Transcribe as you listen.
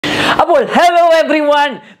അപ്പോൾ hello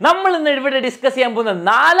everyone, നമ്മൾ ഇന്ന് ഇവിടെ ഡിസ്കസ് ചെയ്യാൻ പോകുന്ന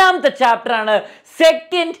നാലാമത്തെ ചാപ്റ്റർ ആണ്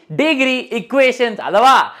സെക്കൻഡ് ഡിഗ്രി ഇക്വേഷൻസ്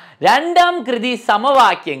അഥവാ രണ്ടാം കൃതി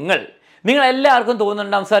സമവാക്യങ്ങൾ. നിങ്ങൾ എല്ലാവർക്കും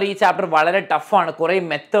തോന്നുന്നുണ്ടാവും സാർ ഈ ചാപ്റ്റർ വളരെ ടഫാണ്, കുറേ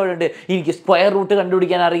മെത്തേഡ് ഉണ്ട്, എനിക്ക് സ്ക്വയർ റൂട്ട്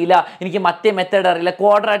കണ്ടുപിടിക്കാൻ അറിയില്ല, എനിക്ക് മറ്റേ മെത്തേഡ് അറിയില്ല,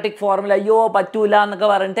 ക്വാഡ്രാറ്റിക് ഫോർമുല അയ്യോ പറ്റൂല എന്നൊക്കെ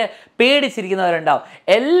പറഞ്ഞിട്ട് പേടിച്ചിരിക്കുന്നവരുണ്ടാവും.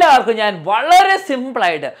 എല്ലാവർക്കും ഞാൻ വളരെ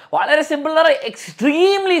സിമ്പിളായിട്ട് എന്ന് പറഞ്ഞാൽ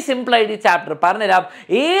എക്സ്ട്രീംലി സിമ്പിളായിട്ട് ഈ ചാപ്റ്റർ പറഞ്ഞുതരാം.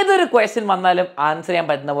 ഏതൊരു ക്വസ്റ്റ്യൻ വന്നാലും ആൻസർ ചെയ്യാൻ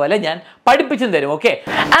പറ്റുന്ന പോലെ ഞാൻ പഠിപ്പിച്ചും തരും. ഓക്കെ,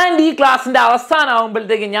 ആൻഡ് ഈ ക്ലാസ്സിൻ്റെ അവസാനം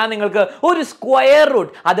ആകുമ്പോഴത്തേക്ക് ഞാൻ നിങ്ങൾക്ക് ഒരു സ്ക്വയർ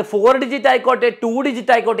റൂട്ട്, അത് 4 ഡിജിറ്റ് ആയിക്കോട്ടെ 2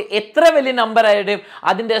 ഡിജിറ്റ് ആയിക്കോട്ടെ എത്ര വലിയ നമ്പർ ആയിട്ടും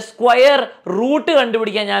അതിൻ്റെ സ്ക്വയർ റൂട്ട്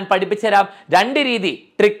കണ്ടുപിടിക്കാൻ ഞാൻ പഠിപ്പിച്ചു തരാം. രണ്ട് രീതി,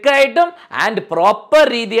 ട്രിക്കായിട്ടും ആൻഡ് പ്രോപ്പർ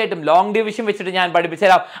രീതിയായിട്ടും ലോങ് ഡിവിഷൻ വെച്ചിട്ട് ഞാൻ പഠിപ്പിച്ചു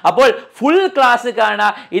തരാം. അപ്പോൾ ഫുൾ ക്ലാസ്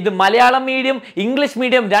കാണാം. ഇത് മലയാളം മീഡിയം ഇംഗ്ലീഷ്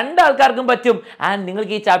മീഡിയം രണ്ടാൾക്കാർക്കും പറ്റും. ആൻഡ്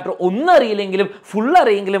നിങ്ങൾക്ക് ഈ ചാപ്റ്റർ ഒന്നും അറിയില്ലെങ്കിലും ഫുൾ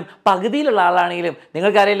അറിയെങ്കിലും പകുതിയിലുള്ള ആളാണെങ്കിലും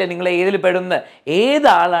നിങ്ങൾക്കറിയില്ല നിങ്ങൾ ഏതിൽ പെടുന്ന ഏത്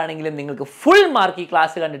ആളാണെങ്കിലും നിങ്ങൾക്ക് ഫുൾ മാർക്ക് ഈ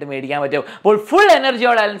ക്ലാസ് കണ്ടിട്ട് മേടിക്കാൻ പറ്റും. അപ്പോൾ ഫുൾ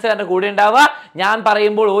എനർജിയോടെ ആൻസറിന്റെ കൂടെ ഉണ്ടാവുക. ഞാൻ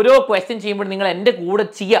പറയുമ്പോൾ ഓരോ ക്വസ്റ്റ്യൻ ചെയ്യുമ്പോൾ നിങ്ങൾ എൻ്റെ കൂടെ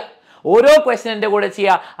ചെയ്യുക, ഓരോ ക്വസ്റ്റ്യൻ എൻ്റെ കൂടെ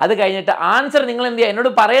ചെയ്യുക. അത് കഴിഞ്ഞിട്ട് ആൻസർ നിങ്ങൾ എന്ത് ചെയ്യുക, എന്നോട്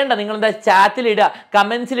പറയണ്ട, നിങ്ങൾ എന്താ ചാറ്റിൽ ഇടുക,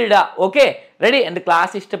 കമൻസിൽ ഇടുക. Okay, ready? എൻ്റെ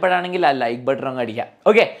ക്ലാസ് ഇഷ്ടപ്പെടുകയാണെങ്കിൽ ആ ലൈക്ക് ബട്ടൺ അങ്ങ് അടിക്കുക.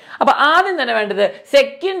 ഓക്കെ, അപ്പോൾ ആദ്യം തന്നെ വേണ്ടത്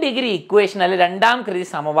സെക്കൻഡ് ഡിഗ്രി ഇക്വേഷൻ അല്ലെ രണ്ടാം കൃതി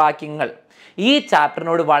സമവാക്യങ്ങൾ. ഈ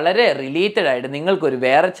ചാപ്റ്ററിനോട് വളരെ റിലേറ്റഡ് ആയിട്ട് നിങ്ങൾക്കൊരു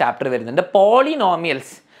വേറെ ചാപ്റ്റർ വരുന്നുണ്ട്,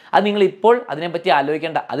 പോളിനോമിയൽസ്. അത് നിങ്ങൾ ഇപ്പോൾ അതിനെപ്പറ്റി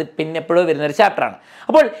ആലോചിക്കേണ്ട, അത് പിന്നെ എപ്പോഴും വരുന്നൊരു ചാപ്റ്ററാണ്.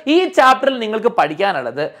 അപ്പോൾ ഈ ചാപ്റ്ററിൽ നിങ്ങൾക്ക്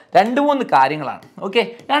പഠിക്കാനുള്ളത് 2-3 കാര്യങ്ങളാണ്. ഓക്കെ,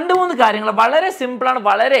 2-3 കാര്യങ്ങൾ വളരെ സിമ്പിളാണ്,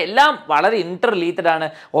 എല്ലാം വളരെ ഇന്റർ റിലേറ്റഡ് ആണ്.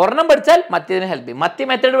 ഒരെണ്ണം പഠിച്ചാൽ മറ്റേതിന് ഹെൽപ്പ് ചെയ്യും, മറ്റേ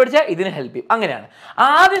മെത്തേഡ് പഠിച്ചാൽ ഇതിന് ഹെൽപ്പ് ചെയ്യും. അങ്ങനെയാണ്.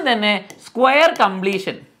 ആദ്യം തന്നെ സ്ക്വയർ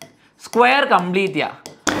കംപ്ലീറ്റ് ചെയ്യുക.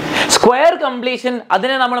 സ്ക്വയർ കംപ്ലീഷൻ,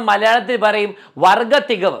 അതിനെ നമ്മൾ മലയാളത്തിൽ പറയും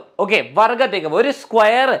വർഗത്തികവ്. ഓക്കെ, വർഗത്തികവ്. ഒരു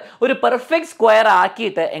സ്ക്വയർ, ഒരു പെർഫെക്റ്റ് സ്ക്വയർ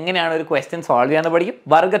ആക്കിയിട്ട് എങ്ങനെയാണ് ഒരു ക്വസ്റ്റ്യൻ സോൾവ് ചെയ്യാന്ന് പഠിക്കും,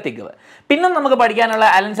 വർഗത്തികവ്. പിന്നെ നമുക്ക് പഠിക്കാനുള്ള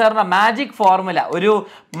അലൻ സാറിന്റെ മാജിക് ഫോർമുല, ഒരു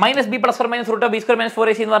 -b + or - √b² -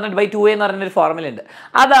 4ac എന്ന് പറഞ്ഞിട്ട് /2a എന്ന് പറഞ്ഞൊരു ഫോർമുല ഉണ്ട്.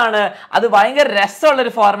 അത് ഭയങ്കര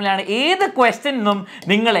രസമുള്ളൊരു ഫോർമുലയാണ്. ഏത് ക്വസ്റ്റ്യനും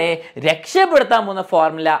നിങ്ങളെ രക്ഷപ്പെടുത്താൻ പോകുന്ന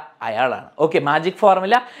ഫോർമുല അയാളാണ്. Okay, magic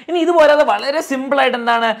formula. ഇനി ഇതുപോലെ വളരെ സിമ്പിൾ ആയിട്ട്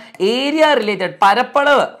എന്താണ് ഏരിയ റിലേറ്റഡ്,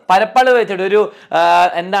 പരപ്പളവ് വെച്ചിട്ട് ഒരു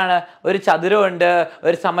എന്താണ് ഒരു ചതുരമുണ്ട്,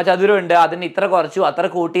 ഒരു സമചതുരമുണ്ട്, അതിന് ഇത്ര കുറച്ചു അത്ര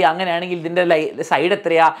കൂട്ടി, അങ്ങനെയാണെങ്കിൽ ഇതിൻ്റെ സൈഡ്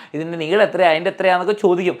എത്രയാ, ഇതിൻ്റെ നീളം എത്രയാ, അതിൻ്റെ എത്രയാ എന്നൊക്കെ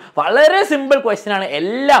ചോദിക്കും. വളരെ സിമ്പിൾ ക്വസ്റ്റ്യൻ ആണ്,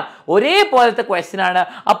 എല്ലാം ഒരേപോലത്തെ ക്വസ്റ്റ്യൻ ആണ്.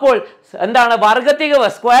 അപ്പോൾ എന്താണ് വർഗത്തികവ്,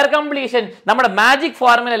 സ്ക്വയർ കംപ്ലീഷൻ, നമ്മുടെ മാജിക്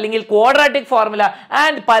ഫോർമുല അല്ലെങ്കിൽ ക്വാഡ്രാറ്റിക് ഫോർമുല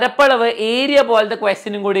ആൻഡ് പരപ്പളവ്, ഏരിയ പോലത്തെ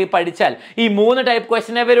ക്വസ്റ്റ്യനും കൂടി പഠിച്ചാൽ ഈ 3 ടൈപ്പ്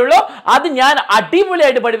ക്വസ്റ്റ്യനേ വരുള്ളൂ. അത് ഞാൻ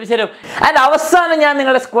അടിപൊളിയായിട്ട് പഠിപ്പിച്ചു തരും. ആൻഡ് അവസാനം ഞാൻ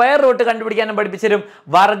നിങ്ങളുടെ സ്ക്വയർ റൂട്ട് കണ്ടുപിടിക്കാനും പഠിപ്പിച്ചു തരും,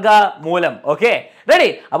 വർഗമൂലം. Okay, ready?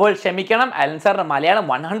 അപ്പോൾ ക്ഷമിക്കണം, അലൻ സാറിന്റെ മലയാളം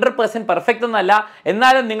 100% പെർഫെക്റ്റ് ഒന്നല്ല,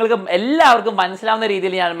 എന്നാലും നിങ്ങൾക്ക് എല്ലാവർക്കും മനസ്സിലാവുന്ന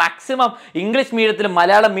രീതിയിൽ ഞാൻ മാക്സിമം ഇംഗ്ലീഷ് മീഡിയത്തിലും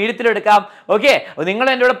മലയാളം മീഡിയത്തിലും എടുക്കാം. ഓക്കെ, നിങ്ങൾ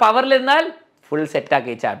എൻ്റെ കൂടെ പവറിലിരുന്നാൽ ഫുൾ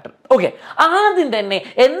സെറ്റാക്കി ചാപ്റ്റർ. ഓക്കെ, ആദ്യം തന്നെ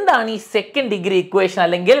എന്താണ് ഈ സെക്കൻഡ് ഡിഗ്രി ഇക്വേഷൻ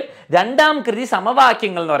അല്ലെങ്കിൽ രണ്ടാം കൃതി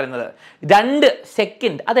സമവാക്യങ്ങൾ എന്ന് പറയുന്നത്? 2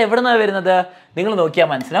 സെക്കൻഡ്, അത് എവിടെ നിന്നാണ് വരുന്നത്? നിങ്ങൾ നോക്കിയാൽ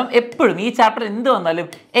മനസ്സിലാവും. എപ്പോഴും ഈ ചാപ്റ്റർ എന്ത് വന്നാലും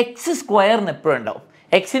x² എപ്പോഴും ഉണ്ടാവും.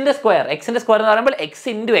 എക്സിന്റെ സ്ക്വയർ എന്ന് പറയുമ്പോൾ x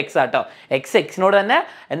 × x ആട്ടോ. എക്സിനോട് തന്നെ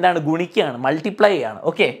എന്താണ് ഗുണിക്കുകയാണ്, മൾട്ടിപ്ലൈ ചെയ്യാണ്.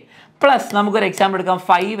 ഓക്കെ, പ്ലസ് നമുക്കൊരു എക്സാമ്പിൾ എടുക്കാം,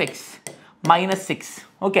 5x - 6.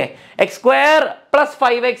 ഓക്കെ, x² +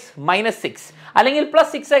 5x - 6 അല്ലെങ്കിൽ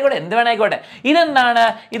 +6 ആയിക്കോട്ടെ, എന്ത് വേണമായിക്കോട്ടെ. ഇതെന്താണ്?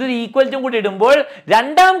 ഇതൊരു ഈക്വൽറ്റും കൂടി ഇടുമ്പോൾ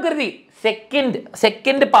രണ്ടാം കൃതി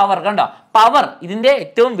സെക്കൻഡ് പവർ, കണ്ടോ പവർ, ഇതിന്റെ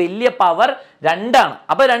ഏറ്റവും വലിയ പവർ 2 ആണ്.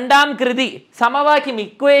 അപ്പൊ രണ്ടാം കൃതി സമവാക്യം,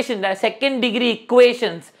 ഇക്വേഷന്റെ സെക്കൻഡ് ഡിഗ്രി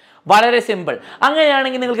ഇക്വേഷൻസ് വളരെ സിമ്പിൾ.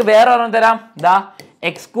 അങ്ങനെയാണെങ്കിൽ നിങ്ങൾക്ക് വേറെ ഒരെണ്ണം തരാം,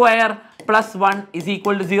 x² + 1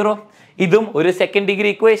 = 0. ഇതും ഒരു സെക്കൻഡ് ഡിഗ്രി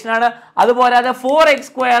ഇക്വേഷൻ ആണ്. അതുപോലെ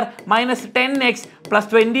 4x² - 10x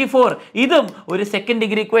 + 24, ഇതും ഒരു സെക്കൻഡ്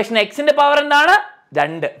ഡിഗ്രി ഇക്വേഷൻ. എക്സിന്റെ പവർ എന്താണ്?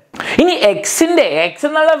 2. ഇനി x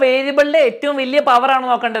എന്നുള്ള വേരിയബിളിന്റെ ഏറ്റവും വലിയ പവർ ആണ്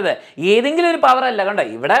നോക്കേണ്ടത്, ഏതെങ്കിലും ഒരു പവർ അല്ല. കണ്ടോ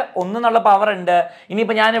ഇവിടെ 1 എന്നുള്ള പവർ ഉണ്ട്.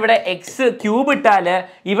 ഇനിയിപ്പോ ഞാൻ ഇവിടെ x³ ഇട്ടാല്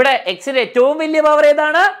ഇവിടെ എക്സിന്റെ ഏറ്റവും വലിയ പവർ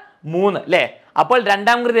ഏതാണ്? 3 അല്ലേ? അപ്പോൾ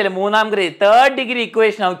രണ്ടാം കൃതി അല്ലെ, മൂന്നാം കൃതി, തേർഡ് ഡിഗ്രി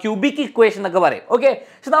ഇക്വേഷൻ ആവും, ക്യൂബിക് ഇക്വേഷൻ എന്നൊക്കെ പറയും. ഓക്കെ,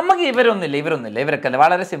 പക്ഷെ നമുക്ക് ഇവരൊക്കെ അല്ലേ,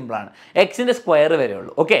 വളരെ സിമ്പിൾ ആണ്, എക്സിന്റെ സ്ക്വയർ വരെ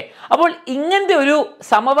ഉള്ളൂ. ഓക്കെ, അപ്പോൾ ഇങ്ങനത്തെ ഒരു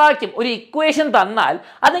സമവാക്യം, ഒരു ഇക്വേഷൻ തന്നാൽ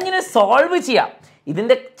അതെങ്ങനെ സോൾവ് ചെയ്യാം,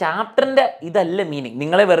 ഇതിന്റെ ചാപ്റ്ററിന്റെ ഇതല്ല മീനിങ്.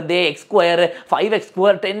 നിങ്ങളെ വെറുതെ x²,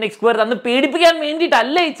 5x², 10x² തന്ന് പേടിപ്പിക്കാൻ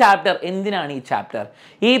വേണ്ടിയിട്ടല്ല ഈ ചാപ്റ്റർ. എന്തിനാണ് ഈ ചാപ്റ്റർ?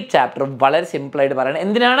 ഈ ചാപ്റ്റർ വളരെ സിമ്പിൾ ആയിട്ട് പറയണം.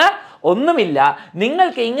 എന്തിനാണ്? ഒന്നുമില്ല,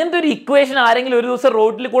 നിങ്ങൾക്ക് ഇങ്ങനത്തെ ഒരു ഇക്വേഷൻ ആരെങ്കിലും ഒരു ദിവസം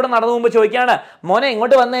റോഡിൽ കൂടെ നടന്നു പോകുമ്പോൾ ചോദിക്കുകയാണ്, മോനെ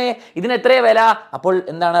ഇങ്ങോട്ട് വന്നേ, ഇതിന് എത്രയാണ് വില? അപ്പോൾ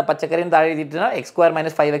എന്താണ് പച്ചക്കറിയും താഴെ എഴുതിയിട്ടാണ്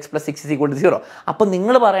x² - 5x + 6 = 0. അപ്പോൾ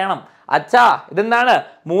നിങ്ങൾ പറയണം, അച്ഛാ ഇതെന്താണ്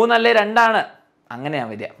 3 അല്ലേ 2 ആണ്? അങ്ങനെയാണ്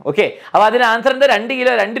വരിക. ഓക്കെ, അപ്പോൾ അതിന് ആൻസർ എന്താ? 2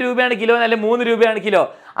 കിലോ, 2 രൂപയാണ് കിലോ അല്ലെ 3 രൂപയാണ് കിലോ.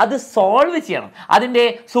 അത് സോൾവ് ചെയ്യണം, അതിൻ്റെ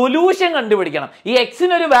സൊല്യൂഷൻ കണ്ടുപിടിക്കണം. ഈ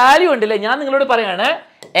എക്സിനൊരു വാല്യൂ ഉണ്ടല്ലേ, ഞാൻ നിങ്ങളോട് പറയാണ്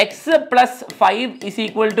എക്സ് പ്ലസ് 5 =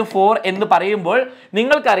 4 എന്ന് പറയുമ്പോൾ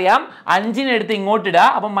നിങ്ങൾക്കറിയാം 5 എടുത്ത് ഇങ്ങോട്ട് ഇടുക,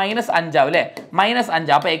 അപ്പം -5 ആവും അല്ലേ,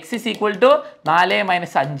 -5. അപ്പോൾ x = 4 -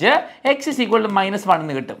 5, x = -1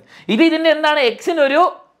 എന്ന് കിട്ടും. ഇതിൻ്റെ എന്താണ്? എക്സിനൊരു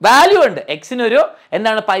വാല്യൂ ഉണ്ട്, എക്സിനൊരു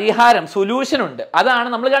എന്താണ് പരിഹാരം, സൊല്യൂഷൻ ഉണ്ട്, അതാണ്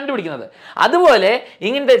നമ്മൾ കണ്ടുപിടിക്കുന്നത്. അതുപോലെ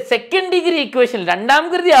ഇങ്ങനത്തെ സെക്കൻഡ് ഡിഗ്രി ഇക്വേഷൻ രണ്ടാം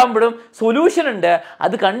കൃതി ആകുമ്പോഴും സൊല്യൂഷൻ ഉണ്ട്,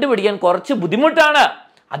 അത് കണ്ടുപിടിക്കാൻ കുറച്ച് ബുദ്ധിമുട്ടാണ്.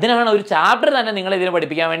 അതിനാണ് ഒരു ചാപ്റ്റർ തന്നെ നിങ്ങളെ ഇതിനെ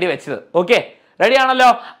പഠിപ്പിക്കാൻ വേണ്ടി വെച്ചത്. ഓക്കെ, റെഡി ആണല്ലോ?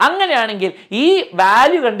 അങ്ങനെയാണെങ്കിൽ ഈ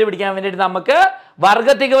വാല്യൂ കണ്ടുപിടിക്കാൻ വേണ്ടിയിട്ട് നമുക്ക്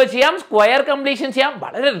വർഗത്തികവ് ചെയ്യാം, സ്ക്വയർ കംപ്ലീഷൻ ചെയ്യാം.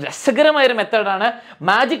 വളരെ രസകരമായ ഒരു മെത്തേഡാണ്.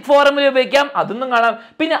 മാജിക് ഫോർമുല ഉപയോഗിക്കാം, അതൊന്നും കാണാം.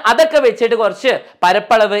 പിന്നെ അതൊക്കെ വെച്ചിട്ട് കുറച്ച്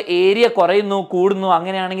പരപ്പളവ്, ഏരിയ കുറയുന്നു കൂടുന്നു,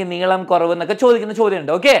 അങ്ങനെയാണെങ്കിൽ നീളം കുറവ് എന്നൊക്കെ ചോദിക്കുന്ന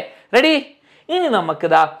ചോദ്യമുണ്ട്. Okay, ready? ഇനി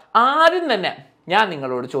നമുക്കിതാ ആദ്യം തന്നെ ഞാൻ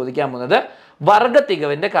നിങ്ങളോട് ചോദിക്കാൻ പോകുന്നത്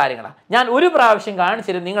വർഗത്തികവിൻ്റെ കാര്യങ്ങളാണ്. ഞാൻ ഒരു പ്രാവശ്യം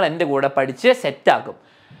കാണിച്ചിട്ട് നിങ്ങൾ എൻ്റെ കൂടെ പഠിച്ച് സെറ്റാക്കും.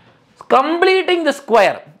 Completing the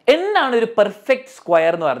square. എന്താണ് ഒരു പെർഫെക്റ്റ്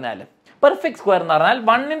സ്ക്വയർ എന്ന് പറഞ്ഞാൽ? പെർഫെക്റ്റ് സ്ക്വയർ എന്ന് പറഞ്ഞാൽ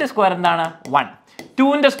 1ന്റെ സ്ക്വയർ എന്താണ്? 1.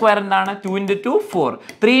 2ന്റെ സ്ക്വയർ എന്താണ്? 2 × 2 4.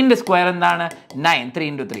 3ന്റെ സ്ക്വയർ എന്താണ്? 9.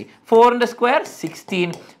 3 × 3. 4ന്റെ സ്ക്വയർ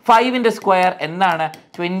 16. 5ന്റെ സ്ക്വയർ എന്താണ്?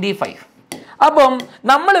 25. അപ്പം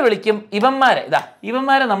നമ്മൾ വിളിക്കും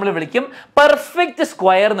ഇവന്മാരെ നമ്മൾ വിളിക്കും പെർഫെക്റ്റ്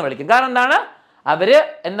സ്ക്വയർ എന്ന് വിളിക്കും. കാരണം എന്താണ്? അവര്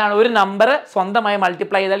എന്താണ്, ഒരു നമ്പർ സ്വന്തമായി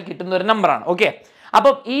മൾട്ടിപ്ലൈ ചെയ്താൽ കിട്ടുന്ന ഒരു നമ്പറാണ്. ഓക്കെ,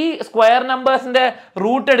 അപ്പം ഈ സ്ക്വയർ നമ്പേഴ്സിന്റെ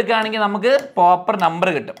റൂട്ട് എടുക്കുകയാണെങ്കിൽ നമുക്ക് പ്രോപ്പർ നമ്പർ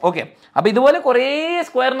കിട്ടും. ഓക്കെ, അപ്പൊ ഇതുപോലെ കുറേ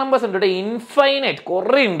സ്ക്വയർ നമ്പേഴ്സ് ഉണ്ട്, ഇൻഫൈനൈറ്റ്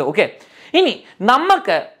കുറേ ഉണ്ട്. ഓക്കെ, ഇനി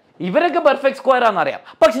നമുക്ക് ഇവരൊക്കെ പെർഫെക്റ്റ് സ്ക്വയർ ആണെന്ന് അറിയാം.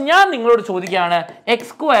 പക്ഷെ ഞാൻ നിങ്ങളോട് ചോദിക്കുകയാണ്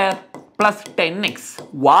x² + 10x.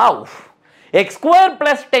 വാവ്, x²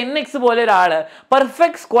 + 10x പോലെ ഒരാൾ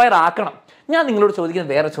പെർഫെക്റ്റ് സ്ക്വയർ ആക്കണം. ഞാൻ നിങ്ങളോട്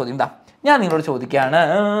ചോദിക്കുന്നത് വേറെ ചോദ്യം. ഞാൻ നിങ്ങളോട് ചോദിക്കുകയാണ്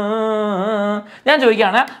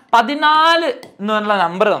 14 എന്നുള്ള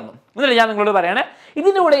നമ്പർ തന്നു. എന്നിട്ട് ഞാൻ നിങ്ങളോട് പറയണേ,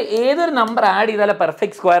 ഇതിൻ്റെ കൂടെ ഏതൊരു നമ്പർ ആഡ് ചെയ്താലും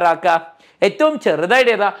പെർഫെക്റ്റ് സ്ക്വയർ ആക്കുക? ഏറ്റവും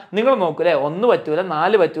ചെറുതായിട്ട് ഏതാ? നിങ്ങൾ നോക്കൂലേ, 1 പറ്റൂല,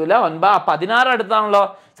 4 പറ്റൂല, 9, 16 അടുത്താണല്ലോ.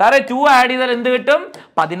 സാറേ 2 ആഡ് ചെയ്താൽ എന്ത് കിട്ടും?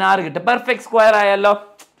 16 കിട്ടും. പെർഫെക്റ്റ് സ്ക്വയർ ആയല്ലോ,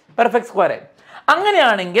 പെർഫെക്റ്റ് സ്ക്വയർ ആയി.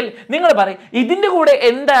 അങ്ങനെയാണെങ്കിൽ നിങ്ങൾ പറയും ഇതിൻ്റെ കൂടെ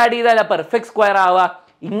എന്ത് ആഡ് ചെയ്താലാ പെർഫെക്റ്റ് സ്ക്വയർ ആവുക?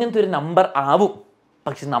 ഇങ്ങനത്തെ ഒരു നമ്പർ ആവും.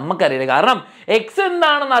 പക്ഷെ നമുക്കറിയില്ല, കാരണം എക്സ്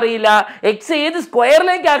എന്താണെന്ന് അറിയില്ല, എക്സ് ഏത്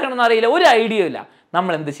സ്ക്വയറിലേക്ക് ആക്കണമെന്ന് അറിയില്ല, ഒരു ഐഡിയ ഇല്ല.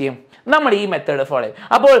 നമ്മൾ എന്ത് ചെയ്യും? നമ്മൾ ഈ മെത്തേഡ് ഫോളോ ചെയ്യും.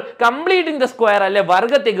 അപ്പോൾ കംപ്ലീറ്റിംഗ് ദ സ്ക്വയർ അല്ലെ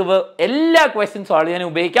വർഗത്തികവ് എല്ലാ ക്വസ്റ്റ്യൻ സോൾവ് ചെയ്യാൻ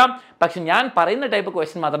ഉപയോഗിക്കാം. പക്ഷെ ഞാൻ പറയുന്ന ടൈപ്പ്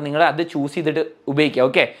ക്വസ്റ്റ്യൻ മാത്രം നിങ്ങൾ അത് ചൂസ് ചെയ്തിട്ട് ഉപയോഗിക്കുക.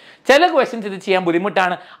 ഓക്കെ, ചില ക്വസ്റ്റ്യൻസ് ഇത് ചെയ്യാൻ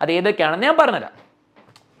ബുദ്ധിമുട്ടാണ്, അത് ഏതൊക്കെയാണെന്ന് ഞാൻ പറഞ്ഞുതരാം.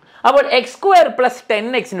 അപ്പോൾ x² +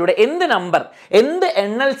 10x കൂടെ എന്ത് നമ്പർ, എന്ത്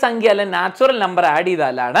എണ്ണൽ സംഖ്യ അല്ലെ നാച്ചുറൽ നമ്പർ ആഡ്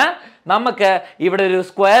ചെയ്താലാണ് നമുക്ക് ഇവിടെ ഒരു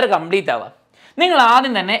സ്ക്വയർ കംപ്ലീറ്റ് ആവുക? നിങ്ങൾ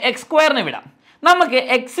ആദ്യം തന്നെ x² വിടാം. നമുക്ക്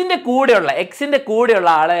എക്സിന്റെ കൂടെയുള്ള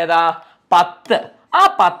ആളെ ഏതാ? 10. ആ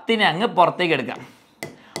 10നെ അങ്ങ് പുറത്തേക്ക് എടുക്കാം.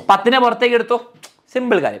 10നെ പുറത്തേക്ക് എടുത്തോ,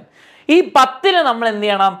 സിമ്പിൾ കാര്യം. ഈ 10നെ നമ്മൾ എന്ത്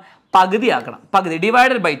ചെയ്യണം? പകുതിയാക്കണം. പകുതി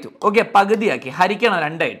 /2. ഓക്കെ, പകുതിയാക്കി ഹരിക്കണം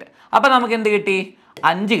 2 ആയിട്ട്. അപ്പൊ നമുക്ക് എന്ത് കിട്ടി?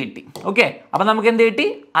 5 കിട്ടി. ഓക്കെ, അപ്പൊ നമുക്ക് എന്ത് കിട്ടി?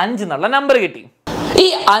 5 എന്നുള്ള നമ്പർ കിട്ടി. ഈ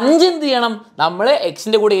 5 എന്ത് ചെയ്യണം? നമ്മൾ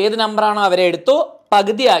എക്സിന്റെ കൂടെ ഏത് നമ്പറാണോ അവരെ എടുത്തു,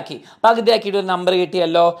 പകുതിയാക്കിയിട്ട് ഒരു നമ്പർ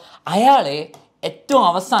കിട്ടിയല്ലോ, അയാളെ ഏറ്റവും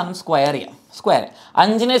അവസാനം സ്ക്വയർ ചെയ്യാം.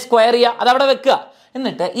 5നെ സ്ക്വയർ ചെയ്യുക, അതവിടെ വെക്കുക.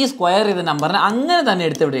 എന്നിട്ട് ഈ സ്ക്വയർ ചെയ്ത നമ്പറിനെ അങ്ങനെ തന്നെ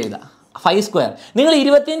എടുത്ത് ഇവിടെ എഴുതുക. 5². നിങ്ങൾ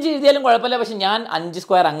 25 എഴുതിയാലും കുഴപ്പമില്ല, പക്ഷെ ഞാൻ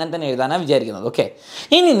 5² അങ്ങനെ തന്നെ എഴുതാനാണ് വിചാരിക്കുന്നത്. ഓക്കെ,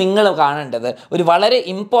 ഇനി നിങ്ങൾ കാണേണ്ടത് ഒരു വളരെ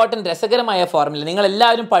ഇമ്പോർട്ടൻറ്റ് രസകരമായ ഫോർമുല. നിങ്ങൾ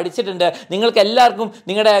എല്ലാവരും പഠിച്ചിട്ടുണ്ട്. നിങ്ങൾക്ക് എല്ലാവർക്കും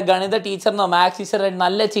നിങ്ങളുടെ ഗണിത ടീച്ചറിനോ മാത്സ് ടീച്ചറോ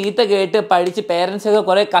നല്ല ചീത്ത കേട്ട് പഠിച്ച് പേരൻസൊക്കെ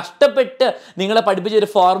കുറേ കഷ്ടപ്പെട്ട് നിങ്ങളെ പഠിപ്പിച്ച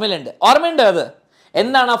ഒരു ഫോർമുല ഉണ്ട്. ഓർമ്മയുണ്ടോ അത്?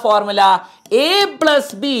 എന്താണ് ആ ഫോർമുല? a+b².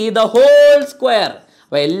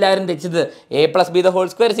 അപ്പോൾ എല്ലാവരും തെറ്റിച്ചത് a+b² =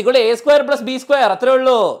 a² + b². അത്രേ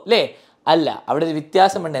ഉള്ളൂ അല്ലേ? അല്ല, അവിടെ ഒരു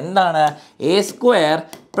വ്യത്യാസമുണ്ട്. എന്താണ്? a²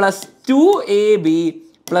 + 2ab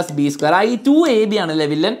 + b². ഈ 2ab ആണല്ലേ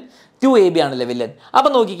വില്ലൻ? 2ab ആണല്ലേ വില്ലൻ?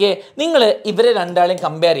 അപ്പം നോക്കിക്കേ, നിങ്ങൾ ഇവരെ രണ്ടാളെയും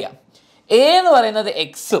കമ്പയർ ചെയ്യാം. a എന്ന് പറയുന്നത്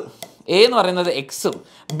എക്സും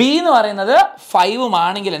b എന്ന് പറയുന്നത് 5ഉം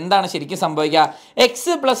ആണെങ്കിൽ എന്താണ് ശരിക്കും സംഭവിക്കുക? x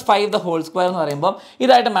 + 5² എന്ന് പറയുമ്പോൾ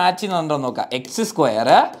ഇതായിട്ട് മാച്ച് ചെയ്യുന്നുണ്ടോ നോക്കാം. x²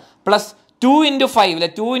 + 2 × 5 അല്ലെ,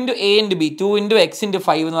 2 × a × b, 2 × x ×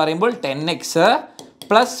 5 എന്ന് പറയുമ്പോൾ 10x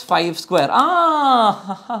 + 5².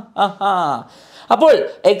 അപ്പോൾ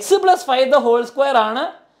x + 5² ആണ്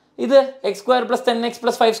ഇത്. x² + 10x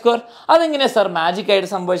 + 5². അതെങ്ങനെയാണ് സാർ മാജിക് ആയിട്ട്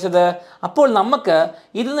സംഭവിച്ചത്? അപ്പോൾ നമുക്ക്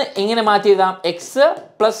ഇതിന് എങ്ങനെ മാറ്റി എഴുതാം? x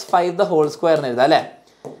 + 5² എന്ന് എഴുതാം അല്ലേ?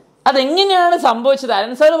 അതെങ്ങനെയാണ് സംഭവിച്ചത്?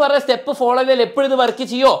 അരുൺ സാർ പറയുന്ന സ്റ്റെപ്പ് ഫോളോ ചെയ്താൽ എപ്പോഴും ഇത് വർക്ക്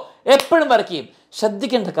ചെയ്യുമോ? എപ്പോഴും വർക്ക് ചെയ്യും.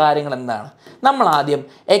 ശ്രദ്ധിക്കേണ്ട കാര്യങ്ങൾ എന്താണ്? നമ്മൾ ആദ്യം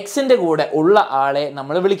എക്സിൻ്റെ കൂടെ ഉള്ള ആളെ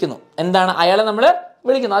നമ്മൾ വിളിക്കുന്നു. എന്താണ്? അയാളെ നമ്മൾ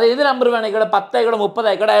വിളിക്കുന്നു. അത് ഏത് നമ്പർ വേണമെങ്കിൽ 10 ആയിക്കോട്ടെ 30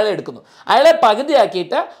 ആയിക്കോട്ടെ അയാളെ എടുക്കുന്നു. അയാളെ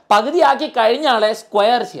പകുതിയാക്കി കഴിഞ്ഞ ആളെ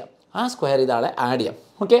സ്ക്വയർ ചെയ്യാം. ആ സ്ക്വയർ ചെയ്ത ആളെ ആഡ് ചെയ്യാം.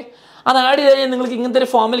 ഓക്കെ, അത് ആഡ് ചെയ്ത് കഴിഞ്ഞാൽ നിങ്ങൾക്ക് ഇങ്ങനത്തെ ഒരു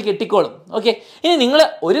ഫോമിൽ കിട്ടിക്കോളും. ഓക്കെ, ഇനി നിങ്ങൾ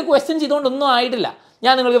ഒരു ക്വസ്റ്റ്യൻ ചെയ്തുകൊണ്ടൊന്നും ആയിട്ടില്ല.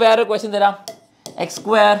 ഞാൻ നിങ്ങൾക്ക് വേറൊരു ക്വസ്റ്റ്യൻ തരാം. x²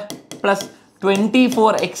 +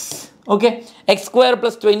 24x. Okay, x²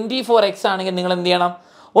 + 24x ആണെങ്കിൽ നിങ്ങൾ എന്ത് ചെയ്യണം?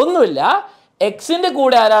 ഒന്നുമില്ല, എക്സിൻ്റെ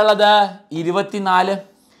കൂടെ ആരാളുള്ളത്? 24.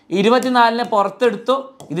 24നെ പുറത്തെടുത്തു.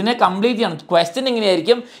 ഇതിനെ കംപ്ലീറ്റ് ചെയ്യണം. ക്വസ്റ്റ്യൻ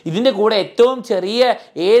എങ്ങനെയായിരിക്കും? ഇതിൻ്റെ കൂടെ ഏറ്റവും ചെറിയ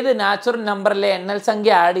ഏത് നാച്ചുറൽ നമ്പറിലെ എണ്ണൽ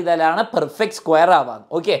സംഖ്യ ആഡ് ചെയ്താലാണ് പെർഫെക്റ്റ് സ്ക്വയർ ആവാം.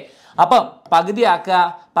 ഓക്കെ, അപ്പം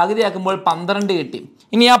പകുതിയാക്കുമ്പോൾ 12 കിട്ടി.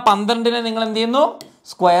 ഇനി ആ 12നെ നിങ്ങൾ എന്ത് ചെയ്യുന്നു?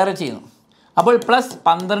 സ്ക്വയർ ചെയ്യുന്നു. അപ്പോൾ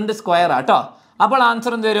 +12 സ്ക്വയർ ആട്ടോ. അപ്പോൾ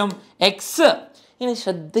ആൻസർ എന്ത് വരും? എക്സ്. ഇനി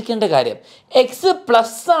ശ്രദ്ധിക്കേണ്ട കാര്യം, എക്സ്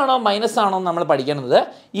പ്ലസ് ആണോ മൈനസ് ആണോ നമ്മൾ പഠിക്കുന്നത്?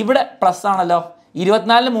 ഇവിടെ പ്ലസ് ആണല്ലോ,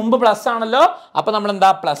 24ന് മുമ്പ് പ്ലസ് ആണല്ലോ. അപ്പോൾ നമ്മൾ എന്താ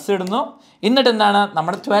പ്ലസ് ഇടുന്നു. എന്നിട്ട് എന്താണ്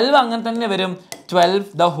നമ്മുടെ 12 അങ്ങനെ തന്നെ വരും.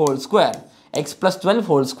 12² x +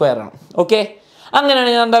 12² ആണ്. ഓക്കെ, അങ്ങനെയാണ്.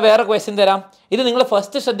 ഞാൻ എന്താ വേറെ ക്വസ്റ്റ്യൻ തരാം. ഇത് നിങ്ങൾ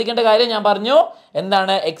ഫസ്റ്റ് ശ്രദ്ധിക്കേണ്ട കാര്യം ഞാൻ പറഞ്ഞു,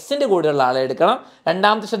 എന്താണ്? എക്സിൻ്റെ കൂടെയുള്ള ആളെ എടുക്കണം.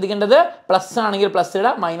 രണ്ടാമത്തെ ശ്രദ്ധിക്കേണ്ടത് പ്ലസ് ആണെങ്കിൽ പ്ലസ്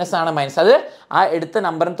ഇടുക, മൈനസ് ആണ് മൈനസ്. അത് ആ എടുത്ത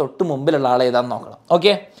നമ്പറിന് തൊട്ട് മുമ്പിലുള്ള ആളെ ഏതാണെന്ന് നോക്കണം.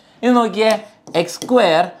 ഓക്കെ, ഇത് നോക്കിയേ, x²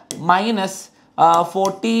 -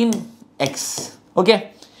 14x. ഓക്കെ,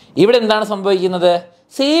 ഇവിടെ എന്താണ് സംഭവിക്കുന്നത്?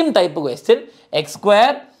 Same type question. x²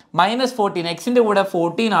 - 14, എക്സിൻ്റെ കൂടെ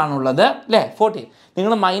 14 ആണുള്ളത് അല്ലേ? 14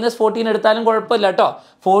 നിങ്ങൾ -14 എടുത്താലും കുഴപ്പമില്ല കേട്ടോ.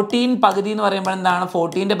 14 പകുതി എന്ന് പറയുമ്പോൾ എന്താണ്?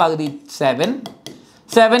 14ൻ്റെ പകുതി 7.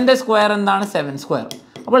 7ൻ്റെ സ്ക്വയർ എന്താണ്? 7².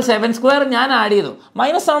 അപ്പോൾ 7² ഞാൻ ആഡ് ചെയ്തു.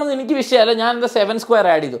 മൈനസ് ആണെന്ന് എനിക്ക് വിഷയമല്ല, ഞാൻ എന്താ 7²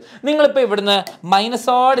 ആഡ് ചെയ്തു. നിങ്ങളിപ്പോൾ ഇവിടുന്ന്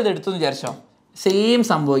മൈനസോട് ഇത് എടുത്തു എന്ന് വിചാരിച്ചോ, സെയിം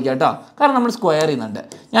സംഭവിക്കാം കേട്ടോ. കാരണം നമ്മൾ സ്ക്വയർ ചെയ്യുന്നുണ്ട്.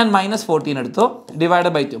 ഞാൻ -14 എടുത്തു,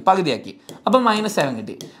 /2 പകുതിയാക്കി. അപ്പം -7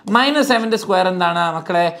 കിട്ടി. -7ൻ്റെ സ്ക്വയർ എന്താണ്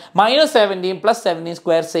മക്കളെ? -7ൻ്റെയും +7ൻ്റെയും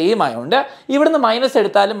സ്ക്വയർ സെയിം ആയതുകൊണ്ട് ഇവിടുന്ന് മൈനസ്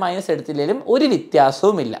എടുത്താലും മൈനസ് എടുത്തില്ലെങ്കിലും ഒരു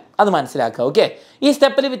വ്യത്യാസവുമില്ല. അത് മനസ്സിലാക്കുക. ഓക്കെ, ഈ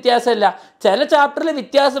സ്റ്റെപ്പിൽ വ്യത്യാസമില്ല. ചില ചാപ്റ്ററിൽ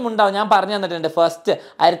വ്യത്യാസം ഉണ്ടാവും. ഞാൻ പറഞ്ഞു തന്നിട്ടുണ്ട്. ഫസ്റ്റ്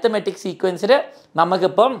അരിത്തമെറ്റിക് സീക്വൻസിൽ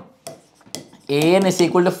നമുക്കിപ്പം an =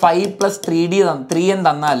 5 + 3n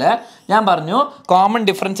തന്നാൽ ഞാൻ പറഞ്ഞു കോമൺ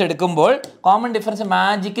ഡിഫറൻസ് എടുക്കുമ്പോൾ കോമൺ ഡിഫറൻസ്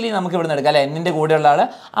മാജിക്കലി നമുക്ക് ഇവിടെ നിന്ന് എടുക്കാം അല്ലേ? എന്നിൻ്റെ കൂടെയുള്ള ആൾ.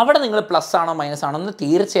 അവിടെ നിങ്ങൾ പ്ലസ് ആണോ മൈനസ് ആണോ എന്ന്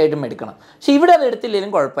തീർച്ചയായിട്ടും എടുക്കണം. പക്ഷേ ഇവിടെ അത്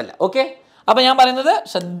എടുത്തില്ലെങ്കിലും കുഴപ്പമില്ല. ഓക്കെ, അപ്പോൾ ഞാൻ പറയുന്നത്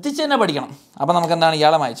ശ്രദ്ധിച്ച് തന്നെ പഠിക്കണം. അപ്പോൾ നമുക്ക് എന്താണ്?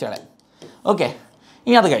 ഇയാളെ മായ്ച്ചാളെ. ഓക്കെ,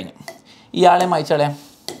 ഇനി അത് കഴിഞ്ഞു. ഇയാളെ മായ്ച്ചാളെ.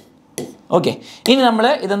 ഓക്കെ, ഇനി നമ്മൾ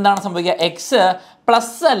ഇതെന്താണ് സംഭവിക്കുക? എക്സ്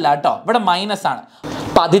പ്ലസ് അല്ല കേട്ടോ, ഇവിടെ മൈനസ് ആണ്.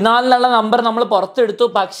 14 നമ്പർ നമ്മൾ പുറത്തെടുത്തു,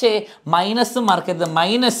 പക്ഷേ മൈനസ് മറക്കരുത്.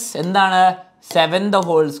 മൈനസ് എന്താണ്?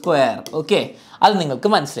 7². ഓക്കെ, അത് നിങ്ങൾക്ക്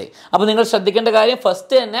മനസ്സിലായി. അപ്പോൾ നിങ്ങൾ ശ്രദ്ധിക്കേണ്ട കാര്യം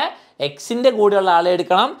ഫസ്റ്റ് തന്നെ എക്സിൻ്റെ കൂടെയുള്ള ആളെ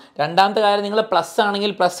എടുക്കണം. രണ്ടാമത്തെ കാര്യം നിങ്ങൾ പ്ലസ്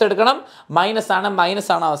ആണെങ്കിൽ പ്ലസ് എടുക്കണം, മൈനസ്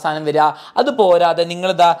ആണ് അവസാനം വരിക. അത് പോരാതെ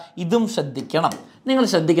നിങ്ങളിതാ ഇതും ശ്രദ്ധിക്കണം. നിങ്ങൾ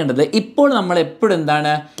ശ്രദ്ധിക്കേണ്ടത് ഇപ്പോൾ നമ്മൾ എപ്പോഴും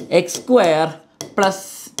എന്താണ്? x² +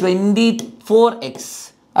 24x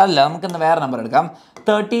അല്ല, നമുക്കെന്താ വേറെ നമ്പർ എടുക്കാം.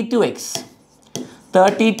 32x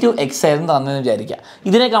ആയിരുന്നു തന്നെന്ന് വിചാരിക്കുക.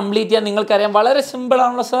 ഇതിനെ കംപ്ലീറ്റ് ചെയ്യാൻ നിങ്ങൾക്കറിയാം വളരെ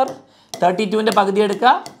സിമ്പിളാണല്ലോ സാർ. 32ൻ്റെ പകുതി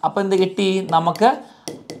എടുക്കുക. അപ്പോൾ എന്ത് കിട്ടി? നമുക്ക്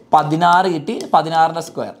 16 കിട്ടി. 16ൻ്റെ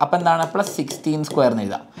സ്ക്വയർ അപ്പോൾ എന്താണ്? +16² എന്ന്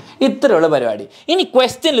എഴുതാം. ഇത്രയുള്ള പരിപാടി. ഇനി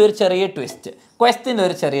ക്വസ്റ്റ്യനിൽ ഒരു ചെറിയ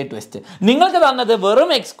ട്വിസ്റ്റ്. നിങ്ങൾക്ക് തന്നത്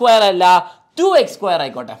വെറും x² അല്ല, 2x²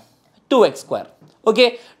 ആയിക്കോട്ടെ. 2x². ഓക്കെ,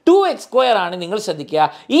 2x² ആണ്. നിങ്ങൾ ശ്രദ്ധിക്കുക,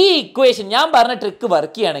 ഈ ഇക്വേഷൻ ഞാൻ പറഞ്ഞ ട്രിക്ക്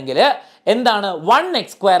വർക്ക് ചെയ്യുകയാണെങ്കിൽ എന്താണ്?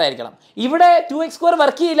 1x² ആയിരിക്കണം. ഇവിടെ 2x²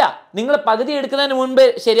 വർക്ക് ചെയ്യില്ല. നിങ്ങൾ പകുതി എടുക്കുന്നതിന് മുൻപ്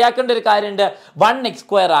ശരിയാക്കേണ്ട ഒരു കാര്യമുണ്ട്.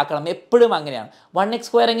 1x² ആക്കണം. എപ്പോഴും അങ്ങനെയാണ്.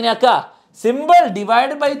 1x² എങ്ങനെയാക്കുക? സിമ്പിൾ,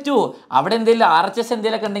 /2. അവിടെ എന്തെങ്കിലും RHS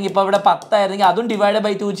എന്തെങ്കിലുമൊക്കെ ഉണ്ടെങ്കിൽ ഇപ്പോൾ ഇവിടെ 10 ആയിരുന്നെങ്കിൽ അതും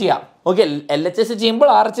 /2 ചെയ്യാം. ഓക്കെ, LHS ചെയ്യുമ്പോൾ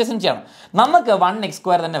RHS ചെയ്യണം. നമുക്ക്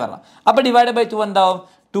 1x² തന്നെ വരണം. അപ്പോൾ /2 എന്താവും?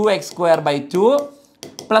 2x²/2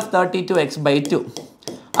 + 32x/2.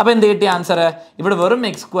 അപ്പോൾ എന്ത് കിട്ടിയ ആൻസർ? ഇവിടെ വെറും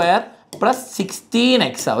x² +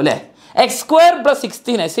 16x ആവും അല്ലേ? x² +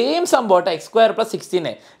 16 സെയിം സംഭവം. x² +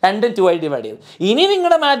 16 രണ്ടും 2 ആയി ഡിവൈഡ് ചെയ്തു. ഇനി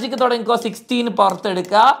നിങ്ങളുടെ മാജിക്ക് തുടങ്ങിക്കോ. 16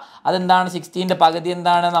 പുറത്തെടുക്കുക. അതെന്താണ്? 16ൻ്റെ പകുതി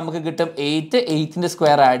എന്താണ്? നമുക്ക് കിട്ടും 8. 8ൻ്റെ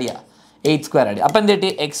സ്ക്വയർ ആഡ് ചെയ്യുക. 8² ആഡ് ചെയ്യുക. അപ്പോൾ എന്ത് കിട്ടി?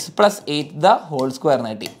 x + 8²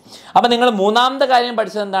 എന്ന് കിട്ടി. അപ്പോൾ നിങ്ങൾ മൂന്നാമത്തെ കാര്യം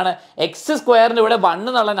പഠിച്ചത് എന്താണ്? x² ഇവിടെ 1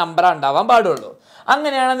 എന്നുള്ള നമ്പറാണ് ഉണ്ടാവാൻ പാടുള്ളൂ.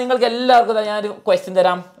 അങ്ങനെയാണ് നിങ്ങൾക്ക് എല്ലാവർക്കും ഞാനൊരു ക്വസ്റ്റ്യൻ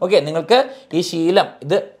തരാം. ഓക്കെ, നിങ്ങൾക്ക് ഈ ശീലം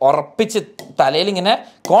ഇത് ഉറപ്പിച്ച് തലയിൽ ഇങ്ങനെ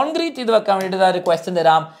കോൺക്രീറ്റ് ചെയ്ത് വെക്കാൻ വേണ്ടിയിട്ട് ഒരു ക്വസ്റ്റ്യൻ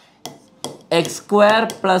തരാം. x²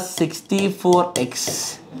 + 64x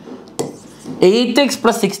 8x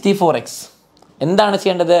 + 64x എന്താണ്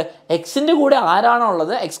ചെയ്യേണ്ടത്? എക്സിൻ്റെ കൂടെ ആരാണോ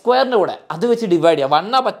ഉള്ളത് x²ൻ്റെ കൂടെ അത് വെച്ച് ഡിവൈഡ് ചെയ്യുക.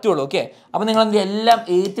 1 പറ്റുള്ളൂ. ഓക്കെ, അപ്പോൾ നിങ്ങൾ എന്ത് എല്ലാം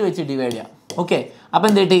 8 വെച്ച് ഡിവൈഡ് ചെയ്യാം. ഓക്കെ, അപ്പോൾ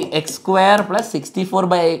എന്ത് കിട്ടി? x² +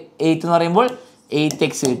 64/8 എന്ന് പറയുമ്പോൾ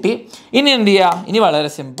 8x കിട്ടി. ഇനി എന്ത് ചെയ്യുക? ഇനി വളരെ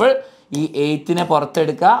സിമ്പിൾ. ഈ 8നെ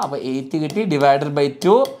പുറത്തെടുക്കുക. അപ്പോൾ 8 കിട്ടി.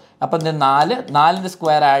 /2 അപ്പം ഇത് 4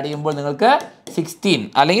 സ്ക്വയർ ആഡ് ചെയ്യുമ്പോൾ നിങ്ങൾക്ക് 16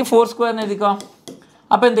 അല്ലെങ്കിൽ 4 സ്ക്വയർ എന്ന് എഴുതിക്കോ.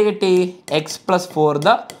 അപ്പോൾ എന്ത് കിട്ടി? X plus 4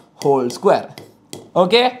 the whole square.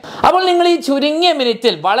 Okay, അപ്പോൾ നിങ്ങൾ ഈ ചുരുങ്ങിയ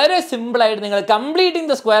മിനിറ്റിൽ വളരെ സിമ്പിളായിട്ട് നിങ്ങൾ കംപ്ലീറ്റിംഗ്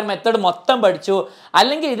ദ സ്ക്വയർ മെത്തേഡ് മൊത്തം പഠിച്ചു.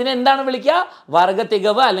 അല്ലെങ്കിൽ ഇതിനെന്താണ് വിളിക്കുക?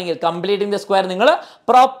 വർഗത്തികവ് അല്ലെങ്കിൽ കംപ്ലീറ്റിംഗ് ദ സ്ക്വയർ നിങ്ങൾ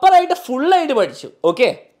പ്രോപ്പറായിട്ട് ഫുള്ളായിട്ട് പഠിച്ചു. ഓക്കെ,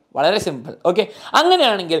 വളരെ സിമ്പിൾ. ഓക്കെ,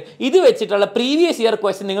 അങ്ങനെയാണെങ്കിൽ ഇത് വെച്ചിട്ടുള്ള പ്രീവിയസ് ഇയർ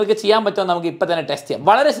ക്വസ്റ്റ്യൻ നിങ്ങൾക്ക് ചെയ്യാൻ പറ്റുമോ? നമുക്ക് ഇപ്പം തന്നെ ടെസ്റ്റ് ചെയ്യാം.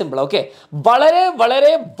 വളരെ സിമ്പിൾ. ഓക്കെ, വളരെ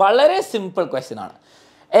വളരെ വളരെ സിമ്പിൾ ക്വസ്റ്റ്യൻ ആണ്.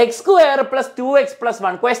 X square plus 2x plus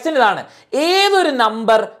 1. Question ഇതാണ്, ഏതൊരു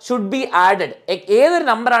നമ്പർ ഷുഡ് ബി ആഡഡ്? ഏതൊരു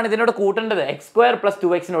നമ്പറാണ് ഇതിനോട് കൂട്ടേണ്ടത്? എക്സ് സ്ക്വയർ പ്ലസ്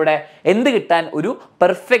 2xനോട് എന്ത് കിട്ടാൻ? ഒരു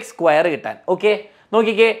പെർഫെക്റ്റ് സ്ക്വയർ കിട്ടാൻ. ഓക്കെ,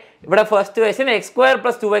 നോക്കിക്കേ, ഇവിടെ first question X square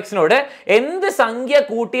plus 2xനോട് എന്ത് സംഖ്യ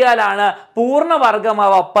കൂട്ടിയാലാണ്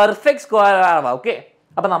പൂർണ്ണവർഗമാവുക, പെർഫെക്റ്റ് സ്ക്വയർ ആവുക? ഓക്കെ,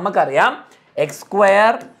 അപ്പൊ നമുക്കറിയാം എക്സ്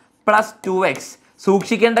സ്ക്വയർ പ്ലസ് 2x.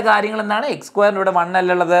 സൂക്ഷിക്കേണ്ട കാര്യങ്ങൾ എന്താണ്? എക്സ് സ്ക്വയറിൻ്റെ കൂടെ 1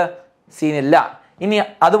 അല്ലുള്ളത്, സീനില്ല. ഇനി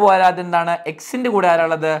അതുപോലെ അതെന്താണ്? എക്സിൻ്റെ കൂടെ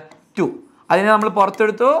ആരാളുള്ളത്? 2. അതിനെ നമ്മൾ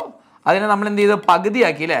പുറത്തെടുത്തു, അതിനെ നമ്മൾ എന്ത് ചെയ്തു?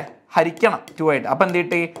 പകുതിയാക്കി അല്ലേ, ഹരിക്കണം 2 ആയിട്ട്. അപ്പം എന്ത്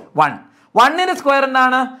കിട്ടി? 1. 1ന്റെ സ്ക്വയർ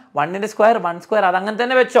എന്താണ്? 1ന്റെ സ്ക്വയർ 1 സ്ക്വയർ, അതങ്ങനെ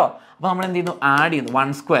തന്നെ വെച്ചോ. അപ്പോൾ നമ്മൾ എന്ത് ചെയ്യുന്നു? ആഡ് ചെയ്യുന്നു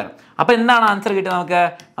 1 സ്ക്വയർ. അപ്പോൾ എന്താണ് ആൻസർ കിട്ടുക?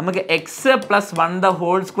 നമുക്ക് X plus 1 the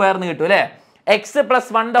whole square എന്ന് കിട്ടും അല്ലേ? X plus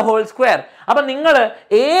 1 the whole square. അപ്പം നിങ്ങൾ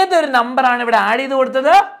ഏതൊരു നമ്പറാണ് ഇവിടെ ആഡ് ചെയ്ത്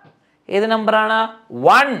കൊടുത്തത്? ഏത് നമ്പറാണ്?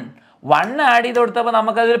 1 ആഡ് ചെയ്ത് കൊടുത്തപ്പോൾ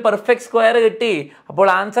നമുക്കതൊരു പെർഫെക്റ്റ് സ്ക്വയർ കിട്ടി. അപ്പോൾ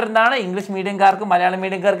ആൻസർ എന്താണ്? ഇംഗ്ലീഷ് മീഡിയംകാർക്കും മലയാളം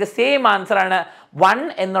മീഡിയംകാർക്ക് സെയിം ആൻസർ ആണ്. 1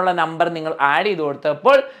 എന്നുള്ള നമ്പർ നിങ്ങൾ ആഡ് ചെയ്ത്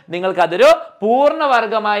കൊടുത്തപ്പോൾ നിങ്ങൾക്ക് അതൊരു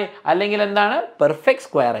പൂർണ്ണവർഗമായി അല്ലെങ്കിൽ എന്താണ്? പെർഫെക്റ്റ്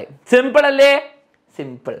സ്ക്വയർ ആയി. സിമ്പിൾ അല്ലേ?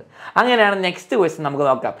 സിമ്പിൾ. അങ്ങനെയാണ് നെക്സ്റ്റ് ക്വസ്റ്റ്യൻ നമുക്ക്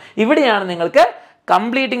നോക്കാം. ഇവിടെയാണ് നിങ്ങൾക്ക്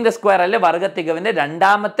കംപ്ലീറ്റിംഗ് ദ സ്ക്വയർ അല്ലെ വർഗത്തികവിന്റെ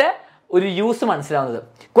രണ്ടാമത്തെ ഒരു യൂസ് മനസ്സിലാവുന്നത്.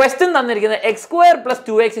 ക്വസ്റ്റ്യൻ തന്നിരിക്കുന്നത് X square plus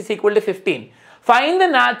 2x is equal to 15. Find the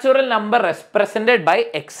natural number represented by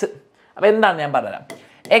X. അപ്പോൾ എന്താണ് ഞാൻ പറഞ്ഞുതരാം.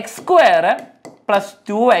 X square plus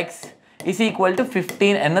 2x is equal to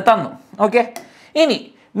 15 എന്ന് തന്നു. ഓക്കെ, ഇനി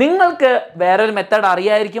നിങ്ങൾക്ക് വേറൊരു മെത്തേഡ്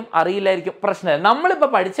അറിയായിരിക്കും, അറിയില്ലായിരിക്കും, പ്രശ്നമില്ല. നമ്മളിപ്പോൾ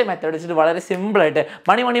പഠിച്ച മെത്തേഡ് വെച്ചിട്ട് വളരെ സിമ്പിളായിട്ട്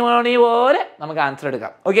മണി പോലെ നമുക്ക് ആൻസർ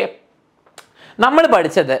എടുക്കാം. ഓക്കെ, നമ്മൾ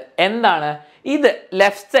പഠിച്ചത് എന്താണ്? ഇത്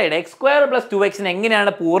left side X square plus 2xനെ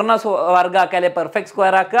എങ്ങനെയാണ് പൂർണ്ണ വർഗ്ഗമാക്കുക അല്ലെ പെർഫെക്റ്റ്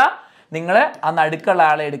സ്ക്വയർ ആക്കുക? നിങ്ങൾ ആ നടുക്കുള്ള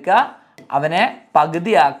ആളെ എടുക്കുക, അവനെ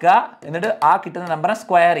പകുതിയാക്കുക, എന്നിട്ട് ആ കിട്ടുന്ന നമ്പറിനെ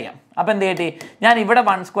സ്ക്വയർ ചെയ്യാം. അപ്പം എന്ത് കിട്ടി? ഞാൻ ഇവിടെ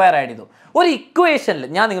 1 സ്ക്വയർ ആഡ് ചെയ്തു. ഒരു ഇക്വേഷനിൽ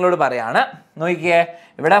ഞാൻ നിങ്ങളോട് പറയാണ്, നോക്കിയേ,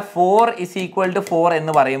 ഇവിടെ 4 ഇസ് ഈക്വൽ ടു 4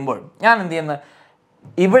 എന്ന് പറയുമ്പോൾ ഞാൻ എന്ത് ചെയ്യുന്നു?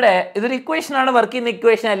 ഇവിടെ ഇതൊരു ഇക്വേഷനാണ്, വർക്ക് ചെയ്യുന്ന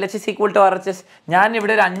equation LHS equal to RHS. ഞാൻ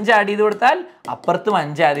ഇവിടെ ഒരു 5 ആഡ് ചെയ്ത് കൊടുത്താൽ അപ്പുറത്തും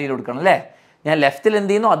 5 ആഡ് ചെയ്ത് കൊടുക്കണം അല്ലേ? ഞാൻ ലെഫ്റ്റിൽ എന്ത്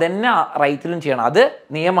ചെയ്യുന്നു അതന്നെ റൈറ്റിലും ചെയ്യണം. അത്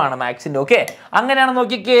നിയമമാണ് മാത്സിൻ്റെ. ഓക്കെ, അങ്ങനെയാണ്.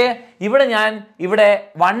 നോക്കിക്കേ, ഇവിടെ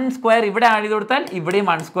 1 സ്ക്വയർ ഇവിടെ ആഡ് ചെയ്ത് കൊടുത്താൽ ഇവിടെയും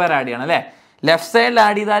 1 സ്ക്വയർ ആഡ് ചെയ്യണം അല്ലേ? ലെഫ്റ്റ് സൈഡിൽ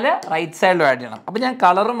ആഡ് ചെയ്താൽ റൈറ്റ് സൈഡിലും ആഡ് ചെയ്യണം. അപ്പോൾ ഞാൻ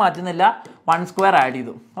കളറും മാറ്റുന്നില്ല, 1 സ്ക്വയർ ആഡ്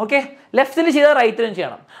ചെയ്തു. ഓക്കെ, ലെഫ്റ്റിൽ ചെയ്താൽ റൈറ്റിലും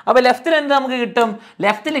ചെയ്യണം. അപ്പോൾ ലെഫ്റ്റിൽ എന്ത് നമുക്ക് കിട്ടും?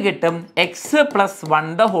 ലെഫ്റ്റിൽ കിട്ടും X plus 1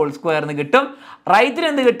 the whole square എന്ന് കിട്ടും. റൈറ്റിൽ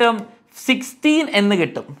എന്ത് കിട്ടും? 16 എന്ന്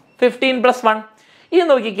കിട്ടും. 15 പ്ലസ് 1. ഇത്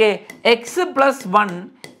നോക്കിക്കേ, എക്സ് പ്ലസ് 1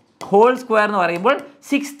 ഹോൾ സ്ക്വയർ എന്ന് പറയുമ്പോൾ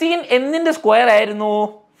 16 എന്തിൻ്റെ സ്ക്വയർ ആയിരുന്നു?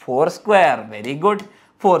 4 സ്ക്വയർ. Very good,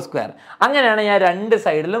 4 square. അങ്ങനെയാണ് ഞാൻ രണ്ട്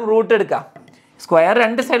സൈഡിലും റൂട്ട് എടുക്കാം. സ്ക്വയർ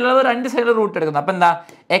രണ്ട് സൈഡിലുള്ളത് രണ്ട് സൈഡിൽ റൂട്ട് എടുക്കുന്നത്. അപ്പം എന്താ?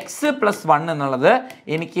 എക്സ് പ്ലസ് 1 എന്നുള്ളത്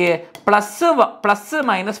എനിക്ക് പ്ലസ്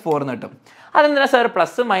മൈനസ് 4 എന്ന് കിട്ടും. അതെന്തിനാ സാർ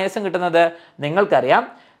പ്ലസ് മൈനസും കിട്ടുന്നത്? നിങ്ങൾക്കറിയാം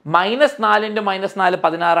 -4 × -4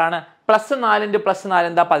 16 +4 × +4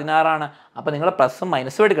 എന്താ? 16. അപ്പോൾ നിങ്ങൾ പ്ലസും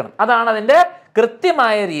മൈനസും എടുക്കണം. അതാണ് അതിൻ്റെ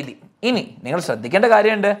കൃത്യമായ രീതി. ഇനി നിങ്ങൾ ശ്രദ്ധിക്കേണ്ട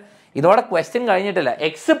കാര്യമുണ്ട്, ഇതോടെ ക്വസ്റ്റ്യൻ കഴിഞ്ഞിട്ടില്ല.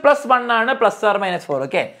 എക്സ് പ്ലസ് 1 ആണ് +or-4.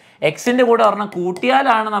 ഓക്കെ, എക്സിൻ്റെ കൂടെ ഒരെണ്ണം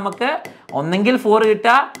കൂട്ടിയാലാണ് നമുക്ക് ഒന്നെങ്കിൽ 4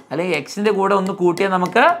 കിട്ടുക, അല്ലെങ്കിൽ എക്സിൻ്റെ കൂടെ ഒന്ന് കൂട്ടിയാൽ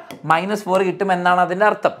നമുക്ക് -4 കിട്ടുമെന്നാണ് അതിൻ്റെ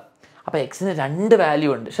അർത്ഥം. അപ്പോൾ എക്സിന് 2 വാല്യൂ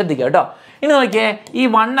ഉണ്ട്, ശ്രദ്ധിക്കുക കേട്ടോ. ഇനി നോക്കിയേ, ഈ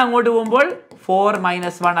 1 അങ്ങോട്ട് പോകുമ്പോൾ 4 -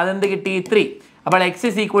 1 അതെന്ത് കിട്ടി? 3. അപ്പോൾ എക്സ്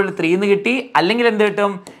ഇസ് ഈക്വൽ ടു 3 എന്ന് കിട്ടി. അല്ലെങ്കിൽ എന്ത്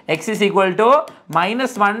കിട്ടും? എക്സ് ഇസ് ഈക്വൽ ടു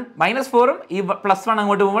 -1 -4ഉം ഈ +1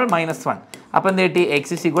 അങ്ങോട്ട് പോകുമ്പോൾ -1. അപ്പോൾ എന്ത് കിട്ടി?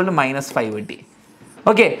 എക്സ് ഇസ് ഈക്വൽ ടു -5 കിട്ടി.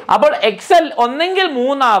 ഓക്കെ, അപ്പോൾ എക്സ് ഒന്നെങ്കിൽ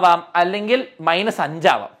 3 ആവാം, അല്ലെങ്കിൽ -5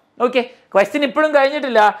 ആവാം. ഓക്കെ, ക്വസ്റ്റ്യൻ ഇപ്പോഴും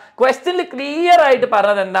കഴിഞ്ഞിട്ടില്ല. ക്വസ്റ്റ്യനിൽ ക്ലിയർ ആയിട്ട്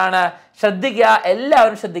പറഞ്ഞത് എന്താണ്? ശ്രദ്ധിക്കുക,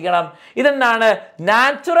 എല്ലാവരും ശ്രദ്ധിക്കണം. ഇതെന്താണ്?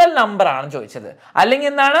 നാച്ചുറൽ നമ്പർ ആണ് ചോദിച്ചത്, അല്ലെങ്കിൽ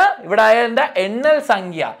എന്താണ് ഇവിടെ എന്താ? എണ്ണൽ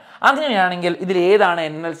സംഖ്യ. അങ്ങനെയാണെങ്കിൽ ഇതിൽ ഏതാണ്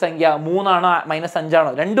എണ്ണൽ സംഖ്യ? 3 ആണോ -5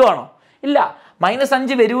 ആണോ? 2 ആണോ? ഇല്ല,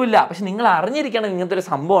 -5 വരൂല്ല. പക്ഷെ നിങ്ങൾ അറിഞ്ഞിരിക്കണം ഇങ്ങനത്തെ ഒരു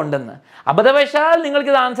സംഭവം ഉണ്ടെന്ന്. അബദ്ധവശാൽ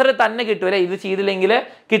നിങ്ങൾക്ക് ഇത് ആൻസർ തന്നെ കിട്ടും അല്ലേ? ഇത് ചെയ്തില്ലെങ്കിൽ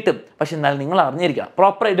കിട്ടും. പക്ഷെ എന്നാൽ നിങ്ങൾ അറിഞ്ഞിരിക്കണം,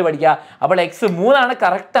 പ്രോപ്പറായിട്ട് പഠിക്കുക. അപ്പോൾ എക്സ് 3 ആണ്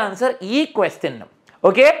കറക്റ്റ് ആൻസർ ഈ ക്വസ്റ്റ്യനും.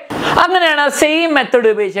 ഓക്കെ, അങ്ങനെയാണ് സെയിം മെത്തേഡ്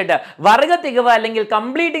ഉപയോഗിച്ചിട്ട് വർഗത്തികവ് അല്ലെങ്കിൽ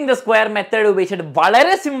കംപ്ലീറ്റിംഗ് ദ സ്ക്വയർ മെത്തേഡ് ഉപയോഗിച്ചിട്ട്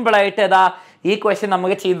വളരെ സിമ്പിൾ ആയിട്ട് ഇതാ ഈ ക്വസ്റ്റ്യൻ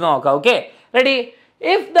നമുക്ക് ചെയ്ത് നോക്കാം. Okay, ready?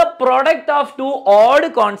 If the product of 2 odd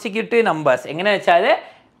consecutive numbers, എങ്ങനെ വെച്ചാൽ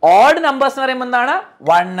ഓഡ് നമ്പേഴ്സ് എന്ന് പറയുമ്പോൾ എന്താണ്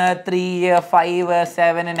 1 3 5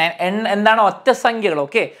 7 9 എന്താണ് ഒറ്റ സംഖ്യകൾ.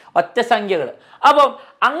 ഓക്കെ, ഒറ്റ സംഖ്യകൾ. അപ്പം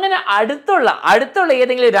അങ്ങനെ അടുത്തുള്ള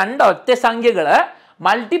ഏതെങ്കിലും രണ്ട് ഒറ്റ സംഖ്യകൾ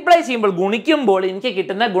മൾട്ടിപ്ലൈ ചെയ്യുമ്പോൾ, ഗുണിക്കുമ്പോൾ എനിക്ക്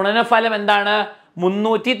കിട്ടുന്ന ഗുണനഫലം എന്താണ്?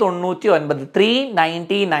 399,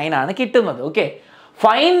 399 ആണ് കിട്ടുന്നത്. Okay,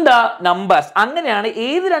 find the numbers. അങ്ങനെയാണ്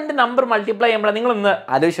ഏത് രണ്ട് നമ്പർ മൾട്ടിപ്ലൈ ചെയ്യുമ്പോൾ നിങ്ങളൊന്ന്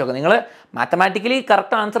ആലോചിച്ച് നോക്കുക. നിങ്ങൾ മാത്തമാറ്റിക്കലി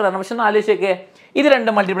കറക്റ്റ് ആൻസർ തരണം, പക്ഷെ ഒന്ന് ആലോചിച്ച് നോക്കേ. ഇത്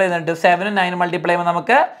രണ്ടും മൾട്ടിപ്ലൈ ചെയ്തിട്ട് 7 9 മൾട്ടിപ്ലൈ ചെയ്യുമ്പോൾ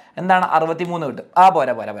നമുക്ക് എന്താണ് 63 കിട്ടും.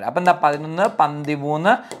 പോരാ. അപ്പം എന്താ 11 13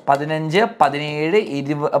 15 17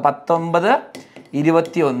 19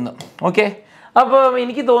 21. ഓക്കെ, അപ്പോൾ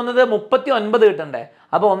എനിക്ക് തോന്നുന്നത് 39 കിട്ടണ്ടേ.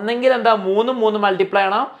 അപ്പോൾ ഒന്നെങ്കിൽ എന്താ 3 മൾട്ടിപ്ലൈ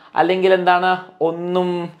ആണോ, അല്ലെങ്കിൽ എന്താണ് 1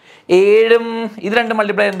 7 ഇത് രണ്ട്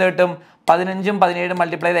മൾട്ടിപ്ലൈ എന്ത് കിട്ടും? 15 17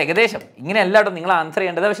 മൾട്ടിപ്ലൈ ചെയ്ത് ഏകദേശം ഇങ്ങനെയല്ല കേട്ടോ നിങ്ങൾ ആൻസർ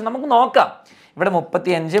ചെയ്യേണ്ടത്. പക്ഷെ നമുക്ക് നോക്കാം. ഇവിടെ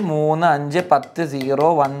 35 3 5 10 0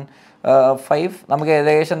 1 5 നമുക്ക്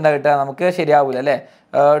ഏകദേശം എന്താ കിട്ടുക? നമുക്ക് ശരിയാവില്ല അല്ലേ?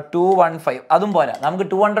 215 അതും പോരാ, നമുക്ക്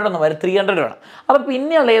 200 ഒന്നും വരും, 300 വേണം. അപ്പോൾ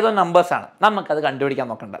പിന്നെയുള്ള ഏതോ നമ്പേഴ്സാണ്, നമുക്കത് കണ്ടുപിടിക്കാൻ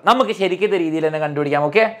നോക്കണ്ട. നമുക്ക് ശരിക്കത്തെ രീതിയിൽ തന്നെ കണ്ടുപിടിക്കാം.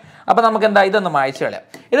 ഓക്കെ, അപ്പോൾ നമുക്ക് എന്താ ഇതൊന്ന് മായ്ച്ചു കളയാം.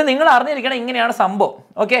 ഇത് നിങ്ങൾ അറിഞ്ഞിരിക്കണം, ഇങ്ങനെയാണ് സംഭവം.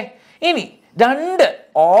 ഓക്കെ, ഇനി രണ്ട്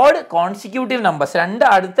ഓഡ് കോൺസിക്യൂട്ടീവ് നമ്പേഴ്സ്, രണ്ട്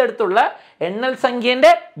അടുത്തടുത്തുള്ള എണ്ണൽ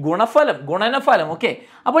സംഖ്യേൻ്റെ ഗുണനഫലം. ഓക്കെ,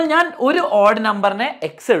 അപ്പോൾ ഞാൻ ഒരു ഓഡ് നമ്പറിനെ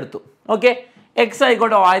എക്സ് എടുത്തു. ഓക്കെ, എക്സ്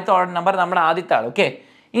ആയിക്കോട്ടെ, ആദ്യത്തെ ഓഡ് നമ്പർ നമ്മുടെ ആദ്യത്തെ ആൾ. ഓക്കെ,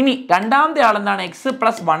 ഇനി രണ്ടാമത്തെ ആൾ എന്താണ്? എക്സ്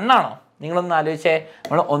പ്ലസ് 1 ആണോ? നിങ്ങളൊന്ന് ആലോചിച്ചേ.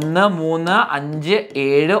 നമ്മൾ 1 3 5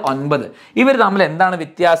 7 9 ഇവർ തമ്മിൽ എന്താണ്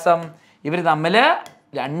വ്യത്യാസം? ഇവർ തമ്മിൽ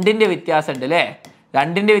 2ന്റെ വ്യത്യാസം ഉണ്ട് അല്ലേ?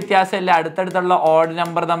 2ന്റെ വ്യത്യാസം അല്ലേ അടുത്തടുത്തുള്ള ഓഡ്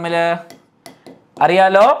നമ്പർ തമ്മിൽ?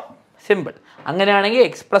 അറിയാലോ, സിമ്പിൾ. അങ്ങനെയാണെങ്കിൽ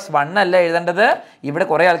എക്സ് പ്ലസ് 1 അല്ല എഴുതേണ്ടത്. ഇവിടെ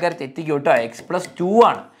കുറേ ആൾക്കാർ തെറ്റിക്കും കേട്ടോ, എക്സ് പ്ലസ് 2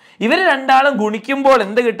 ആണ്. ഇവർ രണ്ടാളും ഗുണിക്കുമ്പോൾ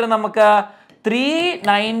എന്ത് കിട്ടും നമുക്ക്?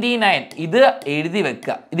 399. ഇത് എഴുതി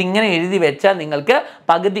വെക്കുക. ഇതിങ്ങനെ എഴുതി വെച്ചാൽ നിങ്ങൾക്ക്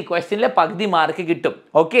ക്വസ്റ്റ്യനിലെ പകുതി മാർക്ക് കിട്ടും.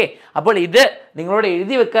 ഓക്കെ, അപ്പോൾ ഇത് നിങ്ങളോട്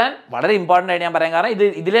എഴുതി വെക്കാൻ വളരെ ഇമ്പോർട്ടൻ്റ് ആയിട്ട് ഞാൻ പറയാം. കാരണം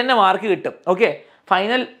ഇതിൽ തന്നെ മാർക്ക് കിട്ടും. ഓക്കെ,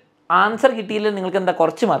 ഫൈനൽ ആൻസർ കിട്ടിയില്ല നിങ്ങൾക്ക് എന്താ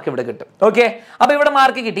കുറച്ച് മാർക്ക് ഇവിടെ കിട്ടും. ഓക്കെ, അപ്പോൾ ഇവിടെ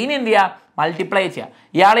മാർക്ക് കിട്ടി. ഇനി എന്ത് ചെയ്യുക? മൾട്ടിപ്ലൈ ചെയ്യുക.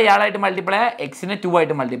 ഇയാളായിട്ട് മൾട്ടിപ്ലൈ ചെയ്യുക, എക്സിനെ 2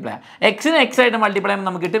 ആയിട്ട് മൾട്ടിപ്ലൈ ചെയ്യുക. എക്സിനെ എക്സ് ആയിട്ട് മൾട്ടിപ്ലൈ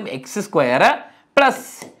ചെയ്യുമ്പോൾ നമുക്ക് കിട്ടും x²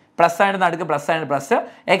 പ്ലസ് ആയിട്ട് നടുക്ക് പ്ലസ്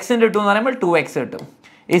എക്സിൻ്റെ 2 എന്ന് പറയുമ്പോൾ 2x കിട്ടും.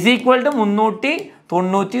 is equal to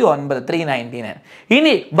 399, 399.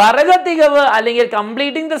 ഇനി വർഗത്തികവ് അല്ലെങ്കിൽ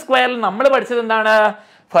കംപ്ലീറ്റിംഗ് ദ സ്ക്വയറിൽ നമ്മൾ പഠിച്ചത് എന്താണ്?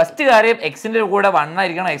 ഫസ്റ്റ് കാര്യം എക്സിൻ്റെ കൂടെ 1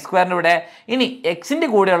 ആയിരിക്കണം x²ൻ്റെ കൂടെ. ഇനി എക്സിൻ്റെ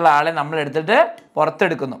കൂടെയുള്ള ആളെ നമ്മൾ എടുത്തിട്ട്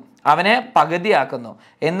പുറത്തെടുക്കുന്നു, അവനെ പകുതിയാക്കുന്നു,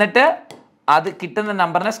 എന്നിട്ട് അത് കിട്ടുന്ന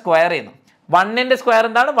നമ്പറിനെ സ്ക്വയർ ചെയ്യുന്നു. 1ന്റെ സ്ക്വയർ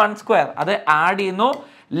എന്താണ്? 1². അത് ആഡ് ചെയ്യുന്നു.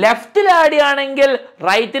 ലെഫ്റ്റിൽ ആഡ് ചെയ്യുകയാണെങ്കിൽ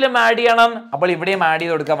റൈറ്റിലും ആഡ് ചെയ്യണം. അപ്പോൾ ഇവിടെയും ആഡ്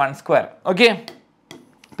ചെയ്ത് കൊടുക്കുക 1². ഓക്കെ,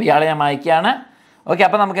 അപ്പോൾ ഇയാളെ ഞാൻ മായ്ക്കുകയാണ്. ഓക്കെ,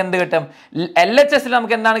 അപ്പോൾ നമുക്ക് എന്ത് കിട്ടും? LHSൽ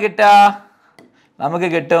നമുക്ക് എന്താണ് കിട്ടുക? നമുക്ക്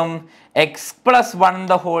കിട്ടും X plus 1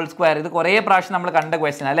 the whole square. ഇത് കുറേ പ്രാവശ്യം നമ്മൾ കണ്ട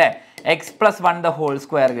ക്വസ്റ്റ്യൻ അല്ലേ? X plus 1 the whole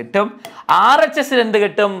square കിട്ടും. RHSൽ എന്ത്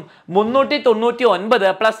കിട്ടും?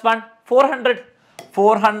 399 പ്ലസ് 1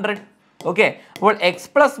 400. ഓക്കെ, അപ്പോൾ എക്സ്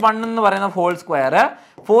പ്ലസ് 1 എന്ന് പറയുന്ന ഹോൾ സ്ക്വയർ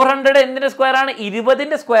 400 എന്തിന്റെ സ്ക്വയർ ആണ്?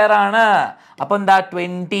 20ന്റെ സ്ക്വയർ ആണ്. അപ്പോൾ എന്താ?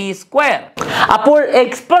 20². അപ്പോൾ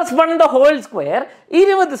X plus 1 the whole square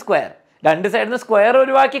 20². രണ്ട് സൈഡിൽ നിന്ന് square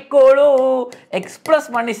ഒഴിവാക്കിക്കോളൂ. X plus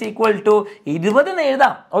 1 is equal to 20 എന്ന്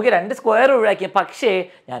എഴുതാം. ഓക്കെ, രണ്ട് സ്ക്വയർ ഒഴിവാക്കി. പക്ഷേ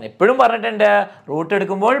ഞാൻ എപ്പോഴും പറഞ്ഞിട്ടുണ്ട്, റൂട്ട്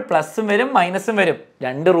എടുക്കുമ്പോൾ പ്ലസും വരും മൈനസും വരും,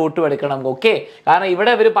 രണ്ട് റൂട്ടും എടുക്കണം. ഓക്കെ, കാരണം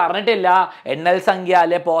ഇവിടെ ഇവർ പറഞ്ഞിട്ടില്ല എണ്ണൽ സംഖ്യ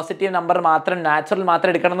അല്ലെ പോസിറ്റീവ് നമ്പർ മാത്രം നാച്ചുറൽ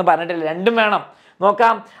മാത്രം എടുക്കണം എന്ന് പറഞ്ഞിട്ടില്ല, രണ്ടും വേണം.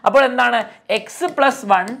 നോക്കാം. അപ്പോൾ എന്താണ്? X plus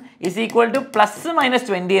 1 is equal two plus minus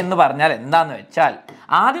 20 എന്ന് പറഞ്ഞാൽ എന്താന്ന് വെച്ചാൽ,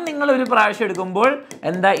 ആദ്യം നിങ്ങൾ ഒരു പ്രാവശ്യം എടുക്കുമ്പോൾ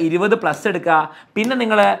എന്താ 20 പ്ലസ് എടുക്കുക, പിന്നെ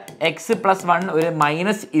നിങ്ങൾ എക്സ് പ്ലസ് 1 ഒരു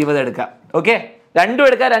മൈനസ് 20 എടുക്കുക. ഓക്കെ, രണ്ടും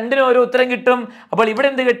എടുക്കുക, രണ്ടിനും ഒരു ഉത്തരം കിട്ടും. അപ്പോൾ ഇവിടെ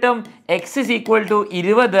എന്ത് കിട്ടും? X is equal to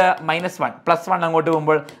 20 minus 1 plus 1 അങ്ങോട്ട്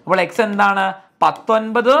പോകുമ്പോൾ അപ്പോൾ എക്സ് എന്താണ്?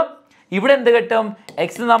 19. ഇവിടെ എന്ത് കിട്ടും?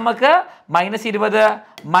 എക്സ് നമുക്ക് മൈനസ് 20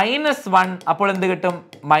 മൈനസ് 1 അപ്പോൾ എന്ത് കിട്ടും?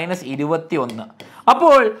 മൈനസ് 21.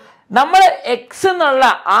 അപ്പോൾ നമ്മൾ എക്സ് എന്നുള്ള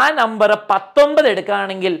ആ നമ്പർ 19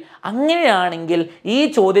 എടുക്കുകയാണെങ്കിൽ, അങ്ങനെയാണെങ്കിൽ ഈ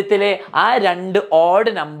ചോദ്യത്തിലെ ആ രണ്ട്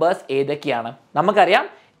ഓഡ് നമ്പേഴ്സ് ഏതൊക്കെയാണ്? നമുക്കറിയാം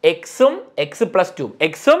എക്സും എക്സ് പ്ലസ് 2,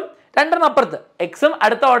 എക്സും രണ്ടെണ്ണം അപ്പുറത്ത്, എക്സും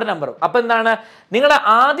അടുത്ത ഓഡ് നമ്പറും. അപ്പൊ എന്താണ് നിങ്ങളുടെ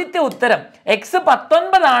ആദ്യത്തെ ഉത്തരം? എക്സ്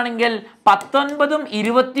 19 ആണെങ്കിൽ 19ഉം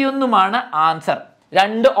 21ഉമാണ് ആൻസർ.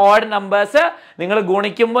 രണ്ട് ഓഡ് നമ്പേഴ്സ് നിങ്ങൾ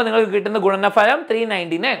ഗുണിക്കുമ്പോൾ നിങ്ങൾക്ക് കിട്ടുന്ന ഗുണനഫലം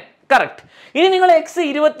 399. കറക്റ്റ്. ഇനി നിങ്ങൾ എക്സ്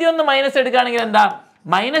 21 മൈനസ് എടുക്കുകയാണെങ്കിൽ എന്താ?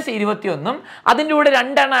 മൈനസ് 21ഉം അതിൻ്റെ കൂടെ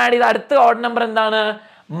രണ്ടെണ്ണം ആഡ് ചെയ്ത് അടുത്ത ഓഡ് നമ്പർ എന്താണ്?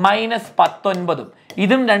 മൈനസ് 19ഉം.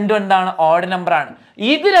 ഇതും രണ്ടും എന്താണ്? ഓഡ് നമ്പർ ആണ്.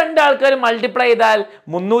 ഇത് രണ്ടാൾക്കാരും മൾട്ടിപ്ലൈ ചെയ്താൽ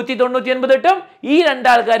 399 കിട്ടും. ഈ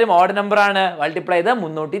രണ്ടാൾക്കാരും ഓഡ് നമ്പർ ആണ്, മൾട്ടിപ്ലൈ ചെയ്താൽ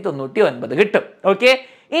 399 കിട്ടും. ഓക്കെ,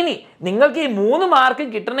 ഇനി നിങ്ങൾക്ക് ഈ 3 മാർക്ക്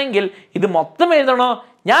കിട്ടണമെങ്കിൽ ഇത് മൊത്തം എഴുതണോ?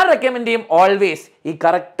 ഞാൻ റെക്കമെൻഡ് ചെയ്യും ഓൾവേസ് ഈ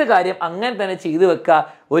കറക്റ്റ് കാര്യം അങ്ങനെ തന്നെ ചെയ്തു വെക്കുക,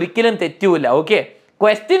 ഒരിക്കലും തെറ്റൂല. ഓക്കെ,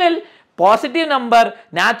 ക്വസ്റ്റ്യനിൽ പോസിറ്റീവ് നമ്പർ,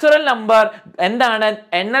 നാച്ചുറൽ നമ്പർ, എന്താണ്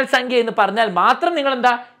എണ്ണൽ സംഖ്യ എന്ന് പറഞ്ഞാൽ മാത്രം നിങ്ങൾ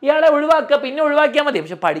എന്താ ഇയാളെ ഒഴിവാക്കുക, പിന്നെ ഒഴിവാക്കിയാൽ മതി.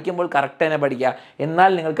 പക്ഷെ പഠിക്കുമ്പോൾ കറക്റ്റ് തന്നെ പഠിക്കുക,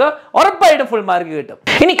 എന്നാൽ നിങ്ങൾക്ക് ഉറപ്പായിട്ടും ഫുൾ മാർക്ക് കിട്ടും.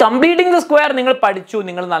 ഇനി കംപ്ലീറ്റിംഗ് ദ സ്ക്വയർ നിങ്ങൾ പഠിച്ചു,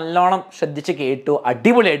 നിങ്ങൾ നല്ലോണം ശ്രദ്ധിച്ച് കേട്ടു,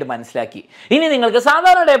 അടിപൊളിയായിട്ട് മനസ്സിലാക്കി. ഇനി നിങ്ങൾക്ക്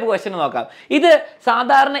സാധാരണ ടൈപ്പ് ക്വസ്റ്റ്യൻ നോക്കാം. ഇത്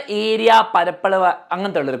സാധാരണ ഏരിയ, പരപ്പളവ്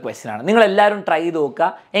അങ്ങനത്തെ ഉള്ളൊരു ക്വസ്റ്റ്യൻ ആണ്. നിങ്ങൾ എല്ലാവരും ട്രൈ ചെയ്ത്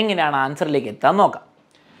നോക്കുക എങ്ങനെയാണ് ആൻസറിലേക്ക് എത്താൻ നോക്കാം.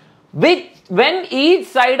 When each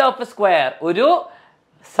side of A square, ഒരു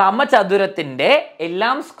സമചതുരത്തിന്റെ എല്ലാ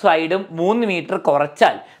സൈഡും 3 മീറ്റർ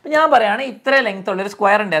കുറച്ചാൽ, ഞാൻ പറയുകയാണ് ഇത്ര ലെങ്ത് ഉള്ളൊരു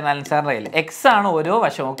സ്ക്വയർ ഉണ്ട് എന്നാലും സാറിൻ്റെ കയ്യിൽ എക്സ് ആണ് ഓരോ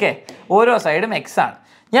വശം. ഓക്കെ, ഓരോ സൈഡും എക്സ് ആണ്.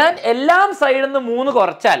 ഞാൻ എല്ലാ സൈഡിൽ നിന്ന് 3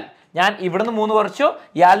 കുറച്ചാൽ, ഞാൻ ഇവിടുന്ന് 3 കുറച്ചു,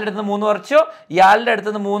 ഇയാളുടെ അടുത്ത് 3 കുറച്ചു, ഇയാളുടെ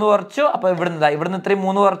അടുത്ത് 3 കുറച്ചു, അപ്പോൾ ഇവിടുന്ന് ഇത്രയും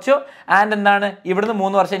 3 കുറച്ചു, ആൻഡ് എന്താണ് ഇവിടുന്ന്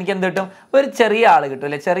 3 കുറച്ച് എനിക്ക് എന്ത് കിട്ടും? ഒരു ചെറിയ ആൾ കിട്ടും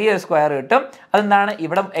അല്ലെ, ചെറിയൊരു സ്ക്വയർ കിട്ടും. അതെന്താണ്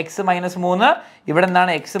ഇവിടെ എക്സ് മൈനസ് 3, ഇവിടെ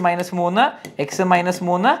എന്താണ് X minus 3, X minus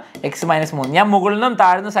 3, X minus 3. ഞാൻ മുകളിൽ നിന്നും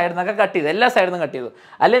താഴ്ന്ന സൈഡിൽ നിന്നൊക്കെ കട്ട് ചെയ്തു, എല്ലാ സൈഡിൽ നിന്നും കട്ട് ചെയ്തു.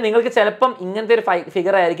 അല്ലെ നിങ്ങൾക്ക് ചിലപ്പം ഇങ്ങനത്തെ ഒരു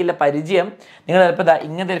ഫിഗർ ആയിരിക്കില്ല പരിചയം, നിങ്ങൾ ചിലപ്പോൾ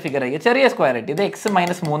ഇങ്ങനത്തെ ഒരു ഫിഗർ ആയിരിക്കും, ചെറിയ സ്ക്വയർ കിട്ടി. ഇത് എക്സ്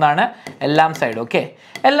മൈനസ് 3 ആണ് എല്ലാം സൈഡും. ഓക്കെ,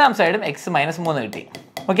 എല്ലാം സൈഡും എക്സ് മൈനസ് 3 കിട്ടി.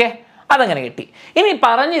 ഓക്കെ, അതങ്ങനെ കിട്ടി. ഇനി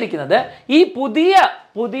പറഞ്ഞിരിക്കുന്നത് ഈ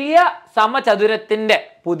പുതിയ സമചതുരത്തിന്റെ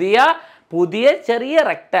പുതിയ ചെറിയ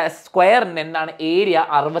സ്ക്വയറിന്റെ എന്താണ് ഏരിയ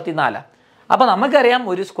 64. അപ്പൊ നമുക്കറിയാം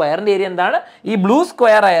ഒരു സ്ക്വയറിന്റെ ഏരിയ എന്താണ്. ഈ ബ്ലൂ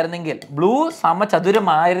സ്ക്വയർ ആയിരുന്നെങ്കിൽ, ബ്ലൂ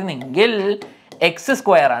സമചതുരമായിരുന്നെങ്കിൽ എക്സ്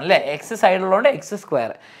സ്ക്വയർ ആണ് അല്ലെ, എക്സ് സൈഡിലുള്ളതുകൊണ്ട് എക്സ്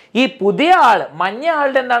സ്ക്വയർ. ഈ പുതിയ ആള് മഞ്ഞ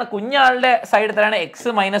ആളുടെ എന്താണ്, കുഞ്ഞാളുടെ സൈഡ് എത്രയാണ്?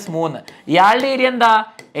 X minus 3. ഇയാളുടെ ഏരിയ എന്താ?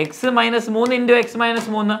 X minus 3 into X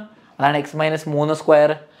minus 3, അതാണ് എക്സ് മൈനസ് 3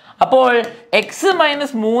 സ്ക്വയർ. അപ്പോൾ എക്സ്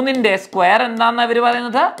മൈനസ് 3ന്റെ സ്ക്വയർ എന്താണെന്ന് അവർ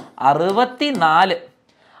പറയുന്നത്? 64.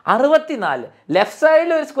 64 ലെഫ്റ്റ്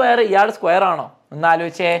സൈഡിൽ ഒരു സ്ക്വയർ, ഇയാൾ സ്ക്വയർ ആണോ? ഒന്ന്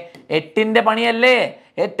ആലോചിച്ചേ, 8ന്റെ പണിയല്ലേ,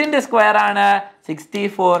 8ന്റെ സ്ക്വയർ ആണ്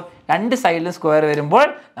 64. രണ്ട് സൈഡിലും സ്ക്വയർ വരുമ്പോൾ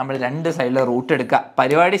നമ്മൾ രണ്ട് സൈഡിലും റൂട്ട് എടുക്കുക,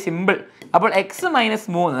 പരിപാടി സിമ്പിൾ. അപ്പോൾ എക്സ് മൈനസ്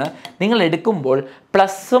 3 നിങ്ങൾ എടുക്കുമ്പോൾ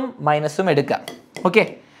പ്ലസും മൈനസും എടുക്കുക. ഓക്കെ,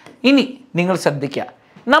 ഇനി നിങ്ങൾ ശ്രദ്ധിക്കുക,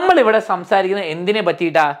 നമ്മളിവിടെ സംസാരിക്കുന്നത് എന്തിനെ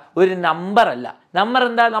പറ്റിയിട്ടാ? ഒരു നമ്പർ അല്ല. നമ്മൾ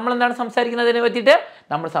എന്താണ് സംസാരിക്കുന്നതിനെ പറ്റിയിട്ട്?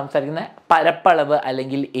 നമ്മൾ സംസാരിക്കുന്ന പരപ്പളവ്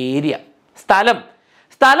അല്ലെങ്കിൽ ഏരിയ.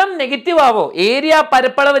 സ്ഥലം നെഗറ്റീവ് ആവോ? ഏരിയ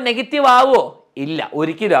പരപ്പളവ് നെഗറ്റീവ് ആവോ? ഇല്ല,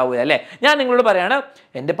 ഒരിക്കലും ആവൂല അല്ലെ. ഞാൻ നിങ്ങളോട് പറയാണ്,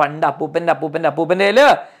 എൻ്റെ പണ്ട് അപ്പൂപ്പൻ്റെ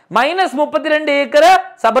 -32 ഏക്കർ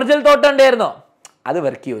സബർജൽ തോട്ടം ഉണ്ടായിരുന്നോ? അത്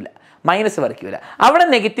വർക്ക് ചെയ്യൂല, മൈനസ് വർക്ക് ചെയ്യൂല, അവിടെ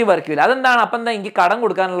നെഗറ്റീവ് വർക്ക് ചെയ്യൂല. അതെന്താണ്? അപ്പം എന്താ, എനിക്ക് കടം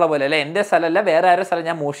കൊടുക്കാനുള്ള പോലെ അല്ലെ, എൻ്റെ സ്ഥലമല്ല വേറെ ആരുടെ സ്ഥലം,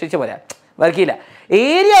 ഞാൻ മോഷ്ടിച്ച പോലെ വർക്ക് ചെയ്യില്ല.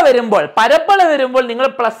 ഏരിയ വരുമ്പോൾ, പരപ്പളവ് വരുമ്പോൾ നിങ്ങൾ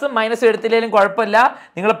പ്ലസും മൈനസും എടുത്തില്ലെങ്കിലും കുഴപ്പമില്ല,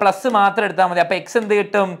 നിങ്ങൾ പ്ലസ് മാത്രം എടുത്താൽ മതി. അപ്പോൾ എക്സ് എന്ത്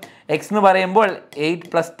കിട്ടും? എക്സ് എന്ന് പറയുമ്പോൾ 8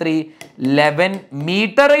 + 3 11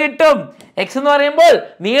 മീറ്റർ കിട്ടും. എക്സ് എന്ന് പറയുമ്പോൾ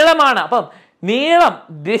നീളമാണ്. അപ്പം നീളം,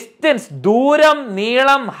 ഡിസ്റ്റൻസ്, ദൂരം,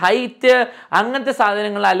 നീളം, ഹൈറ്റ്, അങ്ങനത്തെ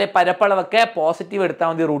സാധനങ്ങൾ അല്ലെ പരപ്പളവൊക്കെ പോസിറ്റീവ് എടുത്താൽ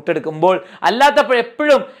മതി റൂട്ട് എടുക്കുമ്പോൾ. അല്ലാത്തപ്പോൾ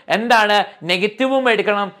എപ്പോഴും എന്താണ്, നെഗറ്റീവും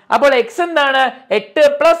എടുക്കണം. അപ്പോൾ എക്സ് എന്താണ്? 8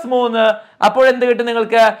 + 3. അപ്പോൾ എന്ത് കിട്ടും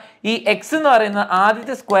നിങ്ങൾക്ക്? ഈ എക്സ് എന്ന് പറയുന്ന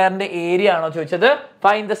ആദ്യത്തെ സ്ക്വയറിന്റെ ഏരിയ ആണോ ചോദിച്ചത്?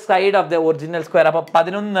 Find the side of the original square. അപ്പൊ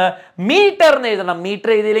 11 മീറ്റർ എന്ന് എഴുതണം.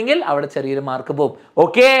 മീറ്റർ എഴുതിയില്ലെങ്കിൽ അവിടെ ചെറിയൊരു മാർക്ക് പോകും.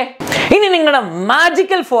 ഓക്കെ, ഇനി നിങ്ങളുടെ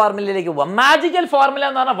മാജിക്കൽ ഫോർമുലയിലേക്ക് പോവാം. മാജിക്കൽ ഫോർമുല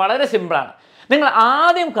എന്ന് പറഞ്ഞാൽ വളരെ സിമ്പിൾ ആണ്. നിങ്ങൾ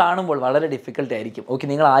ആദ്യം കാണുമ്പോൾ വളരെ ഡിഫിക്കൽട്ട് ആയിരിക്കും. ഓക്കെ,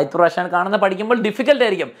 നിങ്ങൾ ആദ്യത്തെ പ്രാവശ്യമാണ് കാണുന്ന, പഠിക്കുമ്പോൾ ഡിഫിക്കൽട്ട്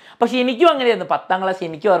ആയിരിക്കും. പക്ഷെ എനിക്കും അങ്ങനെയായിരുന്നു. 10ാം ക്ലാസ്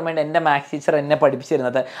എനിക്ക് ഓർമ്മയുണ്ട്, എൻ്റെ മാത്സ് ടീച്ചർ എന്നെ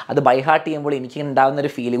പഠിപ്പിച്ചിരുന്നത് അത് ബൈ ഹാർട്ട് ചെയ്യുമ്പോൾ എനിക്ക് ഉണ്ടാകുന്ന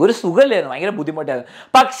ഒരു ഫീലിംഗ്, ഒരു സുഖമില്ലായിരുന്നു, ഭയങ്കര ബുദ്ധിമുട്ടായിരുന്നു.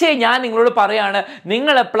 പക്ഷേ ഞാൻ നിങ്ങളോട് പറയാണ്,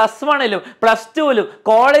 നിങ്ങൾ +1ലും +2ലും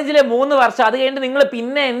കോളേജിലെ 3 വർഷം, അത് കഴിഞ്ഞിട്ട് നിങ്ങൾ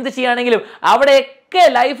പിന്നെ എന്ത് ചെയ്യുകയാണെങ്കിലും അവിടെയൊക്കെ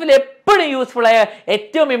ലൈഫിൽ എപ്പോഴും യൂസ്ഫുൾ ആയ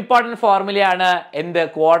ഏറ്റവും ഇമ്പോർട്ടൻറ്റ് ഫോർമുലയാണ് എന്ത്?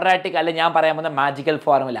 ക്വാഡ്രാറ്റിക്, അല്ലെ ഞാൻ പറയാൻ പോകുന്ന മാജിക്കൽ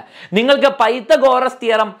ഫോർമുല. നിങ്ങൾക്ക് പൈത്തഗോറസ്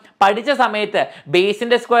തിയറം പഠിച്ച സമയത്ത്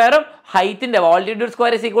ബേസിന്റെ സ്ക്വയറും ഹൈറ്റിന്റെ altitude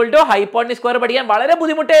square is equal to hypotenuse square പഠിക്കാൻ വളരെ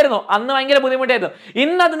ബുദ്ധിമുട്ടായിരുന്നു. അന്ന് ഭയങ്കര ബുദ്ധിമുട്ടായിരുന്നു.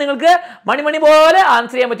 ഇന്നത് നിങ്ങൾക്ക് മണി പോലെ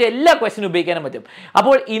ആൻസർ ചെയ്യാൻ പറ്റും, എല്ലാ ക്വസ്റ്റ്യനും ഉപയോഗിക്കാനും പറ്റും.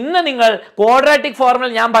 അപ്പോൾ ഇന്ന് നിങ്ങൾ ക്വാഡ്രാറ്റിക്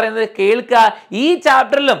ഫോർമുല ഞാൻ പറയുന്നത് കേൾക്കുക. ഈ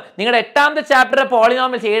ചാപ്റ്ററിലും നിങ്ങളുടെ 8ാമത്തെ ചാപ്റ്റർ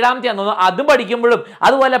പോളിനോമിയൽസ് 7ാമത്തെ തോന്നുന്നു, അതും പഠിക്കുമ്പോഴും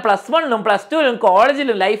അതുപോലെ +1ലും +2ലും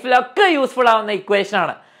കോളേജിലും ലൈഫിലൊക്കെ യൂസ്ഫുൾ ആവുന്ന ഇക്വേഷൻ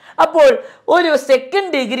ആണ്. അപ്പോൾ ഒരു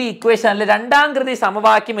സെക്കൻഡ് ഡിഗ്രി ഇക്വേഷൻ അല്ലെ, 2ാം കൃതി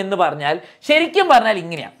സമവാക്യം എന്ന് പറഞ്ഞാൽ ശരിക്കും പറഞ്ഞാൽ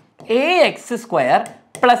ഇങ്ങനെയാണ്: ax²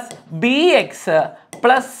 + bx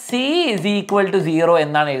 + c = 0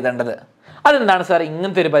 എന്നാണ് എഴുതേണ്ടത്. അതെന്താണ് സാർ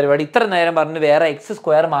ഇങ്ങനത്തെ ഒരു പരിപാടി? ഇത്ര നേരം പറഞ്ഞ് വേറെ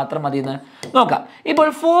x² മാത്രം മതി എന്ന് നോക്കാം. ഇപ്പോൾ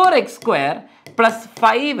 4x² +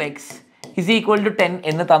 5x = 10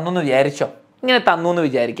 എന്ന് തന്നു വിചാരിച്ചോ? ഇങ്ങനെ തന്നു എന്ന്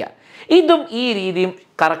വിചാരിക്കുക. ഇതും ഈ രീതിയും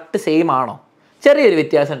കറക്റ്റ് സെയിം ആണോ? ചെറിയൊരു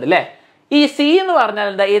വ്യത്യാസം ഉണ്ട് അല്ലേ? ഈ സി എന്ന് പറഞ്ഞാൽ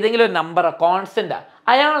എന്താ? ഏതെങ്കിലും ഒരു നമ്പർ കോൺസ്റ്റന്റ്,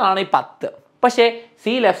 അയാളാണ് ഈ 10. പക്ഷേ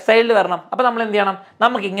സി ലെഫ്റ്റ് സൈഡിൽ വരണം. അപ്പോൾ നമ്മൾ എന്ത് ചെയ്യണം?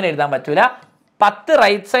 നമുക്ക് ഇങ്ങനെ എഴുതാൻ പറ്റൂല. 10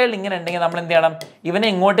 റൈറ്റ് സൈഡിൽ ഇങ്ങനെ ഉണ്ടെങ്കിൽ നമ്മൾ എന്ത് ചെയ്യണം? ഇവനെ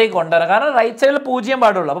ഇങ്ങോട്ടേക്ക് കൊണ്ടുവരണം. കാരണം റൈറ്റ് സൈഡിൽ 0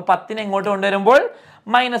 പാടുള്ളൂ. അപ്പോൾ 10നെ ഇങ്ങോട്ട് കൊണ്ടുവരുമ്പോൾ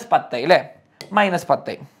 -10 അല്ലേ?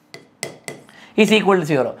 -10 ഈസ് ഈക്വൽ ടു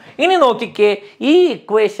 0. ഇനി നോക്കിക്കേ, ഈ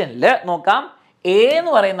ഇക്വേഷനിൽ നോക്കാം, എ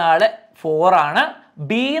എന്ന് പറയുന്ന ആള് 4 ആണ്,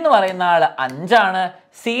 ബി എന്ന് പറയുന്ന ആള് 5 ആണ്,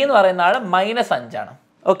 സി എന്ന് പറയുന്ന ആള് -5 ആണ്.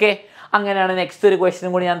 ഓക്കെ, അങ്ങനെയാണ് നെക്സ്റ്റ് ഒരു ക്വസ്റ്റ്യൻ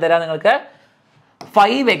കൂടി ഞാൻ തരാം നിങ്ങൾക്ക്.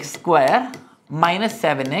 5x² -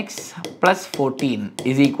 7x + 14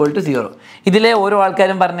 is equal to 0. ഇതിലെ ഓരോ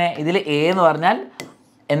ആൾക്കാരും പറഞ്ഞേ, ഇതിൽ എ എന്ന് പറഞ്ഞാൽ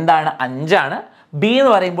എന്താണ്? 5 ആണ്. ബി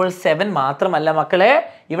എന്ന് പറയുമ്പോൾ 7 മാത്രമല്ല മക്കളെ,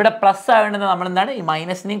 ഇവിടെ പ്ലസ് ആവേണ്ടത് നമ്മൾ എന്താണ്? ഈ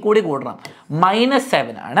മൈനസിനെയും കൂടി കൂട്ടണം.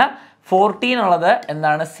 -7 ആണ്. 14 ഉള്ളത്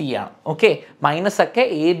എന്താണ്? സി ആണ്. ഓക്കെ, മൈനസ് ഒക്കെ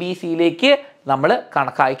എ ബി സിയിലേക്ക് നമ്മൾ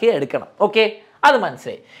കണക്കാക്കി എടുക്കണം. ഓക്കെ, അത്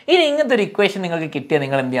മനസ്സിലായി. ഇനി ഇങ്ങനത്തെ ഒരു ഇക്വേഷൻ നിങ്ങൾക്ക് കിട്ടിയാൽ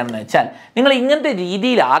നിങ്ങൾ എന്ത് ചെയ്യണമെന്ന് വെച്ചാൽ, നിങ്ങൾ ഇങ്ങനത്തെ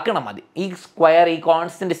രീതിയിലാക്കണം മതി. ഈ സ്ക്വയർ, ഈ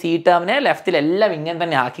കോൺസ്റ്റന്റ് സി ടേമിനെ ലെഫ്റ്റിലെല്ലാം ഇങ്ങനെ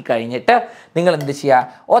തന്നെ ആക്കി കഴിഞ്ഞിട്ട് നിങ്ങൾ എന്ത് ചെയ്യുക?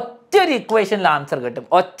 ഒറ്റ ഒരു ഇക്വേഷനിൽ ആൻസർ കിട്ടും.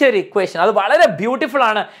 ഒറ്റ ഒരു ഇക്വേഷൻ, അത് വളരെ ബ്യൂട്ടിഫുൾ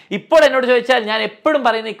ആണ്. ഇപ്പോൾ എന്നോട് ചോദിച്ചാൽ ഞാൻ എപ്പോഴും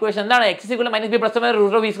പറയുന്ന ഇക്വേഷൻ എന്താണ്? x = -b +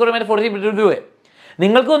 √(v²) - 40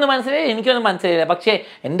 നിങ്ങൾക്കും ഒന്ന് മനസ്സിലായി, എനിക്കൊന്നും മനസ്സിലായില്ല. പക്ഷേ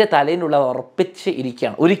എൻ്റെ തലേൻ്റെ ഉള്ള ഉറപ്പിച്ച്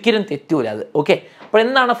ഇരിക്കുകയാണ്, ഒരിക്കലും തെറ്റൂല അത്. ഓക്കെ, അപ്പോൾ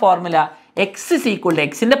എന്താണ് ഫോർമുല? x =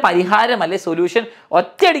 എക്സിൻ്റെ പരിഹാരം അല്ലെ സൊല്യൂഷൻ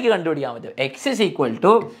ഒറ്റയടിക്ക് കണ്ടുപിടിക്കാൻ പറ്റും. x =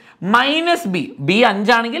 -b, b 5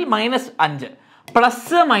 ആണെങ്കിൽ -5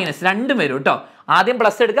 പ്ലസ് മൈനസ് രണ്ടും വരും കേട്ടോ. ആദ്യം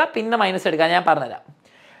പ്ലസ് എടുക്കുക, പിന്നെ മൈനസ് എടുക്കുക. ഞാൻ പറഞ്ഞുതരാം.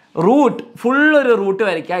 റൂട്ട് ഫുൾ ഒരു റൂട്ട്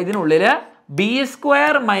വരയ്ക്കുക. ഇതിനുള്ളിൽ b² -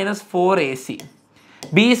 4ac,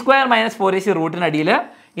 b² - 4ac റൂട്ടിനടിയിൽ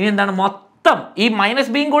ഇനി എന്താണ്? മൊത്തം ഈ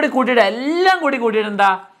 -bയും കൂടി കൂട്ടിയിട്ട് എല്ലാം കൂടി കൂട്ടിയിട്ട്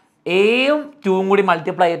എന്താ? എയും 2ഉം കൂടി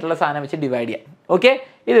മൾട്ടിപ്ലൈ ആയിട്ടുള്ള സാധനം വെച്ച് ഡിവൈഡ് ചെയ്യാം. ഓക്കെ,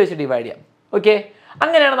 ഇത് വെച്ച് ഡിവൈഡ് ചെയ്യാം. ഓക്കെ,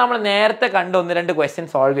 അങ്ങനെയാണ് നമ്മൾ നേരത്തെ കണ്ട 1-2 ക്വസ്റ്റ്യൻ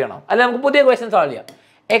സോൾവ് ചെയ്യണം. അല്ല, നമുക്ക് പുതിയ ക്വസ്റ്റ്യൻ സോൾവ് ചെയ്യാം.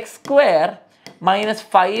 x² -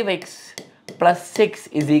 5x + 6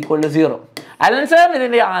 = 0. അലൻ സാർ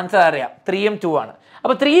ഇതിൻ്റെ ആൻസർ അറിയാം, 3ഉം 2 ആണ്.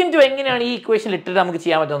 അപ്പോൾ 3ഉം 2 എങ്ങനെയാണ് ഈ ഇക്വേഷനിൽ ഇട്ടിട്ട് നമുക്ക്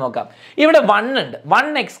ചെയ്യാൻ പറ്റുമെന്ന് നോക്കാം. ഇവിടെ 1 ഉണ്ട്,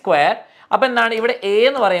 1x². അപ്പോൾ എന്താണ്? ഇവിടെ a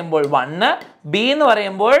എന്ന് പറയുമ്പോൾ 1, b എന്ന്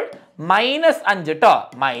പറയുമ്പോൾ -5 കേട്ടോ,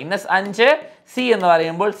 -5, സി എന്ന്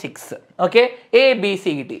പറയുമ്പോൾ 6. ഓക്കെ, എ ബി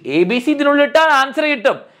സി കിട്ടി. എ ബി സി ഇതിനുള്ളിൽ ഇട്ടാൽ ആൻസർ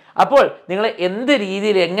കിട്ടും. അപ്പോൾ നിങ്ങൾ എന്ത്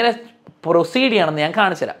രീതിയിൽ എങ്ങനെ പ്രൊസീഡ് ചെയ്യണമെന്ന് ഞാൻ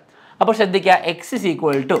കാണിച്ചു തരാം. അപ്പോൾ ശ്രദ്ധിക്കുക, x =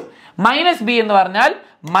 -b എന്ന് പറഞ്ഞാൽ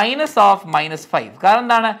 -5. കാരണം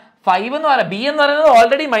എന്താണ്? 5 എന്ന് പറയുന്നത്, b എന്ന് പറയുന്നത്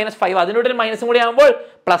ഓൾറെഡി -5, അതിനോട് ഒരു മൈനസും കൂടി ആകുമ്പോൾ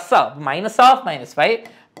പ്ലസ് ആവും. -5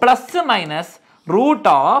 പ്ലസ് മൈനസ്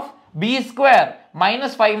 √b²,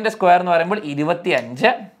 -5ന്റെ സ്ക്വയർ എന്ന് പറയുമ്പോൾ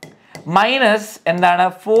 25, മൈനസ് എന്താണ്?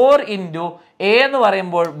 4 × a എന്ന്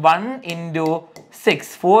പറയുമ്പോൾ 1 × 6,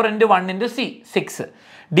 4 × 1 × c, 6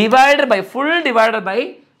 divided by full divided by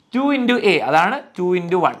 2 × a, അതാണ് 2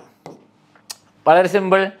 × 1. വളരെ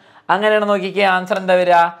സിമ്പിൾ. അങ്ങനെയാണ് നോക്കിക്കേ, ആൻസർ എന്താ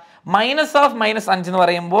വരിക? -5 എന്ന്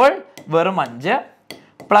പറയുമ്പോൾ വെറും 5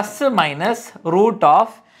 പ്ലസ് മൈനസ്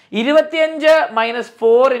 √25 -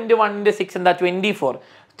 4 × 1 × 6 എന്താ? 24,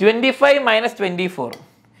 25 - 24,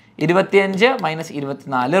 25 -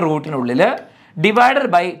 24 റൂട്ടിനുള്ളിൽ ഡിവൈഡഡ്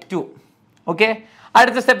ബൈ 2. ഓക്കെ,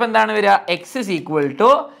 അടുത്ത സ്റ്റെപ്പ് എന്താണ് വരിക? x = 5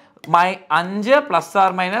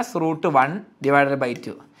 ± √1 divided by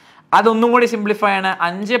 2. അതൊന്നും കൂടി സിംപ്ലിഫൈ ആണ്.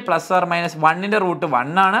 5 ± 1ന്റെ റൂട്ട്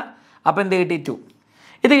 1 ആണ്. അപ്പോൾ എന്ത് കിട്ടി? 2.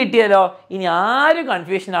 ഇത് കിട്ടിയാലോ? ഇനി ആരും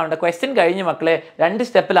കൺഫ്യൂഷൻ ആവേണ്ട. ക്വസ്റ്റ്യൻ കഴിഞ്ഞ് മക്കളെ, 2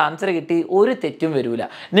 സ്റ്റെപ്പിൽ ആൻസർ കിട്ടി, ഒരു തെറ്റും വരില്ല.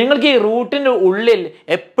 നിങ്ങൾക്ക് ഈ റൂട്ടിൻ്റെ ഉള്ളിൽ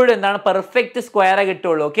എപ്പോഴും എന്താണ്? പെർഫെക്റ്റ് സ്ക്വയറേ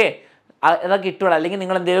കിട്ടുള്ളൂ. ഓക്കെ, അതൊക്കെ കിട്ടുള്ളൂ. അല്ലെങ്കിൽ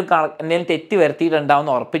നിങ്ങൾ എന്തെങ്കിലും തെറ്റ്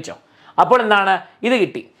വരുത്തിയിട്ടുണ്ടാവുമെന്ന് ഉറപ്പിച്ചോ. അപ്പോൾ എന്താണ്? ഇത്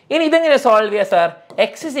കിട്ടി. ഇനി ഇതെങ്ങനെ സോൾവ് ചെയ്യുക സാർ?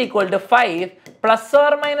 x = 5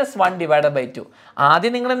 ± 1 divided by 2.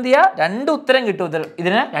 ആദ്യം നിങ്ങൾ എന്ത് ചെയ്യുക? 2 ഉത്തരം കിട്ടും.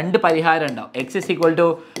 ഇതിന് 2 പരിഹാരം ഉണ്ടാവും. x =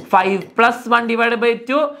 5 + 1 ഡിവൈഡഡ് ബൈ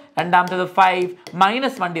 2, രണ്ടാമത്തേത് 5 -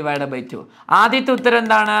 1 ഡിവൈഡഡ് ബൈ 2. ആദ്യത്തെ ഉത്തരം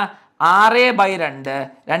എന്താണ്? 6/2.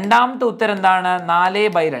 രണ്ടാമത്തെ ഉത്തരം എന്താണ്?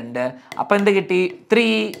 4/2. അപ്പോൾ എന്ത് കിട്ടി?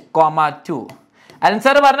 3,2.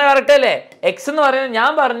 അൻസർ പറഞ്ഞ കറക്റ്റ് അല്ലേ? എക്സ് എന്ന് പറയുന്നത്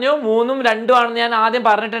ഞാൻ പറഞ്ഞു 3ഉം 2ഉം ആണെന്ന് ഞാൻ ആദ്യം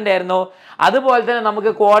പറഞ്ഞിട്ടുണ്ടായിരുന്നു. അതുപോലെ തന്നെ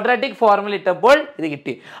നമുക്ക് ക്വാഡ്രാറ്റിക് ഫോർമുല ഇട്ടപ്പോൾ ഇത്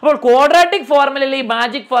കിട്ടി. അപ്പോൾ ക്വാഡ്രാറ്റിക് ഫോർമുലയിൽ ഈ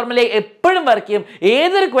മാജിക് ഫോർമുല എപ്പോഴും വർക്ക് ചെയ്യും,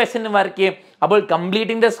 ഏതൊരു ക്വസ്റ്റ്യനും വർക്ക് ചെയ്യും. അപ്പോൾ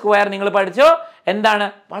കംപ്ലീറ്റിംഗ് ദ സ്ക്വയർ നിങ്ങൾ പഠിച്ചോ? എന്താണ്?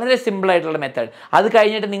 വളരെ സിമ്പിൾ ആയിട്ടുള്ള മെത്തേഡ്. അത്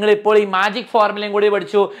കഴിഞ്ഞിട്ട് നിങ്ങൾ ഇപ്പോൾ ഈ മാജിക് ഫോർമുലയും കൂടി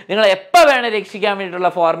പഠിച്ചു. നിങ്ങൾ എപ്പോൾ വേണേൽ രക്ഷിക്കാൻ വേണ്ടിയിട്ടുള്ള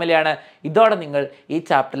ഫോർമുലയാണ്. ഇതോടെ നിങ്ങൾ ഈ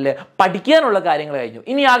ചാപ്റ്ററിൽ പഠിക്കാനുള്ള കാര്യങ്ങൾ കഴിഞ്ഞു.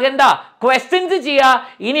 ഇനി ആകണ്ട ക്വസ്റ്റ്യൻസ് ചെയ്യുക.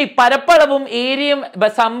 ഇനി പരപ്പളവും ഏരിയയും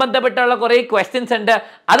സംബന്ധപ്പെട്ടുള്ള കുറേ ക്വസ്റ്റ്യൻസ് ഉണ്ട്,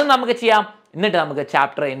 അത് നമുക്ക് ചെയ്യാം. എന്നിട്ട് നമുക്ക്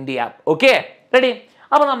ചാപ്റ്റർ എൻഡ് ചെയ്യാം. Okay, ready?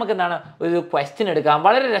 അപ്പോൾ നമുക്ക് എന്താണ് ഒരു ക്വസ്റ്റ്യൻ എടുക്കാം.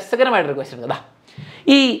 വളരെ രസകരമായിട്ടൊരു ക്വസ്റ്റ്യൻ.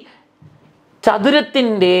 ഈ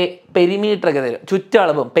ചതുരത്തിൻ്റെ പെരിമീറ്റർ ഒക്കെ തരും,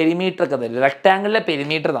 ചുറ്റളവും പെരിമീറ്റർ ഒക്കെ തരും, റെക്ടാങ്കിളിലെ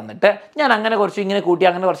പെരിമീറ്റർ തന്നിട്ട് ഞാൻ അങ്ങനെ കുറച്ച് ഇങ്ങനെ കൂട്ടി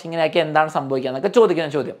അങ്ങനെ കുറച്ച് ഇങ്ങനെ ആക്കി എന്താണ് സംഭവിക്കുക എന്നൊക്കെ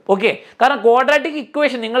ചോദിക്കുന്ന ചോദ്യം. ഓക്കെ, കാരണം ക്വാഡ്രാറ്റിക്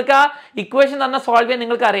ഇക്വേഷൻ നിങ്ങൾക്ക് ആ ഇക്വേഷൻ തന്നെ സോൾവ് ചെയ്യാൻ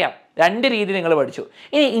നിങ്ങൾക്ക് അറിയാം. 2 രീതി നിങ്ങൾ പഠിച്ചു.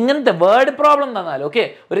 ഇനി ഇങ്ങനത്തെ വേർഡ് പ്രോബ്ലം തന്നാൽ, ഓക്കെ,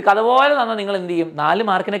 ഒരു കഥ പോലെ തന്നാൽ നിങ്ങൾ എന്ത് ചെയ്യും? 4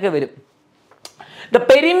 മാർക്കിനൊക്കെ വരും. The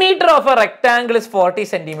perimeter of a rectangle is 40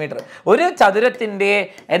 centimeter. ഒരു ചതുരത്തിന്റെ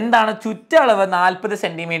എന്താണ് ചുറ്റളവ് 40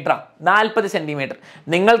 സെന്റിമീറ്റർ. 40 സെന്റിമീറ്റർ.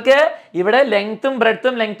 നിങ്ങൾക്ക് ഇവിടെ ലെങ്ത്തും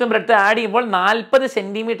ബ്രെഡ്ത്തും ആഡ് ചെയ്യുമ്പോൾ 40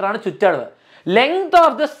 സെന്റിമീറ്റർ ആണ് ചുറ്റളവ്. Length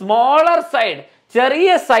of the smaller side, ചെറിയ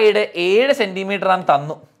സൈഡ് 7 സെന്റിമീറ്റർ ആണ്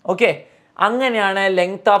തന്നു. ഓക്കെ, അങ്ങനെയാണ്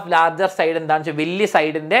ലെങ്ത് ഓഫ് ലാർജർ സൈഡ് എന്താണെന്ന് വെച്ചാൽ വലിയ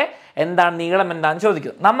സൈഡിന്റെ എന്താണ് നീളം എന്താണെന്ന്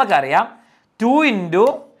ചോദിക്കുന്നത്. നമുക്കറിയാം 2 ×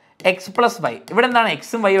 x + y. ഇവിടെ എന്താണ്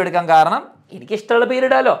എക്സും വൈയും എടുക്കാൻ കാരണം എനിക്ക് ഇഷ്ടമുള്ള പേര്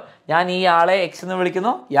ഇടാലോ. ഞാൻ ഈ ആളെ എക്സ് എന്ന്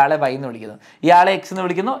വിളിക്കുന്നു, ഇയാളെ വൈ എന്ന് വിളിക്കുന്നു, ഇയാളെ എക്സ് എന്ന്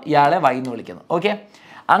വിളിക്കുന്നു, ഇയാളെ വൈ എന്ന് വിളിക്കുന്നു. ഓക്കെ,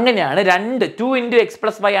 അങ്ങനെയാണ് 2 × x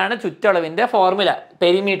 + y ആണ് ചുറ്റളവിൻ്റെ ഫോർമുല.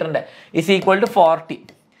 പെരിമീറ്ററിൻ്റെ = 40.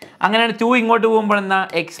 അങ്ങനെയാണ് 2 ഇങ്ങോട്ട് പോകുമ്പോൾ എന്നാ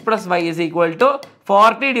x + y =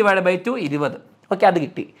 40 / 2 20. ഓക്കെ, അത്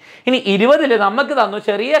കിട്ടി. ഇനി 20ൽ നമുക്ക് തന്നു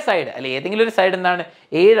ചെറിയ സൈഡ് അല്ലെ ഏതെങ്കിലും ഒരു സൈഡ് എന്താണ്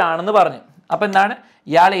 7 ആണെന്ന് പറഞ്ഞു. അപ്പം എന്താണ്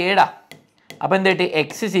ഇയാൾ 7. അപ്പം എന്ത് കിട്ടി? x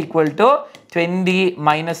 = 20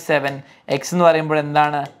 - 7. x എന്ന് പറയുമ്പോൾ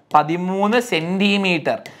എന്താണ് 13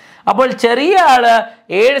 സെന്റിമീറ്റർ. അപ്പോൾ ചെറിയ ആള്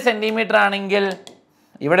 7 സെന്റിമീറ്റർ ആണെങ്കിൽ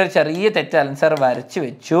ഇവിടെ ഒരു ചെറിയ തെറ്റ് ആൻസർ വരച്ചു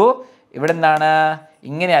വെച്ചു. ഇവിടെ എന്താണ്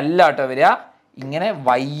ഇങ്ങനെയല്ല കേട്ടോ വരിക, ഇങ്ങനെ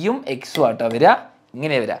വൈയും എക്സും ആട്ടോ വരിക,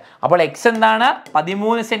 ഇങ്ങനെ വരിക. അപ്പോൾ എക്സ് എന്താണ്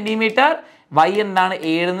 13 സെന്റിമീറ്റർ, വൈ എന്താണ്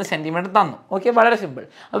 7 സെന്റിമീറ്റർ തന്നു. ഓക്കെ, വളരെ സിമ്പിൾ.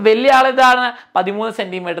 അപ്പോൾ വലിയ ആൾ ഇതാണ് 13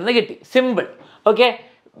 സെന്റിമീറ്റർ എന്ന് കിട്ടി. Simple. Okay,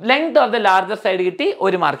 length of the larger side കിട്ടി,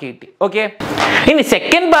 1 മാർക്ക് കിട്ടി. ഓക്കെ, ഇനി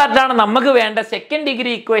സെക്കൻഡ് പാർട്ടാണ് നമുക്ക് വേണ്ട സെക്കൻഡ്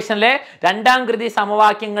ഡിഗ്രി ഇക്വേഷനിലെ 2ാം കൃതി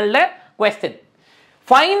സമവാക്യങ്ങളുടെ question.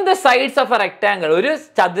 Find the sides of A rectangle. ഒരു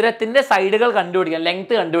ചതുരത്തിന്റെ സൈഡുകൾ കണ്ടുപിടിക്കണം,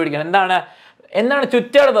 ലെങ്ത് കണ്ടുപിടിക്കണം. എന്താണ്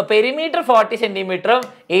ചുറ്റളവ് പെരിമീറ്റർ 40 സെന്റിമീറ്ററും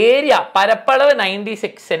ഏരിയ പരപ്പളവ്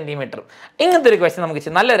 96 സെന്റിമീറ്ററും. ഇങ്ങനത്തെ ഒരു ക്വസ്റ്റ്യൻ നമുക്ക്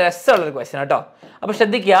ചെയ്യാം. നല്ല രസമുള്ളൊരു ക്വസ്റ്റ്യൻ കേട്ടോ. അപ്പോൾ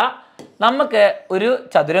ശ്രദ്ധിക്കുക, നമുക്ക് ഒരു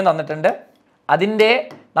ചതുരം തന്നിട്ടുണ്ട്. അതിൻ്റെ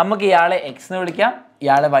നമുക്ക് ഇയാളെ എക്സ് എന്ന് വിളിക്കാം,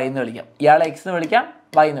 ഇയാളെ വൈ എന്ന് വിളിക്കാം, ഇയാളെ എക്സ് എന്ന് വിളിക്കാം,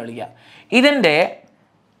 വൈ എന്ന് വിളിക്കാം. ഇതിൻ്റെ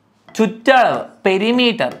ചുറ്റളവ്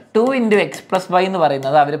പെരിമീറ്റർ 2 × x + y എന്ന്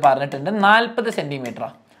പറയുന്നത് അവർ പറഞ്ഞിട്ടുണ്ട് 40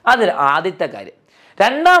 സെന്റിമീറ്ററാണ്. അത് ആദ്യത്തെ കാര്യം.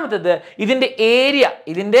 രണ്ടാമത്തേത് ഇതിൻ്റെ ഏരിയ,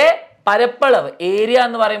 ഇതിൻ്റെ പരപ്പളവ്. ഏരിയ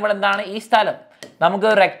എന്ന് പറയുമ്പോൾ എന്താണ് ഈ സ്ഥലം. നമുക്ക്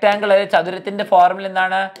റെക്ടാങ്കിൾ ചതുരത്തിൻ്റെ ഫോർമുല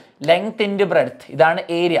എന്താണ് ലെങ്ത് × ബ്രെഡ്ത്ത്. ഇതാണ്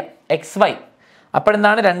ഏരിയ xy. അപ്പോൾ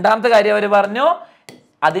എന്താണ് രണ്ടാമത്തെ കാര്യം അവർ പറഞ്ഞു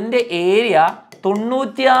അതിൻ്റെ ഏരിയ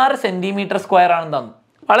 96 സെന്റിമീറ്റർ സ്ക്വയർ ആണെന്ന് തന്നു.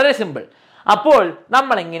 വളരെ സിമ്പിൾ. അപ്പോൾ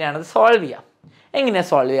നമ്മൾ എങ്ങനെയാണ് സോൾവ് ചെയ്യുക? എങ്ങനെയാണ്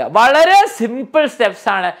സോൾവ് ചെയ്യുക? വളരെ സിമ്പിൾ സ്റ്റെപ്സ്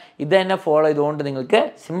ആണ്. ഇത് തന്നെ ഫോളോ ചെയ്തുകൊണ്ട് നിങ്ങൾക്ക്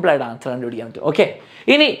സിമ്പിളായിട്ട് ആൻസർ കണ്ടുപിടിക്കാൻ പറ്റും. ഓക്കെ,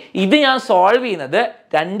 ഇനി ഇത് ഞാൻ സോൾവ് ചെയ്യുന്നത്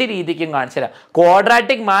 2 രീതിക്കും കാണിച്ചു തരാം.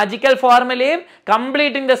 Quadratic magical ഫോർമുലയും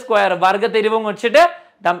completing the square വർഗ്ഗത്തിരിവും വെച്ചിട്ട്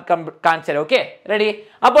കാണിച്ചു തരാം. Okay, ready?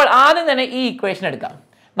 അപ്പോൾ ആദ്യം തന്നെ ഈ ഇക്വേഷൻ എടുക്കാം.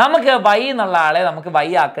 നമുക്ക് y എന്നുള്ള ആളെ നമുക്ക് y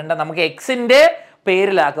ആക്കേണ്ട, നമുക്ക് എക്സിൻ്റെ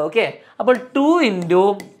പേരിലാക്കാം. ഓക്കെ, അപ്പോൾ 2 ×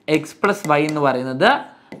 x + y എന്ന് പറയുന്നത്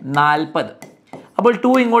 40. അപ്പോൾ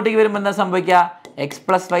 2 ഇങ്ങോട്ടേക്ക് വരുമ്പോൾ എന്താ സംഭവിക്കുക? x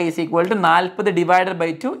 + y = 40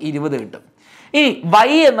 / 2 20 കിട്ടും. ഈ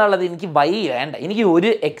y എന്നുള്ളത് എനിക്ക് y വേണ്ട, എനിക്ക് ഒരു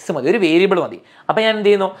x മതി, ഒരു വേരിയബിൾ മതി. അപ്പോൾ ഞാൻ എന്ത്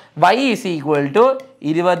ചെയ്യുന്നു? y =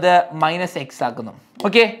 20 - x ആക്കുന്നു.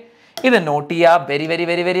 ഓക്കെ, ഇത് നോട്ട് ചെയ്യുക. Very very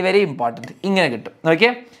very very very important. ഇങ്ങനെ കിട്ടും.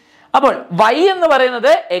 ഓക്കെ, അപ്പോൾ y എന്ന്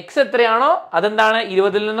പറയുന്നത് x എത്രയാണോ അതെന്താണ്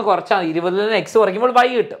 20ൽ നിന്ന് കുറച്ചാണ്. 20ൽ നിന്ന് x കുറയ്ക്കുമ്പോൾ y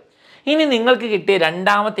കിട്ടും. ഇനി നിങ്ങൾക്ക് കിട്ടിയ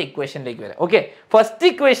രണ്ടാമത്തെ ഇക്വേഷനിലേക്ക് വരാം. ഓക്കെ, ഫസ്റ്റ്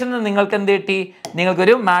ഇക്വേഷനിൽ നിങ്ങൾക്ക് എന്ത് കിട്ടി?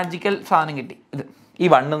 നിങ്ങൾക്കൊരു മാജിക്കൽ സാധനം കിട്ടി. ഇത് ഈ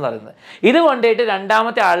 1 എന്ന് പറയുന്നത് ഇത് കൊണ്ടുപോയിട്ട്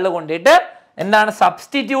രണ്ടാമത്തെ ആളിൽ കൊണ്ടുപോയിട്ട് എന്താണ്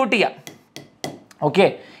സബ്സ്റ്റിറ്റ്യൂട്ട് ചെയ്യാം. ഓക്കെ,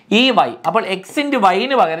 ഈ y. അപ്പോൾ x × y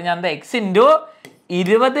പകരം ഞാൻ എന്താ x ×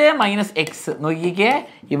 20 - x. നോക്കിക്കേ,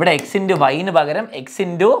 ഇവിടെ x × y പകരം x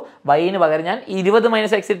 × y പകരം ഞാൻ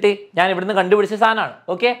 20 - x ഇട്ടി. ഞാൻ ഇവിടുന്ന് കണ്ടുപിടിച്ച സാധനമാണ്.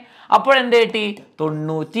 ഓക്കെ, അപ്പോൾ എന്ത് കിട്ടി?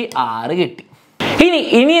 96 കിട്ടി.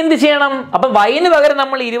 ഇനി എന്ത് ചെയ്യണം? അപ്പോൾ y പകരം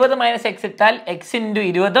നമ്മൾ 20 - x ഇട്ടാൽ x ×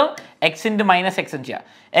 20 x × - x ചെയ്യാം.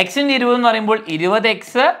 x × 20 എന്ന് പറയുമ്പോൾ 20x,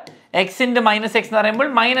 x × - x എന്ന് പറയുമ്പോൾ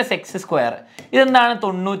 -x². ഇതെന്താണ്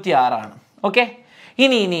 96 ആണ്. ഓക്കെ,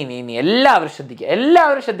 ഇനി എല്ലാവരും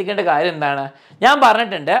ശ്രദ്ധിക്കേണ്ട കാര്യം എന്താണ്? ഞാൻ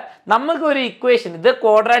പറഞ്ഞിട്ടുണ്ട് നമുക്ക് ഒരു ഇക്വേഷൻ, ഇത്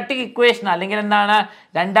ക്വാഡ്രാറ്റിക് ഇക്വേഷൻ അല്ലെങ്കിൽ എന്താണ്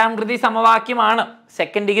 2ാം കൃതി സമവാക്യമാണ്,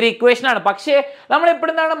 സെക്കൻഡ് ഡിഗ്രി ഇക്വേഷൻ ആണ്. പക്ഷേ നമ്മൾ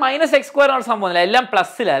എപ്പോഴും എന്താണ് -x² സംഭവമില്ല, എല്ലാം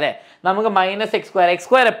പ്ലസ്സിലാണ് അല്ലേ. നമുക്ക് -x²,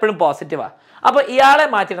 x² എപ്പോഴും പോസിറ്റീവാണ്. അപ്പോൾ ഇയാളെ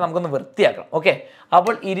മാറ്റിയിട്ട് നമുക്കൊന്ന് വൃത്തിയാക്കണം. ഓക്കെ,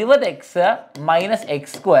 അപ്പോൾ 20x -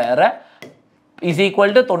 x² =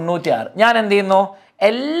 96. ഞാൻ എന്ത് ചെയ്യുന്നു?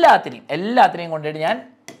 എല്ലാത്തിനെയും കൊണ്ടുപോയിട്ട് ഞാൻ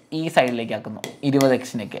ഈ സൈഡിലേക്ക് ആക്കുന്നു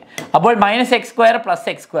 20x. അപ്പോൾ -x² +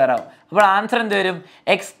 x² ആവും. അപ്പോൾ ആൻസർ എന്ത് വരും?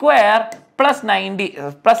 x² പ്ലസ് 90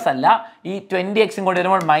 പ്ലസ് അല്ല, ഈ 20x കൂടി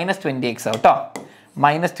വരുമ്പോൾ മൈനസ് 20x കേട്ടോ.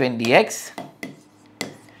 Minus 20x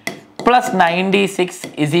plus 96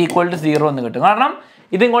 is equal to 0 എന്ന് കിട്ടും. കാരണം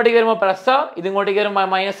ഇതിങ്ങോട്ടേക്ക് വരുമ്പോൾ പ്ലസ്, ഇതിങ്ങോട്ടേക്ക് വരുമ്പോൾ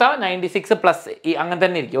മൈനസ്, 96 പ്ലസ് അങ്ങനെ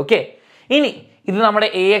തന്നെ ഇരിക്കും. ഓക്കെ, ഇനി ഇത് നമ്മുടെ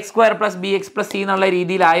ax² plus bx plus c എന്നുള്ള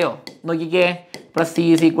രീതിയിലായോ? നോക്കിക്കേ, plus c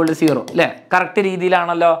is equal to 0 അല്ലേ? കറക്റ്റ്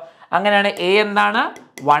രീതിയിലാണല്ലോ. അങ്ങനെയാണ് a എന്താണ്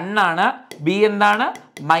 1 ആണ്, b എന്താണ്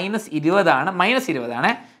 -20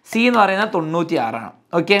 ആണ്, c എന്ന് പറയുന്നത് 96 ആണ്.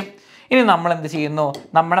 ഓക്കെ, ഇനി നമ്മൾ എന്ത് ചെയ്യുന്നു?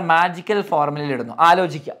 നമ്മുടെ മാജിക്കൽ ഫോർമുലയിൽ ഇടുന്നു.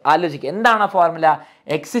 ആലോചിക്കുക എന്താണ് ആ formula?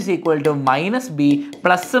 x is equal to -b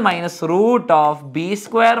plus minus root of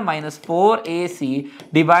b² minus 4ac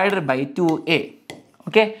divided by 2a.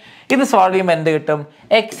 Okay, ഇത് സോൾവ് ചെയ്യുമ്പോൾ എന്ത് കിട്ടും?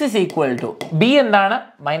 x is equal to b എന്താണ്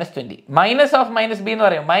 -20, മൈനസ് ഓഫ് മൈനസ് ബി എന്ന്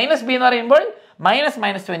പറയും, മൈനസ് ബി എന്ന് പറയുമ്പോൾ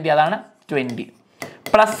 -20 അതാണ് 20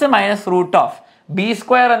 plus minus root of b²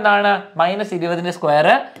 എന്താണ് -20ന്റെ square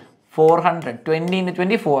 400, 20 into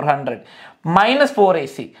 20 400 minus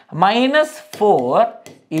 4ac minus 4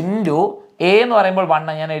 into a എന്ന് പറയുമ്പോൾ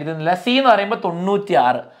 1 ഞാൻ എഴുതുന്നില്ല, c എന്ന് പറയുമ്പോൾ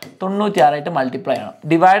 96 ആയിട്ട് മൾട്ടിപ്ലൈ ചെയ്യണം,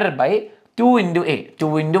 divided by 2 into a,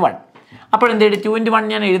 2 into 1. അപ്പോൾ എന്ത് ചെയ്യും? 2 into 1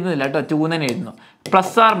 ഞാൻ എഴുതുന്നില്ല കേട്ടോ, 2 തന്നെ എഴുതുന്നു.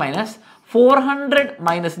 പ്ലസ് ആർ മൈനസ് 400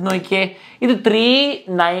 മൈനസ് നോക്കിയേ, ഇത്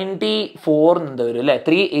 394 എന്ന് വരും അല്ലേ,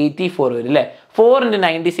 384 വരും അല്ലേ. 4 into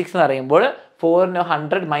 96 എന്ന് പറയുമ്പോൾ 4 into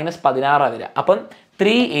 100 മൈനസ് 16 വരിക, അപ്പം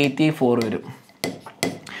 384 വരും,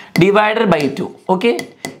 divided by 2. Okay,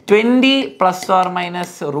 20 plus or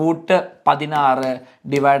minus root 16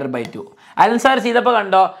 divided by 2. Allen sir ചെയ്തപ്പോൾ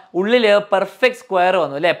കണ്ടോ, ഉള്ളിൽ പെർഫെക്റ്റ് സ്ക്വയർ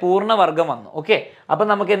വന്നു അല്ലേ, പൂർണ്ണവർഗം വന്നു. ഓക്കെ, അപ്പം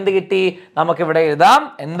നമുക്ക് എന്ത് കിട്ടി? നമുക്കിവിടെ എഴുതാം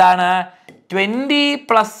എന്താണ് 20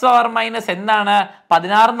 പ്ലസ് ഓർ മൈനസ് എന്താണ്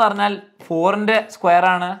 16 എന്ന് പറഞ്ഞാൽ 4ന്റെ സ്ക്വയർ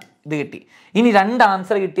ആണ്, ഇത് കിട്ടി. ഇനി രണ്ട്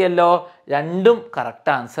ആൻസർ കിട്ടിയല്ലോ, രണ്ടും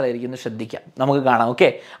കറക്റ്റ് ആൻസർ ആയിരിക്കും, ശ്രദ്ധിക്കാം, നമുക്ക് കാണാം. ഓക്കെ,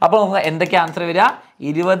 അപ്പോൾ നമുക്ക് എന്തൊക്കെ ആൻസർ വരിക?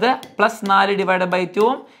 20 plus 4 divide by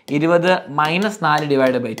 2ഉം 20 minus 4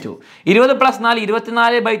 divide by 2. 20 plus 4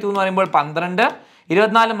 24 by 2 എന്ന് പറയുമ്പോൾ 12,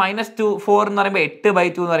 24 മൈനസ് 4 എന്ന് പറയുമ്പോൾ 8 ബൈ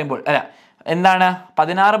 2 എന്ന് പറയുമ്പോൾ എന്താണ്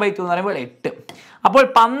 16 ബൈ 2 എന്ന് പറയുമ്പോൾ 8. അപ്പോൾ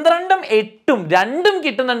 12ഉം 8ഉം രണ്ടും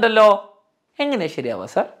കിട്ടുന്നുണ്ടല്ലോ. എങ്ങനെ ശരിയാവുക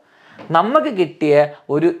സാർ? നമുക്ക് കിട്ടിയ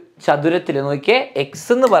ഒരു ചതുരത്തിൽ നോക്കിയേ, എക്സ്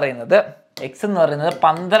എന്ന് പറയുന്നത്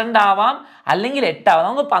 12 ആവാം അല്ലെങ്കിൽ 8 ആവാം.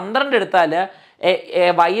 നമുക്ക് 12 എടുത്താൽ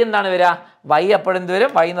y എന്താണ് വരിക? y അപ്പോഴെന്ത്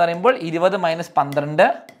വരും? y എന്ന് പറയുമ്പോൾ 20 മൈനസ് 12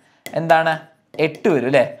 എന്താണ് 8 വരും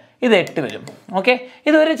അല്ലേ, ഇത് 8 വരും. ഓക്കെ,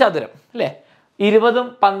 ഇതൊരു ചതുരം അല്ലേ, 20ഉം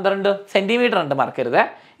 12 സെന്റിമീറ്റർ ഉണ്ട്, മറക്കരുത്.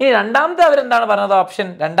 ഇനി രണ്ടാമത്തെ അവരെന്താണ് പറഞ്ഞത്? ഓപ്ഷൻ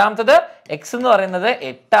രണ്ടാമത്തത് എക്സ് എന്ന് പറയുന്നത്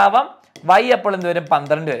 8 ആവാം, y അപ്പോൾ എന്ത് വരും?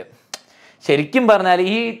 12 വരും. ശരിക്കും പറഞ്ഞാൽ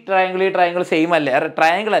ഈ ട്രയാങ്കിൾ സെയിം അല്ലേ?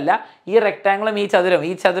 ട്രയാങ്കിൾ അല്ല, ഈ റെക്ടാങ്കിളും ഈ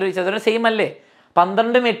ചതുരം സെയിം അല്ലേ?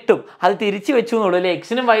 12ഉം 8ഉം അത് തിരിച്ചു വെച്ചു എന്നുള്ളൂ അല്ലേ,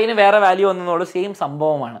 എക്സിനും വൈനും വേറെ വാല്യൂ വന്നെന്നുള്ളൂ, സെയിം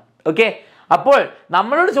സംഭവമാണ്. ഓക്കെ, അപ്പോൾ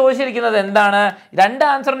നമ്മളോട് ചോദിച്ചിരിക്കുന്നത് എന്താണ്? രണ്ട്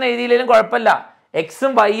ആൻസറിന് എഴുതിയില്ലെങ്കിലും കുഴപ്പമില്ല,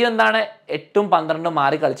 എക്സും വൈയും എന്താണ് 8ഉം 12ഉം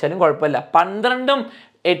മാറി കളിച്ചാലും കുഴപ്പമില്ല, 12ഉം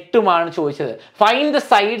 8ഉമാണ് ചോദിച്ചത്. ഫൈൻഡ് ദ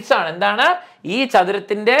സൈഡ്സ് ആണ്. എന്താണ് ഈ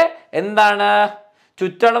ചതുരത്തിന്റെ എന്താണ്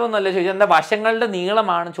ചുറ്റളവ് എന്നല്ല ചോദിച്ചത്, എന്താ വശങ്ങളുടെ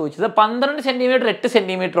നീളമാണ് ചോദിച്ചത്. 12 സെന്റിമീറ്റർ 8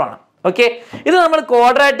 സെന്റിമീറ്റർ ആണ്. ഓക്കെ, ഇത് നമ്മൾ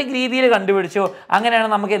ക്വാഡ്രാറ്റിക് രീതിയിൽ കണ്ടുപിടിച്ചു. അങ്ങനെയാണ്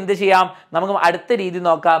നമുക്ക് എന്ത് ചെയ്യാം? നമുക്ക് അടുത്ത രീതി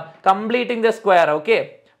നോക്കാം, കംപ്ലീറ്റിംഗ് ദ സ്ക്വയർ. ഓക്കെ,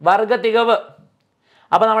 വർഗ തികവ്.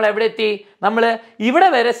 അപ്പൊ നമ്മൾ എവിടെ എത്തി? നമ്മൾ ഇവിടെ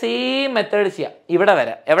വരെ സെയിം മെത്തേഡ് ചെയ്യാം.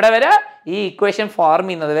 എവിടെ വരെ ഈ ഇക്വേഷൻ ഫോം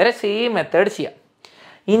ചെയ്യുന്നത് വരെ സെയിം മെത്തേഡ് ചെയ്യാം.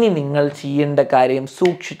 ഇനി നിങ്ങൾ ചെയ്യേണ്ട കാര്യം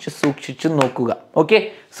സൂക്ഷിച്ചു നോക്കുക. ഓക്കെ,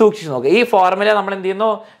 സൂക്ഷിച്ചു നോക്കുക. ഈ ഫോർമുല നമ്മൾ എന്ത്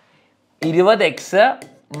ചെയ്യുന്നു? 20x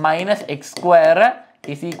minus x²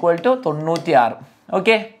 is equal to 96.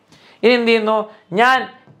 Okay, ഇനി എന്ത് ചെയ്യുന്നു? ഞാൻ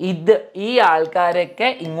ഈ ആൾക്കാരൊക്കെ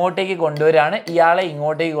ഇങ്ങോട്ടേക്ക് കൊണ്ടുവരികയാണ്, ഇയാളെ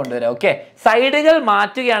ഇങ്ങോട്ടേക്ക് കൊണ്ടുവരിക. ഓക്കെ, സൈഡുകൾ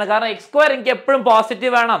മാറ്റുകയാണ്, കാരണം x² എനിക്ക് എപ്പോഴും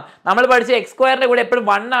പോസിറ്റീവ് വേണം. നമ്മൾ പഠിച്ച x² കൂടെ എപ്പോഴും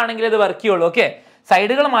 1 ആണെങ്കിൽ ഇത് വർക്ക് ചെയ്യുള്ളൂ. ഓക്കെ,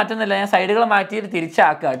 സൈഡുകൾ മാറ്റുന്നില്ല, ഞാൻ സൈഡുകൾ മാറ്റിയിട്ട്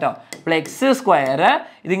തിരിച്ചാക്കുക കേട്ടോ. അപ്പോൾ x²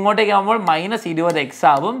 ഇത് ഇങ്ങോട്ടേക്ക് ആകുമ്പോൾ -20x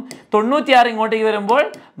ആവും, 96 ഇങ്ങോട്ടേക്ക് വരുമ്പോൾ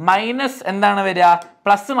മൈനസ് എന്താണ് വരിക?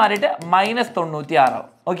 പ്ലസ് മാറിയിട്ട് -96 ആവും.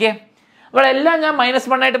 ഓക്കെ, അപ്പോൾ എല്ലാം ഞാൻ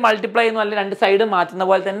 -1 ആയിട്ട് മൾട്ടിപ്ലൈ ചെയ്യുന്നു, അല്ല രണ്ട് സൈഡ് മാറ്റുന്ന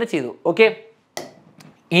പോലെ തന്നെ ചെയ്തു. ഓക്കെ,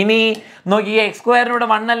 ഇനി നോക്കി, x²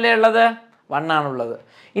 1 അല്ലേ ഉള്ളത്? 1 ആണുള്ളത്.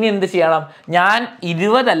 ഇനി എന്ത് ചെയ്യണം? ഞാൻ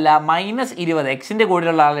 20 അല്ല -20 എക്സിൻ്റെ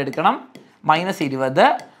കൂടെയുള്ള ആളെടുക്കണം. -20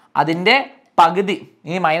 അതിൻ്റെ പകുതി,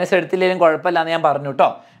 ഇനി മൈനസ് എടുത്തില്ലെങ്കിലും കുഴപ്പമില്ല എന്ന് ഞാൻ പറഞ്ഞു കേട്ടോ.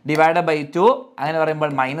 ഡിവൈഡ് ബൈ 2 അങ്ങനെ പറയുമ്പോൾ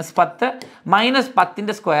 -10,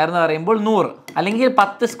 -10ന്റെ സ്ക്വയർ എന്ന് പറയുമ്പോൾ 100, അല്ലെങ്കിൽ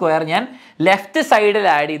 10 സ്ക്വയർ ഞാൻ ലെഫ്റ്റ് സൈഡിൽ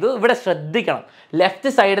ആഡ് ചെയ്തു. ഇവിടെ ശ്രദ്ധിക്കണം,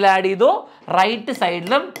 ലെഫ്റ്റ് സൈഡിൽ ആഡ് ചെയ്തു, റൈറ്റ്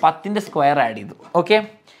സൈഡിലും 10ന്റെ സ്ക്വയർ ആഡ് ചെയ്തു. ഓക്കെ,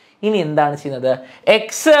 ഇനി എന്താണ് ചെയ്യുന്നത്?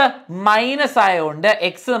 എക്സ് മൈനസ് ആയതുകൊണ്ട്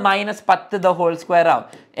X minus 10 the whole square ആവും.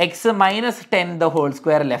 X minus 10 the whole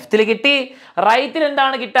square ലെഫ്റ്റിൽ കിട്ടി. റൈറ്റിൽ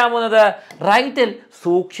എന്താണ് കിട്ടാൻ പോകുന്നത്? റൈറ്റിൽ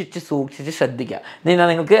സൂക്ഷിച്ച് ശ്രദ്ധിക്കുക. ഞാൻ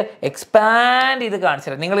നിങ്ങൾക്ക് എക്സ്പാൻഡ് ചെയ്ത് കാണിച്ചു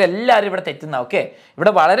തരാം. നിങ്ങൾ എല്ലാവരും ഇവിടെ തെറ്റുന്ന. ഓക്കെ,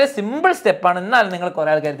 ഇവിടെ വളരെ സിമ്പിൾ സ്റ്റെപ്പാണ്, എന്നാലും നിങ്ങൾ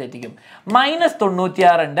കുറേ ആൾക്കാർ തെറ്റിക്കും.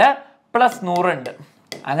 -96 ഉണ്ട് +100 ഉണ്ട്.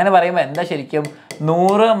 അങ്ങനെ പറയുമ്പോൾ എന്താ ശരിക്കും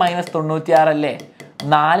 100 - 96 അല്ലേ?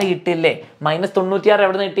 4 കിട്ടില്ലേ? -96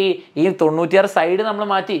 എവിടെ നിന്ന് കിട്ടി? ഈ 96 സൈഡ് നമ്മൾ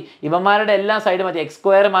മാറ്റി, ഇവന്മാരുടെ എല്ലാം സൈഡ് മാറ്റി.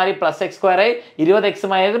 x² മാറി +x² ആയി, 20x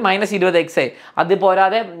മാറി -20x ആയി. അത്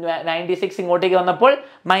പോരാതെ 96 ഇങ്ങോട്ടേക്ക് വന്നപ്പോൾ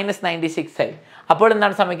 -96 ആയി. അപ്പോൾ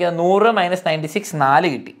എന്താണ് സംഭവിക്കുന്നത്? 100 - 96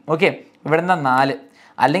 4 കിട്ടി. ഓക്കെ, ഇവിടെ നിന്നാ 4.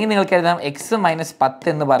 അല്ലെങ്കിൽ നിങ്ങൾക്ക് എഴുതാം x - 10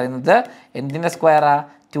 എന്ന് പറയുന്നത് എന്തിൻ്റെ സ്ക്വയറാ?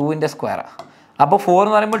 2ൻ്റെ സ്ക്വയറാ. അപ്പോൾ 4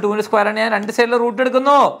 എന്ന് പറയുമ്പോൾ 2ൻ്റെ സ്ക്വയറാണ്. ഞാൻ രണ്ട് സൈഡിൽ റൂട്ട്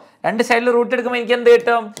എടുക്കുന്നു. രണ്ട് സൈഡിൽ റൂട്ട് എടുക്കുമ്പോൾ എനിക്ക് എന്ത്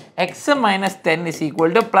കിട്ടും? x - 10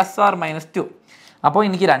 = +or -2. അപ്പോൾ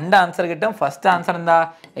എനിക്ക് രണ്ട് ആൻസർ കിട്ടും. ഫസ്റ്റ് ആൻസർ എന്താ?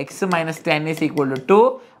 x - 10 = 2.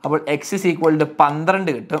 അപ്പോൾ x =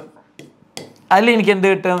 12 കിട്ടും. അതിൽ എനിക്ക് എന്ത്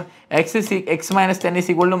കിട്ടും? x - 10 =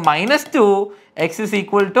 -2, x =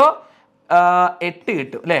 8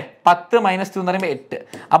 കിട്ടും അല്ലേ? 10 - 2 എന്ന് പറയുമ്പോൾ 8.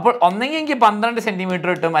 അപ്പോൾ ഒന്നെങ്കിൽ എനിക്ക് 12 സെൻറ്റിമീറ്റർ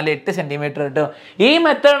കിട്ടും, അല്ലെങ്കിൽ 8 സെൻറ്റിമീറ്റർ കിട്ടും. ഈ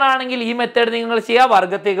മെത്തേഡ് ആണെങ്കിൽ ഈ മെത്തേഡ് നിങ്ങൾ ചെയ്യുക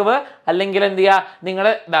വർഗത്തികവ്, അല്ലെങ്കിൽ എന്ത് ചെയ്യുക, നിങ്ങൾ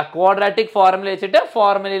ക്വാഡ്രാറ്റിക് ഫോർമുല വെച്ചിട്ട്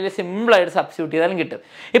ഫോർമുലയിൽ സിമ്പിളായിട്ട് സബ്സ്റ്റിറ്റ്യൂട്ട് ചെയ്താലും കിട്ടും.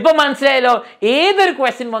 ഇപ്പം മനസ്സിലായല്ലോ, ഏതൊരു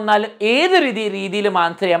ക്വസ്റ്റ്യൻ വന്നാലും ഏതൊരു രീതിയിലും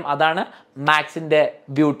ആൻസർ ചെയ്യാം. അതാണ് മാത്സിൻ്റെ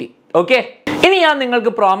ബ്യൂട്ടി. ഓക്കെ, ഇനി ഞാൻ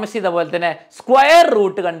നിങ്ങൾക്ക് പ്രോമിസ് ചെയ്ത പോലെ തന്നെ സ്ക്വയർ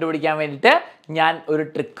റൂട്ട് കണ്ടുപിടിക്കാൻ വേണ്ടിയിട്ട് ഞാൻ ഒരു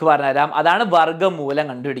ട്രിക്ക് പറഞ്ഞുതരാം. അതാണ് വർഗ്ഗമൂലം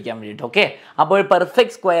കണ്ടുപിടിക്കാൻ വേണ്ടിയിട്ട്. ഓക്കെ, അപ്പോൾ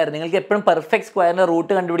പെർഫെക്റ്റ് സ്ക്വയർ, നിങ്ങൾക്ക് എപ്പോഴും പെർഫെക്റ്റ് സ്ക്വയറിൻ്റെ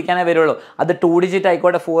റൂട്ട് കണ്ടുപിടിക്കാനേ വരുള്ളൂ. അത് 2 ഡിജിറ്റ്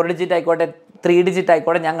ആയിക്കോട്ടെ, 4 ഡിജിറ്റ് ആയിക്കോട്ടെ, 3 ഡിജിറ്റ്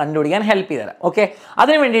ആയിക്കോട്ടെ, ഞാൻ കണ്ടുപിടിക്കാൻ ഹെൽപ്പ് ചെയ്തുതരാം. ഓക്കെ,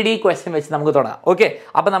 അതിന് വേണ്ടിയിട്ട് ഈ ക്വസ്റ്റ്യൻ വെച്ച് നമുക്ക് തുടങ്ങാം. ഓക്കെ,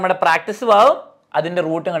 അപ്പോൾ നമ്മുടെ പ്രാക്ടീസ് ആവും, അതിൻ്റെ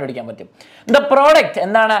റൂട്ട് കണ്ടുപിടിക്കാൻ പറ്റും. ദ പ്രോഡക്റ്റ്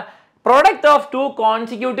എന്താണ്? Product of 2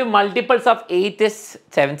 consecutive multiples of 8 is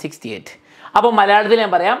 768. അപ്പോൾ മലയാളത്തിൽ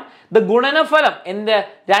ഞാൻ പറയാം, ദ ഗുണനഫലം എന്ത്?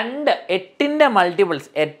 8ൻ്റെ മൾട്ടിപ്പിൾസ്,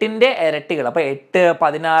 8ൻ്റെ ഇരട്ടികൾ. അപ്പോൾ 8,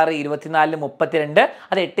 16, 24, 32,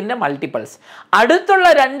 അത് 8ൻ്റെ മൾട്ടിപ്പിൾസ്. അടുത്തുള്ള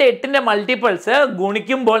 8ൻ്റെ മൾട്ടിപ്പിൾസ്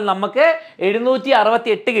ഗുണിക്കുമ്പോൾ നമുക്ക്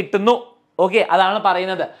 768 കിട്ടുന്നു. ഓക്കെ, അതാണ്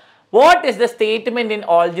പറയുന്നത്. What is the statement in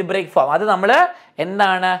algebraic form? അത് നമ്മൾ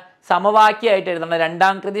എന്താണ് സമവാക്യമായിട്ട് എഴുതണം,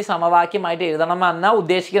 രണ്ടാം കൃതി സമവാക്യമായിട്ട് എഴുതണം എന്നാണ്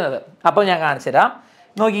ഉദ്ദേശിക്കുന്നത്. അപ്പോൾ ഞാൻ കാണിച്ചു തരാം.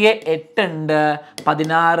 നോക്കിയേ, 8 ഉണ്ട്,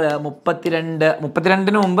 16, 32,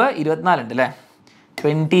 32ന് മുമ്പ് 24 ഉണ്ട് അല്ലേ?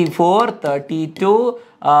 24, 32,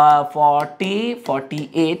 40,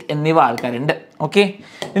 48 എന്നിവ ആൾക്കാരുണ്ട്. ഓക്കെ,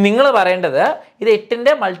 നിങ്ങൾ പറയേണ്ടത് ഇത്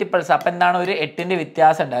 8ൻ്റെ മൾട്ടിപ്പിൾസ്. അപ്പം എന്താണ്? ഒരു 8ൻ്റെ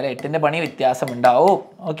വ്യത്യാസം ഉണ്ടാവും, 8ൻ്റെ പണി വ്യത്യാസം ഉണ്ടാവും.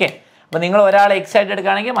 ഓക്കെ, അപ്പോൾ നിങ്ങൾ ഒരാൾ x ആയിട്ട്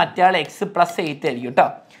എടുക്കുകയാണെങ്കിൽ മറ്റേ ആൾ x + 8 ആയിരിക്കും കേട്ടോ.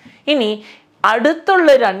 ഇനി അടുത്തുള്ള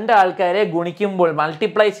 2 ആൾക്കാരെ ഗുണിക്കുമ്പോൾ,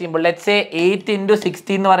 മൾട്ടിപ്ലൈ ചെയ്യുമ്പോൾ, ലെറ്റ്സ് സേ 8 ×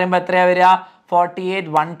 16 എന്ന് പറയുമ്പോൾ എത്രയാണ് വരിക? 48,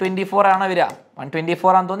 124 ആണോ വരിക?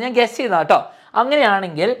 124 ആണെന്ന് തോന്നുന്നു, ഞാൻ ഗസ് ചെയ്താൽ കേട്ടോ.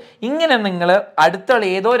 അങ്ങനെയാണെങ്കിൽ ഇങ്ങനെ നിങ്ങൾ അടുത്തുള്ള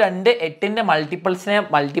ഏതോ 2 8ൻ്റെ മൾട്ടിപ്പിൾസിനെ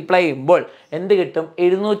മൾട്ടിപ്ലൈ ചെയ്യുമ്പോൾ എന്ത് കിട്ടും?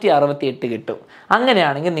 768 കിട്ടും.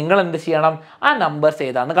 അങ്ങനെയാണെങ്കിൽ നിങ്ങൾ എന്ത് ചെയ്യണം? ആ നമ്പേഴ്സ്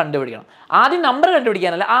ഏതാണെന്ന് കണ്ടുപിടിക്കണം. ആദ്യം നമ്പർ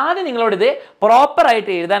കണ്ടുപിടിക്കാനല്ല, ആദ്യം നിങ്ങളോട് ഇത്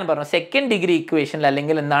പ്രോപ്പറായിട്ട് എഴുതാൻ പറഞ്ഞു. സെക്കൻഡ് ഡിഗ്രി ഇക്വേഷനിൽ,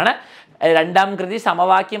 അല്ലെങ്കിൽ എന്താണ് രണ്ടാം കൃതി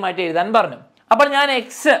സമവാക്യമായിട്ട് എഴുതാൻ പറഞ്ഞു. അപ്പോൾ ഞാൻ x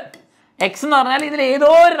എന്ന് പറഞ്ഞാൽ ഇതിൽ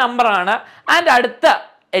ഏതോ ഒരു നമ്പറാണ്. ആൻഡ് അടുത്ത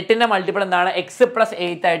 8ൻ്റെ മൾട്ടിപ്പിൾ എന്താണ്? x +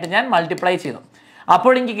 8 ആയിട്ട് ഞാൻ മൾട്ടിപ്ലൈ ചെയ്തു.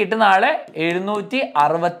 അപ്പോൾ എനിക്ക് കിട്ടുന്ന ആളെ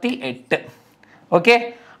 768. ഓക്കെ,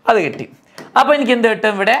 അത് കിട്ടി. അപ്പോൾ എനിക്ക് എന്ത്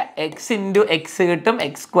കിട്ടും? ഇവിടെ x × x കിട്ടും,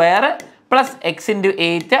 x² + x ×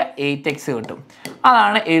 8, 8x കിട്ടും.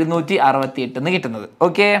 അതാണ് 768 എന്ന് കിട്ടുന്നത്.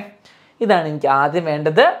 ഓക്കെ, ഇതാണ് എനിക്ക് ആദ്യം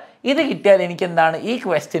വേണ്ടത്. ഇത് കിട്ടിയാൽ എനിക്ക് എന്താണ്? ഈ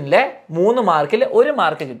ക്വസ്റ്റ്യനിലെ 3 മാർക്കിൽ 1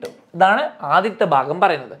 മാർക്ക് കിട്ടും. ഇതാണ് ആദ്യത്തെ ഭാഗം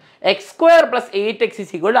പറയുന്നത്. x² + 8x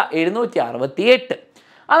 = 768.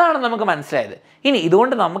 അതാണ് നമുക്ക് മനസ്സിലായത്. ഇനി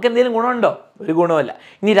ഇതുകൊണ്ട് നമുക്ക് എന്തെങ്കിലും ഗുണമുണ്ടോ? ഒരു ഗുണവുമില്ല.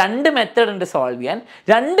 ഇനി 2 മെത്തേഡ് ഉണ്ട് സോൾവ് ചെയ്യാൻ.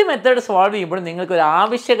 2 മെത്തേഡ് സോൾവ് ചെയ്യുമ്പോൾ നിങ്ങൾക്ക് ഒരു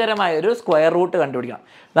ആവശ്യകരമായ ഒരു സ്ക്വയർ റൂട്ട് കണ്ടുപിടിക്കണം.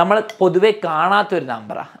 നമ്മൾ പൊതുവെ കാണാത്തൊരു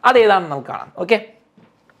നമ്പറാണ്. അതേതാണെന്ന് നമുക്ക് കാണാം. ഓക്കെ,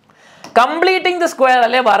 കംപ്ലീറ്റിംഗ് ദ സ്ക്വയർ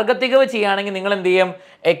അല്ലെ വർഗ്ഗത്തികവ് ചെയ്യുകയാണെങ്കിൽ നിങ്ങൾ എന്ത് ചെയ്യും?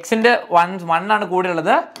 എക്സിൻ്റെ 1 ആണ് കൂടെ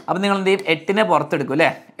ഉള്ളത്. അപ്പം നിങ്ങൾ എന്ത് ചെയ്യും? 8നെ പുറത്തെടുക്കും അല്ലേ?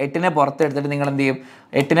 8നെ പുറത്തെടുത്തിട്ട് നിങ്ങൾ എന്ത് ചെയ്യും?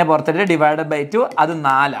 8നെ പുറത്തെടുത്ത് ÷ 2, അത്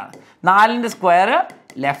 4 ആണ്. 4ൻ്റെ സ്ക്വയർ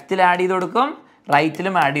ലെഫ്റ്റിൽ ആഡ് ചെയ്ത് കൊടുക്കും,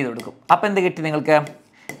 റൈറ്റിലും ആഡ് ചെയ്ത് കൊടുക്കും. അപ്പം എന്ത് കിട്ടി നിങ്ങൾക്ക്?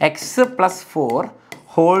 x + 4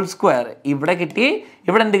 ഹോൾ സ്ക്വയർ ഇവിടെ കിട്ടി.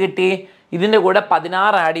 ഇവിടെ എന്ത് കിട്ടി? ഇതിൻ്റെ കൂടെ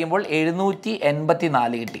 16 ആഡ് ചെയ്യുമ്പോൾ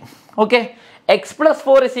 784 കിട്ടി. ഓക്കെ, x +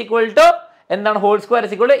 4 എന്താണ്? Whole square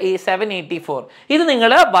 = 784. ഇത്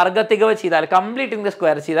നിങ്ങൾ വർഗ്ഗത്തികവ് ചെയ്താൽ, കംപ്ലീറ്റിംഗ് ദ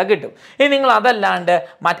സ്ക്വയർ ചെയ്താൽ കിട്ടും. ഇനി നിങ്ങൾ അതല്ലാണ്ട്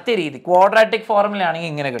മറ്റേ രീതി ക്വാഡ്രാറ്റിക് ഫോർമുല ആണെങ്കിൽ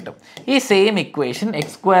ഇങ്ങനെ കിട്ടും. ഈ same equation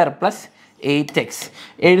x² + 8x,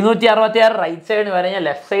 766 right സൈഡിന് വരെ ഞാൻ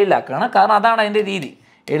ലെഫ്റ്റ് സൈഡിലാക്കുകയാണ്, കാരണം അതാണ് അതിൻ്റെ രീതി.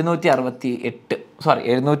 768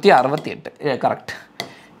 കറക്റ്റ്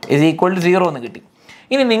ഇസ് ഈക്വൽ ടു 0 എന്ന് കിട്ടി.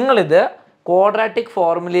 ഇനി നിങ്ങളിത് ക്വാഡ്രാറ്റിക്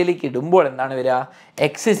ഫോർമുലയിലേക്ക് ഇടുമ്പോൾ എന്താണ് വരിക?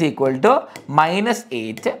 X is equal to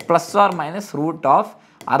 -8 plus or minus root of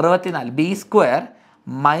 64 B square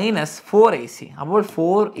minus 4ac. അപ്പോൾ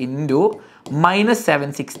 4 ഇൻറ്റു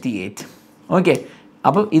 -768. ഓക്കെ,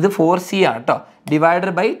 അപ്പം ഇത് 4c ആണ് കേട്ടോ.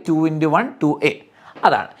 Divided by 2 × 1 2a.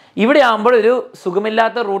 അതാണ്. ഇവിടെ ആകുമ്പോൾ ഒരു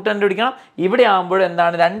സുഖമില്ലാത്ത റൂട്ട് കണ്ടുപിടിക്കണം. ഇവിടെ ആകുമ്പോൾ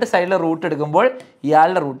എന്താണ്, രണ്ട് സൈഡിലെ റൂട്ട് എടുക്കുമ്പോൾ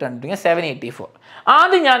ഇയാളുടെ റൂട്ട് കണ്ടുപിടിക്കുക 784.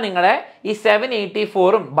 ആദ്യം ഞാൻ നിങ്ങളെ ഈ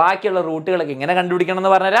 784ഉം ബാക്കിയുള്ള റൂട്ടുകളൊക്കെ എങ്ങനെ കണ്ടുപിടിക്കണം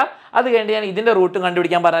എന്ന് പറഞ്ഞുതരാം. അത് കഴിഞ്ഞ് ഞാൻ ഇതിൻ്റെ റൂട്ടും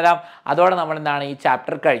കണ്ടുപിടിക്കാൻ പറഞ്ഞുതരാം. അതോടെ നമ്മൾ എന്താണ് ഈ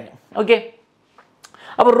ചാപ്റ്റർ കഴിഞ്ഞു. ഓക്കെ,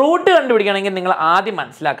 അപ്പോൾ റൂട്ട് കണ്ടുപിടിക്കണമെങ്കിൽ നിങ്ങൾ ആദ്യം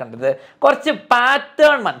മനസ്സിലാക്കേണ്ടത് കുറച്ച്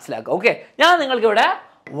പാറ്റേൺ മനസ്സിലാക്കുക. ഓക്കെ, ഞാൻ നിങ്ങൾക്ക് ഇവിടെ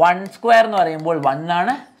 1 സ്ക്വയർ എന്ന് പറയുമ്പോൾ 1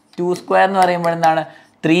 ആണ്, 2 സ്ക്വയർ എന്ന് പറയുമ്പോൾ എന്താണ്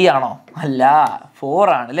 3 ആണോ? അല്ല, 4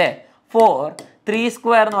 ആണ് അല്ലേ. 4 3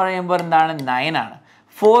 സ്ക്വയർ എന്ന് പറയുമ്പോൾ എന്താണ് 9 ആണ്.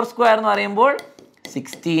 4 സ്ക്വയർ എന്ന് പറയുമ്പോൾ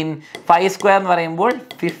 16, 5 സ്ക്വയർ എന്ന് പറയുമ്പോൾ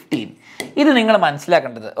 15. ഇത് നിങ്ങൾ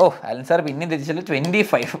മനസ്സിലാക്കേണ്ടത്. അലൻ സാർ പിന്നെ തിരിച്ചത്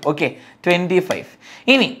 25. ഓക്കെ, 25.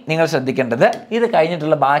 ഇനി നിങ്ങൾ ശ്രദ്ധിക്കേണ്ടത് ഇത്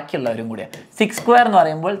കഴിഞ്ഞിട്ടുള്ള ബാക്കിയുള്ളവരും കൂടിയാണ്. 6 സ്ക്വയർ എന്ന്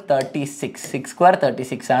പറയുമ്പോൾ 36. 6 സ്ക്വയർ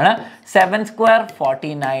 36 ആണ്. 7 സ്ക്വയർ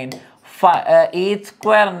 49. 8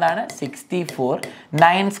 സ്ക്വയർ എന്താണ് 64.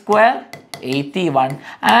 9 സ്ക്വയർ 81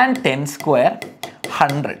 ആൻഡ് 10 സ്ക്വയർ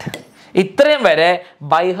 100. ഇത്രയും വരെ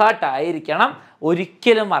ബൈ ഹാർട്ട് ആയിരിക്കണം,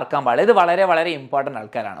 ഒരിക്കലും മറക്കാൻ പാടില്ല. ഇത് വളരെ വളരെ ഇമ്പോർട്ടൻ്റ്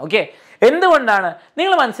ആൾക്കാരാണ്. ഓക്കെ, എന്തുകൊണ്ടാണ്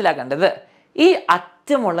നിങ്ങൾ മനസ്സിലാക്കേണ്ടത്? ഈ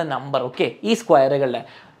അറ്റമുള്ള നമ്പർ, ഓക്കെ, ഈ സ്ക്വയറുകളിൽ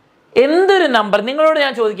എന്തൊരു നമ്പർ നിങ്ങളോട്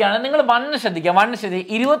ഞാൻ ചോദിക്കുകയാണ്, നിങ്ങൾ 1 ശ്രദ്ധിക്കുക. 1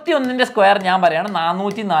 ശ്രദ്ധിക്കുക. 21ൻ്റെ സ്ക്വയർ ഞാൻ പറയുകയാണ്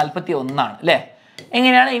 441 ആണ് അല്ലേ.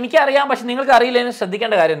 എങ്ങനെയാണ് എനിക്കറിയാം, പക്ഷെ നിങ്ങൾക്ക് അറിയില്ലെന്ന്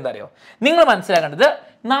ശ്രദ്ധിക്കേണ്ട കാര്യം എന്താ അറിയോ? നിങ്ങൾ മനസ്സിലാക്കേണ്ടത്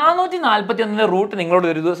 441ൻ്റെ റൂട്ട് നിങ്ങളോട്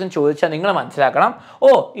ഒരു ദിവസം ചോദിച്ചാൽ നിങ്ങൾ മനസ്സിലാക്കണം,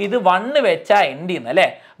 ഇത് 1 വെച്ചാൽ എൻഡ് ചെയ്യുന്നത് അല്ലേ.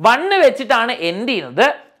 1 വെച്ചിട്ടാണ് എൻഡ് ചെയ്യുന്നത്.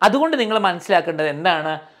 അതുകൊണ്ട് നിങ്ങൾ മനസ്സിലാക്കേണ്ടത്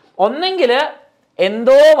എന്താണ്, ഒന്നെങ്കിൽ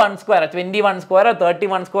എന്തോ 1 സ്ക്വയർ 21 സ്ക്വയർ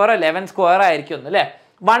 31 സ്ക്വയർ 11 സ്ക്വയർ ആയിരിക്കും ഒന്ന് അല്ലേ.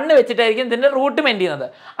 1 വെച്ചിട്ടായിരിക്കും ഇതിൻ്റെ റൂട്ടും എൻഡ് ചെയ്യുന്നത്.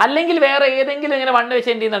 അല്ലെങ്കിൽ വേറെ ഏതെങ്കിലും ഇങ്ങനെ 1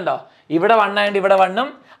 വെച്ച് എൻഡ് ചെയ്യുന്നുണ്ടോ? ഇവിടെ 1 ആയതുകൊണ്ട് ഇവിടെ 1ഉം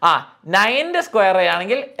 9ൻ്റെ സ്ക്വയർ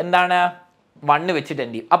ആണെങ്കിൽ എന്താണ് 1 വെച്ചിട്ട്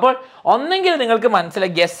എൻഡ് ചെയ്യും. അപ്പോൾ ഒന്നെങ്കിൽ നിങ്ങൾക്ക്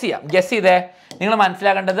മനസ്സിലാക്കി ഗസ് ചെയ്യാം. ഗസ് ചെയ്തേ, നിങ്ങൾ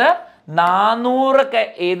മനസ്സിലാക്കേണ്ടത് 400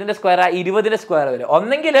 ഏതിൻ്റെ സ്ക്വയർ 20ൻ്റെ സ്ക്വയർ വരും.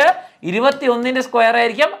 ഒന്നെങ്കിൽ 21ൻ്റെ സ്ക്വയർ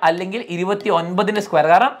ആയിരിക്കും, അല്ലെങ്കിൽ 29ൻ്റെ സ്ക്വയർ.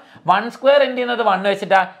 കാരണം 1 സ്ക്വയർ എൻഡ് ചെയ്യുന്നത് 1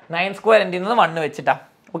 വെച്ചിട്ടാ, 9 സ്ക്വയർ എൻഡ് ചെയ്യുന്നത് 1 വെച്ചിട്ടാ.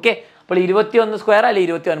 ഓക്കെ, അപ്പോൾ 21 സ്ക്വയർ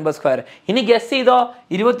അല്ലെങ്കിൽ 29 സ്ക്വയർ. ഇനി ഗസ് ചെയ്തോ,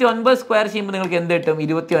 29 സ്ക്വയർ ചെയ്യുമ്പോൾ നിങ്ങൾക്ക് എന്ത് കിട്ടും?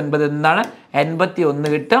 29 എന്താണ് 81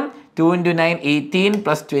 കിട്ടും. 2 × 9 18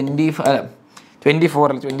 പ്ലസ് 24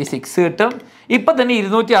 26 കിട്ടും. ഇപ്പം തന്നെ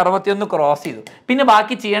 261 ക്രോസ് ചെയ്തു. പിന്നെ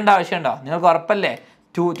ബാക്കി ചെയ്യേണ്ട ആവശ്യമുണ്ടോ? നിങ്ങൾക്ക് ഉറപ്പല്ലേ?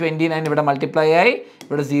 229 ഇവിടെ മൾട്ടിപ്ലൈ ആയി,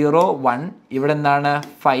 ഇവിടെ 0 1, ഇവിടെ എന്താണ്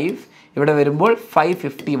 5, ഇവിടെ വരുമ്പോൾ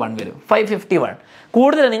 551 വരും. 551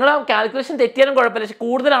 കൂടുതൽ. നിങ്ങൾ ആ കാൽക്കുലേഷൻ തെറ്റിയാലും കുഴപ്പമില്ല, പക്ഷെ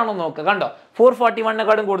കൂടുതലാണോ നോക്കുക. കണ്ടോ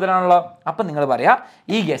 441നെക്കാളും കൂടുതലാണല്ലോ. അപ്പം നിങ്ങൾ പറയാം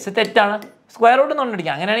ഈ ഗസ് തെറ്റാണ്, സ്ക്വയർ റൂട്ട്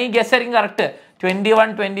കൊണ്ടിരിക്കുക. അങ്ങനെയാണ് ഈ ഗസ് ആയിരിക്കും കറക്റ്റ്.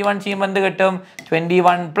 21 ചെയ്യുമ്പോൾ എന്ത് കിട്ടും?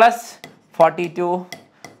 21 പ്ലസ് 42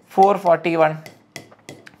 441.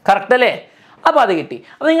 കറക്റ്റ് അല്ലേ? അപ്പോൾ അത് കിട്ടി.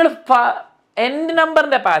 അപ്പോൾ നിങ്ങൾ എൻഡ്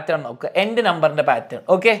നമ്പറിൻ്റെ പാറ്റേൺ നോക്കുക. എൻഡ് നമ്പറിൻ്റെ പാറ്റേൺ.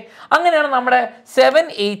 ഓക്കെ, അങ്ങനെയാണ് നമ്മുടെ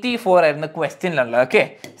 784 ആയിരുന്നു ക്വസ്റ്റ്യനിലുള്ളത്. ഓക്കെ,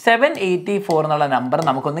 784 എന്നുള്ള നമ്പർ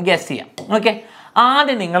നമുക്കൊന്ന് ഗസ് ചെയ്യാം. ഓക്കെ,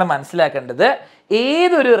 ആദ്യം നിങ്ങൾ മനസ്സിലാക്കേണ്ടത്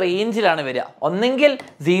ഏതൊരു റേഞ്ചിലാണ് വരിക. ഒന്നെങ്കിൽ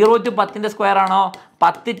 0 to 10ൻ്റെ സ്ക്വയർ ആണോ,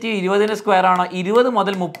 10 to 20ൻ്റെ സ്ക്വയർ ആണോ, 20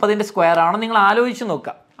 മുതൽ 30ൻ്റെ സ്ക്വയർ ആണോ? നിങ്ങൾ ആലോചിച്ച്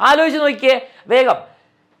നോക്കുക. ആലോചിച്ച് നോക്കിയേ വേഗം.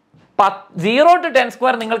 0 to 10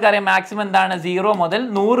 സ്ക്വയർ നിങ്ങൾക്കറിയാം മാക്സിമം എന്താണ് 0 മുതൽ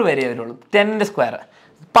 100 വരെ വരുള്ളൂ. 10ൻ്റെ സ്ക്വയർ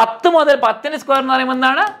 10 മുതൽ 10ൻ്റെ സ്ക്വയർ എന്ന് പറയുമ്പോൾ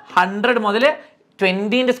എന്താണ് 100 മുതൽ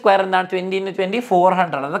 20ൻ്റെ സ്ക്വയർ എന്താണ് 20 × 20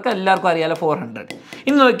 400. അതൊക്കെ എല്ലാവർക്കും അറിയാലോ 400.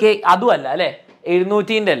 ഇനി നോക്കിയേ അതുമല്ല അല്ലേ,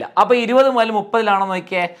 700ൻ്റെ അല്ല. അപ്പോൾ 20 മുതൽ 30ലാണോ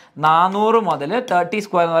നോക്കിയേ? 400 മുതൽ 30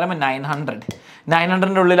 സ്ക്വയർ എന്ന് പറയുമ്പോൾ 900.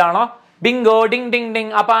 900ൻ്റെ ഉള്ളിലാണോ? Bingo Ding Ding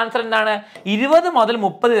Ding. അപ്പോൾ ആൻസർ എന്താണ് 20 മുതൽ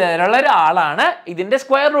 30 വരെയുള്ള ഒരാളാണ് ഇതിൻ്റെ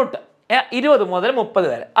സ്ക്വയർ റൂട്ട്. 20 മുതൽ 30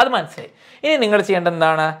 വരെ. അത് മനസ്സിലായി. ഇനി നിങ്ങൾ ചെയ്യേണ്ടത്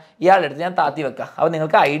എന്താണ്? ഇയാളുടെ അടുത്ത് ഞാൻ താത്തി വെക്കാം, അപ്പോൾ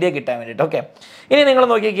നിങ്ങൾക്ക് ഐഡിയ കിട്ടാൻ വേണ്ടിയിട്ട്. ഓക്കെ, ഇനി നിങ്ങൾ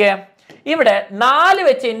നോക്കിക്കേ, ഇവിടെ 4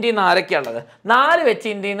 വെച്ച് എൻഡ് ചെയ്യുന്ന ആരൊക്കെയാണുള്ളത്? 4 വെച്ച്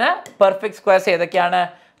എൻഡ് ചെയ്യുന്ന പെർഫെക്റ്റ് സ്ക്വയർസ് ഏതൊക്കെയാണ്?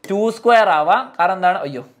 2 സ്ക്വയർ ആവാം. കാരണം എന്താണ്?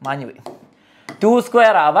 അയ്യോ മാഞ്ഞു പോയി. 2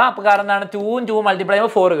 സ്ക്വയർ ആവാം. അപ്പോൾ കാരണം എന്താണ് 2ഉം 2 മൾട്ടിപ്ലൈ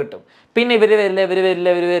ചെയ്യുമ്പോൾ 4 കിട്ടും. പിന്നെ ഇവർ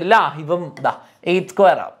വരില്ല. ഇവം 8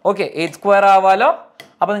 സ്ക്വയർ ആവും. Okay, 8 square ആവാലോ.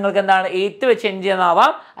 അപ്പോൾ നിങ്ങൾക്ക് എന്താണ് 8 വെച്ച് എൻഡ്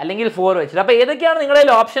ചെയ്യുന്നതാവാം, അല്ലെങ്കിൽ 4 വെച്ചിട്ട്. അപ്പോൾ ഏതൊക്കെയാണ്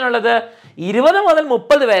നിങ്ങളുടെ ഓപ്ഷൻ ഉള്ളത്? 20 മുതൽ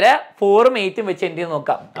 30 വരെ 4ഉം 8ഉം വെച്ച് എൻഡ് ചെയ്ത്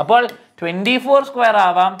നോക്കാം. അപ്പോൾ 24 സ്ക്വയർ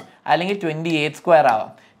ആവാം, അല്ലെങ്കിൽ 28 സ്ക്വയർ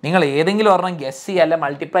ആവാം. നിങ്ങൾ ഏതെങ്കിലും ഒരെണ്ണം ഗസ് ചെയ്യുക, അല്ല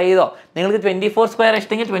മൾട്ടിപ്ലൈ ചെയ്തോ. നിങ്ങൾക്ക് 24 സ്ക്വയർ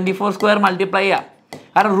ഇഷ്ടമെങ്കിൽ 24 സ്ക്വയർ മൾട്ടിപ്ലൈ ചെയ്യുക.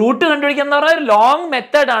 കാരണം റൂട്ട് കണ്ടുപിടിക്കുക എന്ന് പറഞ്ഞാൽ ഒരു ലോങ്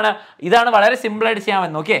മെത്തേഡാണ്. ഇതാണ് വളരെ സിമ്പിളായിട്ട് ചെയ്യാൻ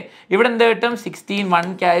പറ്റുന്നത്. ഓക്കെ, ഇവിടെ എന്ത് കിട്ടും? 16 1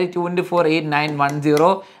 carry 2 into 4 8 9 1 0.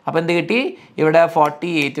 അപ്പോൾ എന്ത് കിട്ടി? ഇവിടെ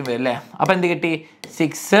 48 വരും അല്ലേ. അപ്പോൾ എന്ത് കിട്ടി?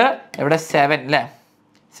 6 ഇവിടെ 7 അല്ലേ,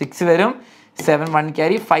 6 വരും. 7 1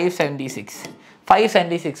 carry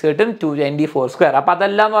 576 കിട്ടും. 224 സ്ക്വയർ. അപ്പോൾ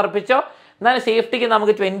അതെല്ലാം എന്ന് ഉറപ്പിച്ചോ. എന്നാലും സേഫ്റ്റിക്ക്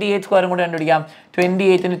നമുക്ക് 28 സ്ക്വയറും കൂടി കണ്ടുപിടിക്കാം.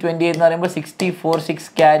 28 × 28 എന്ന് പറയുമ്പോൾ 64, 6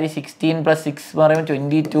 carry 16 + 6 എന്ന് പറയുമ്പോൾ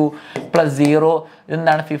 22 + 0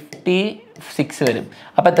 എന്താണ് 56 വരും.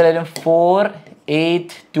 അപ്പോൾ എത്ര വരും? 4 8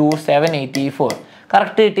 2 7 84.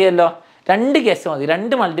 കറക്റ്റ് കിട്ടിയല്ലോ. 2 ഗെസ് മതി,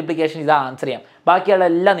 2 മൾട്ടിപ്ലിക്കേഷൻ ഇതാ ആൻസർ ചെയ്യാം. ബാക്കിയുള്ള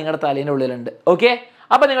എല്ലാം നിങ്ങളുടെ തലേൻ്റെ ഉള്ളിലുണ്ട്. ഓക്കെ,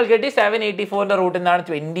 അപ്പോൾ നിങ്ങൾ കിട്ടി 784ൻ്റെ റൂട്ട് എന്താണ്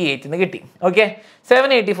 28 എന്ന് കിട്ടി. ഓക്കെ,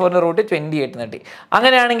 784ൻ്റെ റൂട്ട് 28 എന്ന് കിട്ടി.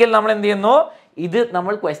 അങ്ങനെയാണെങ്കിൽ നമ്മൾ എന്ത് ചെയ്യുന്നു? ഇത്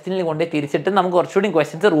നമ്മൾ ക്വസ്റ്റ്യനിൽ കൊണ്ട് തിരിച്ചിട്ട് നമുക്ക് കുറച്ചുകൂടി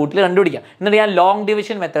ക്വസ്റ്റ്യൻസ് റൂട്ടിൽ കണ്ടുപിടിക്കാം. എന്നിട്ട് ഞാൻ ലോങ്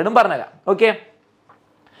ഡിവിഷൻ മെത്തേഡും പറഞ്ഞുതരാം. ഓക്കെ,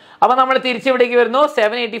 അപ്പോൾ നമ്മൾ തിരിച്ചിവിടേക്ക് വരുന്നു.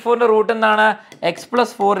 784ൻ്റെ റൂട്ട് എന്താണ്? x +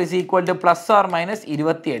 4 = ±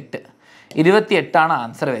 28 ആണ്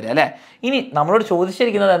ആൻസർ വരിക അല്ലേ. ഇനി നമ്മളോട്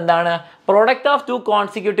ചോദിച്ചിരിക്കുന്നത് എന്താണ്? Product of 2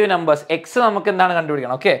 consecutive numbers. X നമുക്ക് എന്താണ്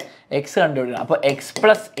കണ്ടുപിടിക്കണം? ഓക്കെ, എക്സ് കണ്ടുപിടിക്കണം. അപ്പോൾ x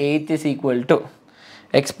 + 8 =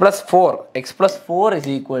 x + 4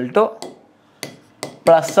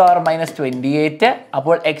 ± 28.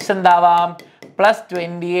 അപ്പോൾ x എന്താവാം?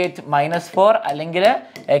 +28 - 4 അല്ലെങ്കിൽ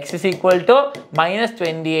x =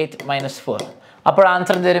 -28 - 4. അപ്പോൾ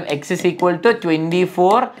ആൻസർ തരും x =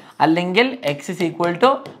 24 അല്ലെങ്കിൽ x =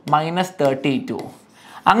 -32.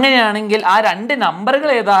 അങ്ങനെയാണെങ്കിൽ ആ രണ്ട് നമ്പറുകൾ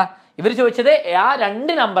ഏതാ? ഇവർ ചോദിച്ചത് ആ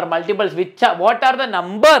രണ്ട് number multiples what are the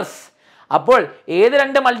numbers? അപ്പോൾ ഏത്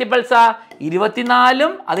രണ്ട് മൾട്ടിപ്പിൾസാ?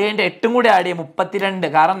 24ഉം അത് കഴിഞ്ഞിട്ട് 8ഉം കൂടി ആഡ് ചെയ്യും 32.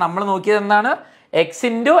 കാരണം നമ്മൾ നോക്കിയത് എന്താണ്? x ×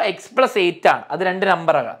 x + 8 ആണ്. അത് രണ്ട്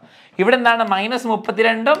നമ്പറാണ്. ഇവിടെ എന്താണ്?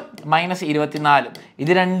 -32ഉം -24ഉം.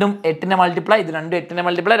 ഇത് രണ്ടും 8നെ മൾട്ടിപ്ലൈ, ഇത് രണ്ടും 8നെ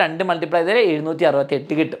മൾട്ടിപ്ലൈ, 2 മൾട്ടിപ്ലൈ ചെയ്താൽ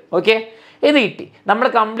 768 കിട്ടും. ഓക്കെ, ഇത് കിട്ടി. നമ്മൾ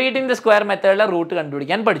കംപ്ലീറ്റിംഗ് ദ സ്ക്വയർ മെത്തേഡിലെ റൂട്ട്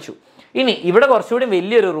കണ്ടുപിടിക്കാൻ പഠിച്ചു. ഇനി ഇവിടെ കുറച്ചുകൂടി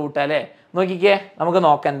വലിയൊരു റൂട്ട് അല്ലേ, നോക്കിക്കേ, നമുക്ക്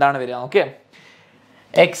നോക്കാം എന്താണ് വരിക. ഓക്കെ,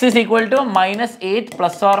 x = -8 ±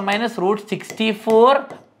 √64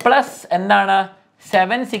 പ്ലസ് എന്താണ്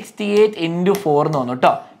 768 × 4 എന്ന് തോന്നുന്നു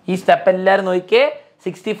കേട്ടോ. ഈ സ്റ്റെപ്പ് എല്ലാവരും നോക്കിയേ.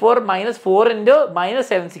 64 - 4 ×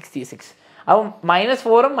 -766. അപ്പം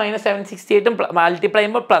 -4ഉം -768ഉം മൾട്ടിപ്ലൈ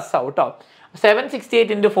ചെയ്യുമ്പോൾ പ്ലസ് ആവും കേട്ടോ. 768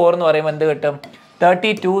 × 4 എന്ന് പറയുമ്പോൾ എന്ത് കിട്ടും?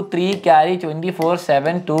 32 3 carry 24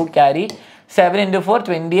 7 2 carry 7 × 4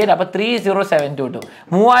 28. അപ്പോൾ 3072 കിട്ടും.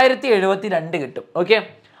 3072 കിട്ടും. ഓക്കെ,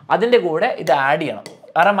 അതിൻ്റെ കൂടെ ഇത് ആഡ് ചെയ്യണം.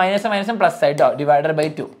 കാരണം മൈനസും പ്ലസ് ആയിട്ടോ,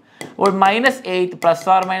 /2. അപ്പോൾ -8 ±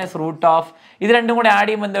 ഇത് രണ്ടും കൂടി ആഡ്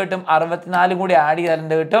ചെയ്യുമ്പോൾ എന്ത് കിട്ടും? 64 കൂടി ആഡ് ചെയ്താൽ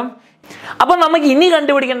എന്ത് കിട്ടും? അപ്പോൾ നമുക്ക് ഇനി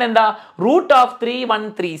കണ്ടുപിടിക്കേണ്ടത് എന്താ?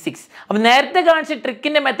 √3136. അപ്പോൾ നേരത്തെ കാണിച്ച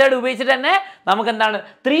ട്രിക്കിന്റെ മെത്തേഡ് ഉപയോഗിച്ചിട്ട് തന്നെ നമുക്ക് എന്താണ്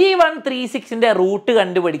 3136ന്റെ റൂട്ട്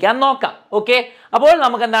കണ്ടുപിടിക്കാൻ നോക്കാം. ഓക്കെ, അപ്പോൾ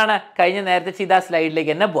നമുക്ക് എന്താണ് നേരത്തെ ചെയ്ത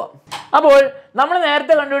സ്ലൈഡിലേക്ക് തന്നെ പോവാം. അപ്പോൾ നമ്മൾ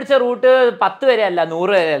നേരത്തെ കണ്ടുപിടിച്ച റൂട്ട് 10 വരെ അല്ല,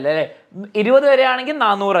 100 വരെ അല്ല അല്ലേ. 20 വരെ ആണെങ്കിൽ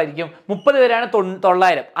 400 ആയിരിക്കും, 30 വരെയാണ്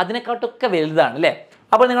 900. അതിനെക്കാട്ടൊക്കെ വലുതാണ് അല്ലേ.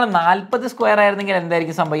 അപ്പോൾ നിങ്ങൾ 40 സ്ക്വയർ ആയിരുന്നെങ്കിൽ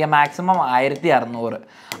എന്തായിരിക്കും സംഭവിക്കുക? മാക്സിമം 1600.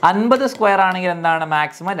 50 സ്ക്വയർ ആണെങ്കിൽ എന്താണ്?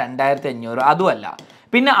 മാക്സിമം 2500. അതുമല്ല,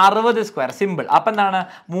 പിന്നെ 60 സ്ക്വയർ സിമ്പിൾ. അപ്പം എന്താണ്?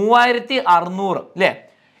 3600 അല്ലേ.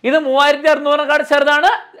 ഇത് 3600-നെക്കാട് ചെറുതാണ്,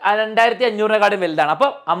 2500-നെക്കാട് വലുതാണ്. അപ്പോൾ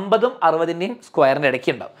 50ഉം 60ൻ്റെയും സ്ക്വയറിൻ്റെ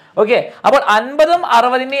ഇടയ്ക്ക് ഉണ്ടാവും. ഓക്കെ, അപ്പോൾ 50ഉം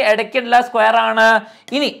 60ൻ്റെയും ഇടയ്ക്കുള്ള സ്ക്വയർ ആണ്.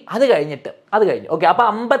 ഇനി അത് കഴിഞ്ഞു. ഓക്കെ, അപ്പോൾ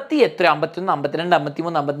 50 എത്ര? 51 52 53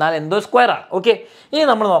 54 എന്തോ സ്ക്വയർ ആണ്. ഓക്കെ, ഇനി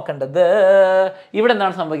നമ്മൾ നോക്കേണ്ടത് ഇവിടെ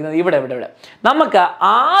എന്താണ് സംഭവിക്കുന്നത്? ഇവിടെ നമുക്ക്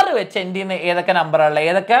 6 വെച്ച് എൻ്റെ ഏതൊക്കെ നമ്പറുള്ള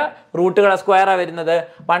ഏതൊക്കെ റൂട്ടുകളെ സ്ക്വയറാണ് വരുന്നത്?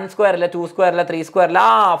 1 സ്ക്വയർ അല്ല, 2 സ്ക്വയർ അല്ല, 3 സ്ക്വയർ അല്ല,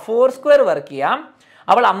 4 സ്ക്വയർ വർക്ക് ചെയ്യാം.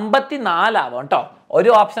 അവൾ 54 ആവാം കേട്ടോ. ഒരു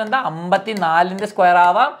ഓപ്ഷൻ എന്താ? 54ൻ്റെ സ്ക്വയർ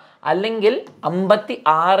ആവാം, അല്ലെങ്കിൽ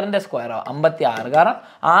 56ൻ്റെ സ്ക്വയർ ആവാം. 56, കാരണം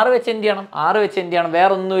 6 വെച്ച് എന്ത് ചെയ്യണം?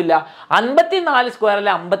 വേറെ ഒന്നുമില്ല. 54 സ്ക്വയർ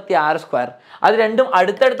അല്ല 56 സ്ക്വയർ. അത് രണ്ടും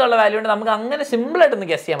അടുത്തടുത്തുള്ള വാല്യൂ ഉണ്ട്. നമുക്ക് അങ്ങനെ സിമ്പിളായിട്ടൊന്നും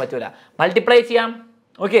ഗസ് ചെയ്യാൻ പറ്റൂല. മൾട്ടിപ്ലൈ ചെയ്യാം.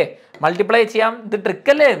 ഓക്കെ, മൾട്ടിപ്ലൈ ചെയ്യാം. ഇത്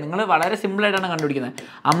ട്രിക്കല്ലേ, നിങ്ങൾ വളരെ സിമ്പിളായിട്ടാണ് കണ്ടുപിടിക്കുന്നത്.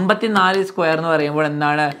 54 സ്ക്വയർ എന്ന് പറയുമ്പോൾ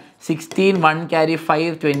എന്താണ്? 16 1 carry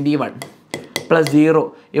 5 21 +0.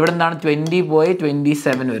 ഇവിടെ എന്താണ്? 20 പോയി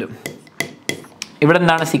 27 വരും. ഇവിടെ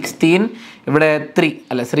എന്താണ്? 16, ഇവിടെ 3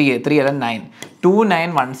 അല്ല 9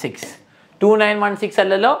 2916. 2916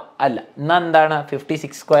 അല്ലല്ലോ, അല്ല. എന്നാൽ എന്താണ്?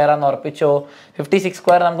 56 സ്ക്വയർ ആണെന്ന് ഉറപ്പിച്ചോ. 56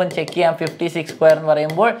 സ്ക്വയർ നമുക്കൊന്ന് ചെക്ക് ചെയ്യാം. 56 സ്ക്വയർ എന്ന്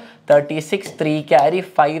പറയുമ്പോൾ 36 3 carry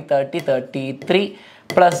 5 30 33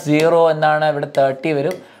 +0 എന്താണ്? ഇവിടെ 30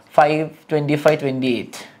 വരും. 5 25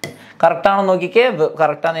 28. കറക്റ്റാണോ നോക്കിക്കേ.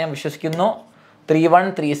 കറക്റ്റാണെന്ന് ഞാൻ വിശ്വസിക്കുന്നു.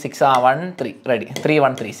 3136 13 റെഡി.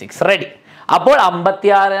 3136 റെഡി. അപ്പോൾ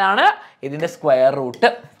 56 ഇതിൻ്റെ സ്ക്വയർ റൂട്ട്.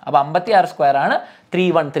 അപ്പോൾ 56 സ്ക്വയർ ആണ്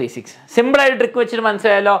 3136. സിമ്പിൾ ആയിട്ട് ട്രിക്ക് വെച്ചിട്ട്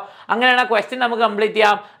മനസ്സിലായല്ലോ. അങ്ങനെയാണ് ക്വസ്റ്റ്യൻ നമുക്ക് കംപ്ലീറ്റ്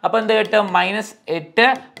ചെയ്യാം. അപ്പോൾ എന്ത് കിട്ടും? -8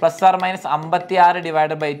 ± 56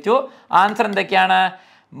 ഡിവൈഡ് ബൈ 2. ആൻസർ എന്തൊക്കെയാണ്?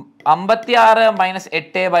 56 -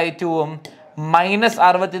 8/2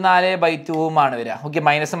 -64/2 ആണ് വരിക. ഓക്കെ,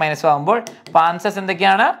 മൈനസ് ആകുമ്പോൾ അപ്പോൾ ആൻസേഴ്സ്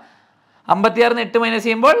എന്തൊക്കെയാണ്? 56 8 മൈനസ്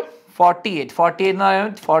ചെയ്യുമ്പോൾ 48 എന്ന്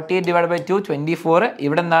പറയുമ്പോൾ 48 ഡിവൈഡ് ബൈ 2 24.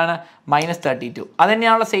 ഇവിടെ എന്താണ്? -32. അത്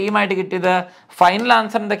തന്നെയാണല്ലോ സെയിം ആയിട്ട് കിട്ടിയത്. ഫൈനൽ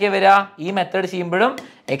ആൻസർ എന്തൊക്കെയാണ് വരിക? ഈ മെത്തേഡ് ചെയ്യുമ്പോഴും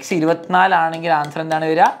x 24 ആണെങ്കിൽ ആൻസർ എന്താണ്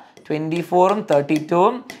വരിക? 24ഉം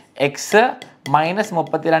 32ഉം x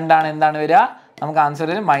 -32 ആണ് എന്താണ് വരിക? നമുക്ക് ആൻസർ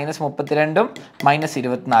വരും -32ഉം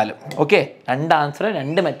 -24. ഓക്കെ, രണ്ട് ആൻസർ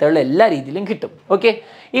രണ്ട് മെത്തേഡിൽ എല്ലാ രീതിയിലും കിട്ടും. ഓക്കെ,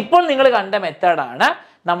 ഇപ്പോൾ നിങ്ങൾ കണ്ട മെത്തേഡാണ്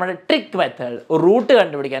നമ്മുടെ ട്രിക്ക് മെത്തേഡ്. റൂട്ട്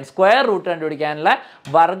കണ്ടുപിടിക്കാൻ, സ്ക്വയർ റൂട്ട് കണ്ടുപിടിക്കാനുള്ള,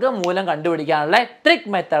 വർഗ്ഗമൂലം കണ്ടുപിടിക്കാനുള്ള ട്രിക്ക്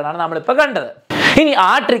മെത്തേഡാണ് നമ്മളിപ്പോൾ കണ്ടത്. ഇനി ആ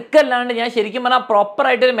ട്രിക്ക് അല്ലാണ്ട് ഞാൻ ശരിക്കും പറഞ്ഞാൽ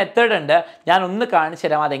പ്രോപ്പറായിട്ടൊരു മെത്തേഡ് ഉണ്ട്. ഞാൻ ഒന്ന് കാണിച്ചു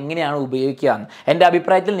തരാം അതെങ്ങനെയാണ് ഉപയോഗിക്കുക എന്ന്. എൻ്റെ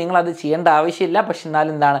അഭിപ്രായത്തിൽ നിങ്ങൾ അത് ചെയ്യേണ്ട ആവശ്യമില്ല, പക്ഷെ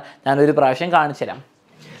എന്നാലും എന്താണ്, ഞാനൊരു പ്രാവശ്യം കാണിച്ചു തരാം.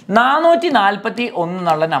 441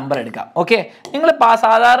 എന്നുള്ള നമ്പർ എടുക്കാം. ഓക്കെ, നിങ്ങൾ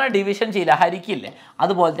സാധാരണ ഡിവിഷൻ ചെയ്യില്ല, ഹരിക്കില്ലേ,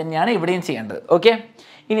 അതുപോലെ തന്നെയാണ് ഇവിടെയും ചെയ്യേണ്ടത്. ഓക്കെ,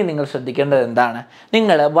 ഇനി നിങ്ങൾ ശ്രദ്ധിക്കേണ്ടത് എന്താണ്?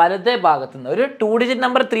 നിങ്ങൾ വലതേ ഭാഗത്തു നിന്ന് ഒരു 2 ഡിജിറ്റ്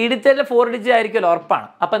നമ്പർ 3 ഡിജിറ്റ് 4 ഡിജിറ്റ് ആയിരിക്കുമല്ലോ, ഉറപ്പാണ്.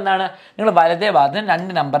 അപ്പോൾ എന്താണ്, നിങ്ങൾ വലതേ ഭാഗത്ത് നിന്ന്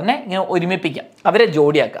രണ്ട് നമ്പറിനെ ഇങ്ങനെ ഒരുമിപ്പിക്കുക, അവരെ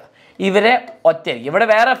ജോഡിയാക്കുക. ഇവരെ ഒറ്റയ്ക്ക് ഇവിടെ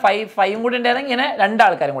വേറെ 5 കൂടി ഉണ്ടായിരുന്നെങ്കിൽ ഇങ്ങനെ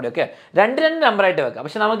രണ്ടാൾക്കാരും കൂടി. ഓക്കെ, രണ്ട് നമ്പറായിട്ട് വെക്കാം.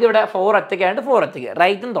 പക്ഷെ നമുക്ക് ഇവിടെ 4 ഒറ്റയ്ക്കായിട്ട് 4 ഒറ്റയ്ക്ക്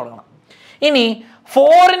റൈറ്റും തുടങ്ങണം. ഇനി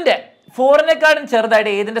 4-നെക്കാളും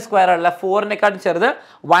ചെറുതായിട്ട് ഏതിൻ്റെ സ്ക്വയർ ഉള്ള? 4-നെക്കാളും ചെറുത്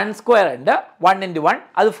 1 സ്ക്വയർ ഉണ്ട്. 1 × 1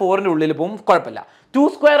 അത് 4ൻ്റെ ഉള്ളിൽ പോകും, കുഴപ്പമില്ല. 2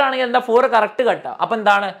 സ്ക്വയർ ആണെങ്കിൽ എന്താ? 4 കറക്റ്റ് കട്ടാം. അപ്പം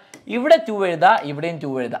എന്താണ്, ഇവിടെ 2 എഴുതാം, ഇവിടെയും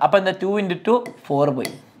 2 എഴുതാം. അപ്പം എന്താ? 2 × 2 4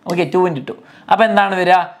 പോയി. ഓക്കെ, 2 × 2 അപ്പം എന്താണ്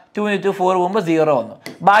വരിക? 2 × 2 4 പോകുമ്പോൾ 0 വന്നു.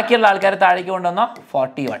 ബാക്കിയുള്ള ആൾക്കാരെ താഴേക്ക് കൊണ്ടുവന്നോ?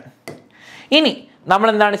 41. ഇനി നമ്മൾ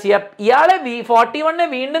എന്താണ് ചെയ്യുക? ഇയാളെ 41നെ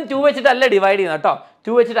വീണ്ടും 2 വെച്ചിട്ടല്ല ഡിവൈഡ് ചെയ്യുന്നത് കേട്ടോ.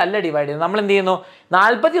 2 വെച്ചിട്ടല്ല ഡിവൈഡ് ചെയ്യുന്നത്. നമ്മൾ എന്ത് ചെയ്യുന്നു?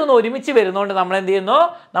 41 ഒരുമിച്ച് വരുന്നതുകൊണ്ട് നമ്മൾ എന്ത് ചെയ്യുന്നു?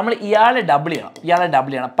 നമ്മൾ ഇയാളെ ഡബിൾ ചെയ്യണം.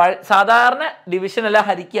 സാധാരണ ഡിവിഷൻ അല്ല,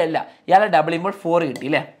 ഹരിക്കുകയല്ല. ഇയാളെ ഡബിൾ ചെയ്യുമ്പോൾ 4 കിട്ടി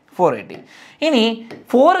അല്ലേ? 4 കിട്ടി. ഇനി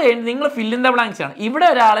 4 കഴിഞ്ഞ് നിങ്ങൾ ഫിൽ ഇൻ ദ ബ്ലാങ്ക്സ് ആണ്. ഇവിടെ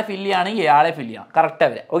ഒരാളെ ഫില്ല് ചെയ്യുകയാണെങ്കിൽ ഇയാളെ ഫില്ല് ചെയ്യണം, കറക്റ്റ്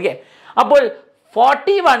അവരെ. ഓക്കെ, അപ്പോൾ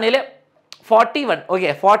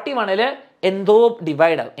 41 എന്തോ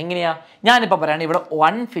ഡിവൈഡ് ആവും. എങ്ങനെയാ? ഞാനിപ്പോൾ പറയുകയാണെങ്കിൽ ഇവിടെ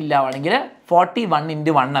 1 ഫില്ല് ആവുകയാണെങ്കിൽ 41 ×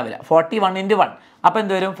 1 വരിക. 41 × 1 അപ്പോൾ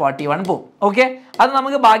എന്ത് വരും? 41 പോവും. ഓക്കെ, അത്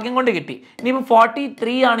നമുക്ക് ഭാഗ്യം കൊണ്ട് കിട്ടി. ഇനിയിപ്പോൾ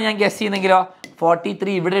 43 ആണ് ഞാൻ ഗസ് ചെയ്യുന്നെങ്കിലോ?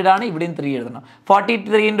 43 ഇവിടെ ഇടാണ്, ഇവിടെയും 3 എഴുതണം.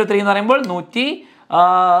 43 × 3 എന്ന് പറയുമ്പോൾ 43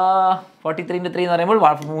 × 3 എന്ന് പറയുമ്പോൾ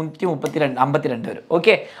 132 വരും.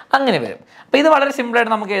 ഓക്കെ, അങ്ങനെ വരും. അപ്പോൾ ഇത് വളരെ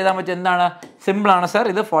സിമ്പിളായിട്ട് നമുക്ക് എഴുതാൻ പറ്റും. എന്താണ്? സിമ്പിളാണ് സാർ,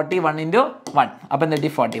 ഇത് 41 × 1. അപ്പോൾ എന്ത്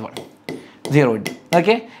കിട്ടി? 41 0 കിട്ടി.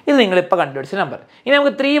 ഓക്കെ, ഇത് നിങ്ങളിപ്പോൾ കണ്ടുപിടിച്ച നമ്പർ. ഇനി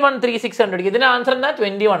നമുക്ക് 3136 കണ്ടുപിടിക്കും. ഇതിൻ്റെ ആൻസർ എന്താ?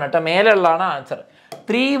 21 കേട്ടോ, മേലുള്ളതാണ് ആൻസർ.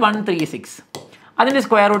 3136 അതിൻ്റെ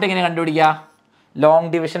സ്ക്വയർ റൂട്ട് എങ്ങനെ കണ്ടുപിടിക്കുക? ലോങ്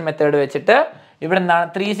ഡിവിഷൻ മെത്തേഡ് വെച്ചിട്ട് ഇവിടെ എന്താണ്?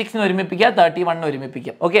 36നെ ഒരുമിപ്പിക്കുക, 31നെ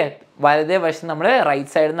ഒരുമിപ്പിക്കുക. ഓക്കെ, വലതേ വശം നമ്മൾ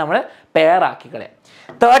റൈറ്റ് സൈഡിൽ നമ്മൾ പെയർ ആക്കി കളയാം.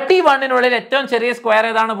 31നുള്ളിൽ ഏറ്റവും ചെറിയ സ്ക്വയർ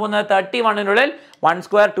ഏതാണ് പോകുന്നത്? 31നുള്ളിൽ 1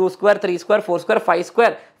 square 2 square 3 square 4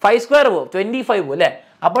 square 5 square പോകും. 25 പോകും അല്ലേ?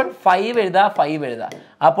 അപ്പോൾ 5 എഴുതാം.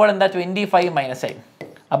 അപ്പോൾ എന്താ? 25 - 5.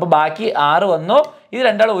 അപ്പോൾ ബാക്കി 6 വന്നു. ഇത്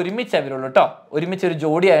രണ്ടാളും ഒരുമിച്ച് വരുള്ളൂ കേട്ടോ, ഒരുമിച്ച് ഒരു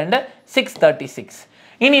ജോഡി ആയതുകൊണ്ട് 636.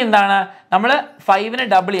 ഇനി എന്താണ്? നമ്മൾ 5നെ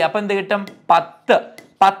ഡബിൾ ചെയ്യുക. അപ്പോൾ എന്ത് കിട്ടും? 10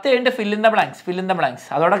 കഴിഞ്ഞിട്ട് ഫിൽ ഇൻ ദ ബ്ലാങ്ക്സ്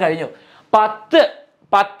അതോടെ കഴിഞ്ഞു. 10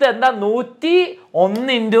 എന്താ? 101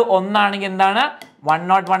 × 1 ആണെങ്കിൽ എന്താണ്?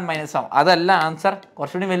 101 മൈനസ് ആവും. അതല്ല ആൻസർ,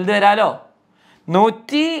 കുറച്ചുകൂടി വലുത് വരാലോ.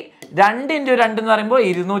 102 × 2 എന്ന് പറയുമ്പോൾ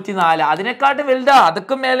 204. അതിനെക്കാട്ടും വലുതാ,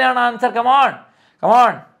 അതൊക്കെ മേലെയാണ് ആൻസർ. കമോൺ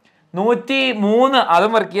 103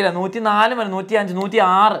 അതും വർക്ക് ചെയ്യില്ല. 104 വരെ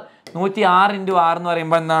 105 106 × 6 എന്ന്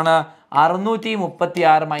പറയുമ്പോൾ എന്താണ്?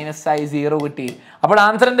 636 മൈനസ് ആയി 0 കിട്ടി. അപ്പോൾ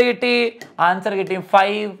ആൻസർ എന്ത് കിട്ടി? ആൻസർ കിട്ടി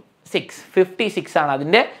 56 ആണ്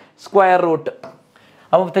അതിൻ്റെ സ്ക്വയർ റൂട്ട്.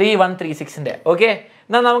 അപ്പോൾ 3136ൻ്റെ. ഓക്കെ,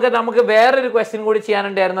 എന്നാൽ നമുക്ക് വേറൊരു ക്വസ്റ്റ്യൻ കൂടി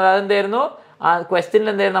ചെയ്യാനുണ്ടായിരുന്നു. അതെന്തായിരുന്നു? ആ ക്വസ്റ്റ്യനിൽ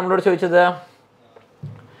എന്തായിരുന്നു നമ്മളോട് ചോദിച്ചത്?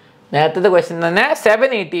 നേരത്തെ ക്വസ്റ്റ്യൻ തന്നെ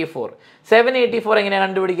 784 എങ്ങനെയാണ്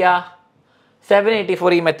കണ്ടുപിടിക്കുക?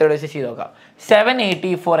 784 ഈ മെത്തേഡ് വെച്ച് ചെയ്ത് നോക്കാം.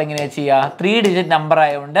 784 എങ്ങനെയാണ് ചെയ്യുക? 3 ഡിജിറ്റ് നമ്പർ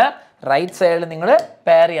ആയതുകൊണ്ട് റൈറ്റ് സൈഡിൽ നിങ്ങൾ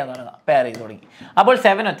പെയർ ചെയ്ത് തുടങ്ങി. അപ്പോൾ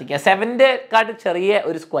 7 ഒറ്റയ്ക്കുക. 7ൻ്റെ കാട്ട് ചെറിയ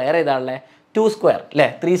ഒരു സ്ക്വയർ ഏതാണല്ലേ? 2 സ്ക്വയർ അല്ലേ?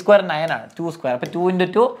 3 സ്ക്വയർ 9 ആണ്. 2 സ്ക്വയർ അപ്പോൾ 2 ×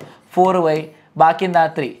 2 4 പോയി. ബാക്കി എന്താ?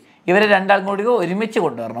 3. ഇവരെ രണ്ടാൾക്കും കൂടി ഒരുമിച്ച്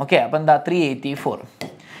കൊണ്ടുവരണം. ഓക്കെ, അപ്പോൾ എന്താ? 384.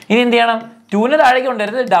 ഇനി എന്ത് ചെയ്യണം? 2ന് താഴേക്ക്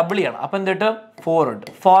കൊണ്ടുവരുന്നത് ഡബിൾ ചെയ്യണം. അപ്പോൾ എന്ത് കിട്ടും? 4 ഉണ്ട്.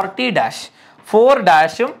 40 ഡാഷ് 4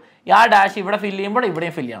 ഡാഷും ആ ഡാഷ് ഇവിടെ ഫില്ല് ചെയ്യുമ്പോൾ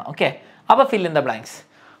ഇവിടെയും ഫില്ല് ചെയ്യണം. ഓക്കെ, അപ്പോൾ ഫിൽ ഇൻ ദ ബ്ലാങ്ക്സ്.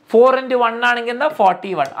 4 × 1 ആണെങ്കിൽ എന്താ?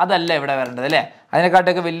 41. അതല്ല ഇവിടെ വരേണ്ടത് അല്ലേ?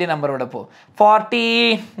 അതിനെക്കാട്ടൊക്കെ വലിയ നമ്പർ ഇവിടെ പോകും. 40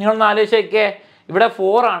 നിങ്ങളൊന്ന് ആലോചിച്ച് നോക്കിയേ. ഇവിടെ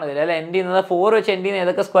 4 ആണ് വരിക അല്ലേ? എൻഡ് ചെയ്യുന്നത് 4 വെച്ച് എൻഡ് ചെയ്യുന്ന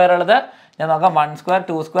ഏതൊക്കെ സ്ക്വയർ ഉള്ളത്? ഞാൻ നോക്കാം 1 square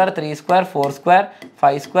 2 square 3 square 4 square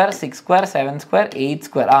 5 square 6 square 7 square 8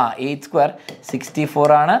 square 8 square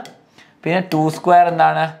 64 ആണ്. പിന്നെ 2 സ്ക്വയർ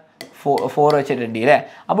എന്താണ് 4 വെച്ചിട്ടുണ്ട് അല്ലേ.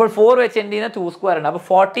 അപ്പോൾ 4 വെച്ചിട്ടുണ്ട് 2 സ്ക്വയർ ഉണ്ട്. അപ്പോൾ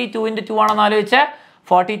 42 × 2 ആണെന്ന് ആലോചിച്ചാൽ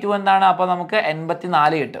 42 എന്താണ്, അപ്പോൾ നമുക്ക്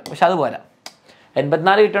 84 കിട്ടും. പക്ഷെ അതുപോലെ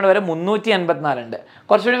 84 കിട്ടേണ്ട വരെ 384 ഉണ്ട്.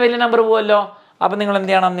 കുറച്ചുകൂടി വലിയ നമ്പർ പോകുമല്ലോ. അപ്പോൾ നിങ്ങൾ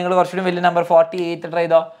എന്ത് ചെയ്യണം, നിങ്ങൾ കുറച്ചുകൂടി വലിയ നമ്പർ 48 ട്രൈ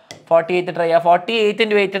ചെയ്തോ. 48 ട്രൈ ചെയ്യുക.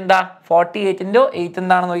 48 × 8 എന്താ, 48 × 8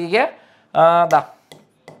 എന്താണെന്ന് നോക്കിക്കേ. അതാ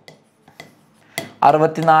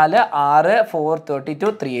 64 6 4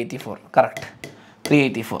 32 384 കറക്റ്റ്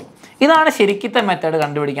 384. ഇതാണ് ശരിക്കത്തെ മെത്തേഡ്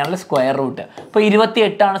കണ്ടുപിടിക്കാനുള്ള സ്ക്വയർ റൂട്ട്. അപ്പോൾ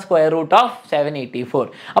 28 ആണ് സ്ക്വയർ റൂട്ട് ഓഫ് 784.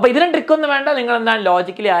 അപ്പോൾ ഇതിനും ട്രിക്കൊന്നും വേണ്ട, നിങ്ങൾ എന്താണ്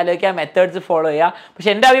ലോജിക്കലി ആലോചിക്കുക, മെത്തേഡ്സ് ഫോളോ ചെയ്യുക. പക്ഷെ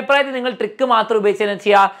എൻ്റെ അഭിപ്രായത്തിൽ നിങ്ങൾ ട്രിക്ക് മാത്രം ഉപയോഗിച്ച് തന്നെ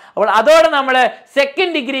ചെയ്യുക. അപ്പോൾ അതോടെ നമ്മൾ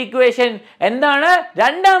സെക്കൻഡ് ഡിഗ്രി ഇക്വേഷൻ എന്താണ്,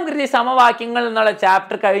 രണ്ടാം കൃതി സമവാക്യങ്ങൾ എന്നുള്ള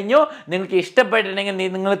ചാപ്റ്റർ കഴിഞ്ഞു. നിങ്ങൾക്ക്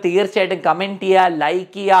ഇഷ്ടപ്പെട്ടിട്ടുണ്ടെങ്കിൽ നിങ്ങൾ തീർച്ചയായിട്ടും കമൻറ്റ് ചെയ്യുക,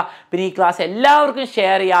 ലൈക്ക് ചെയ്യുക, പിന്നെ ഈ ക്ലാസ് എല്ലാവർക്കും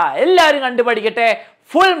ഷെയർ ചെയ്യുക. എല്ലാവരും കണ്ടുപഠിക്കട്ടെ,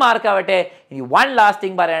 ഫുൾ മാർക്ക് ആവട്ടെ. ഇനി വൺ ലാസ്റ്റ്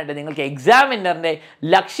തിങ് പറയാനായിട്ട്, നിങ്ങൾക്ക് എക്സാമിനറിൻ്റെ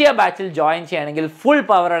ലക്ഷ്യ ബാച്ചിൽ ജോയിൻ ചെയ്യണമെങ്കിൽ ഫുൾ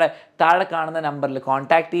പവറോടെ താഴെ കാണുന്ന നമ്പറിൽ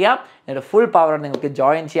കോൺടാക്ട് ചെയ്യാം. എന്നിട്ട് ഫുൾ പവറോടെ നിങ്ങൾക്ക്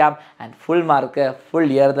ജോയിൻ ചെയ്യാം and full mark full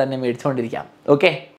year തന്നെ മേടിച്ചുകൊണ്ടിരിക്കാം. ഓക്കെ.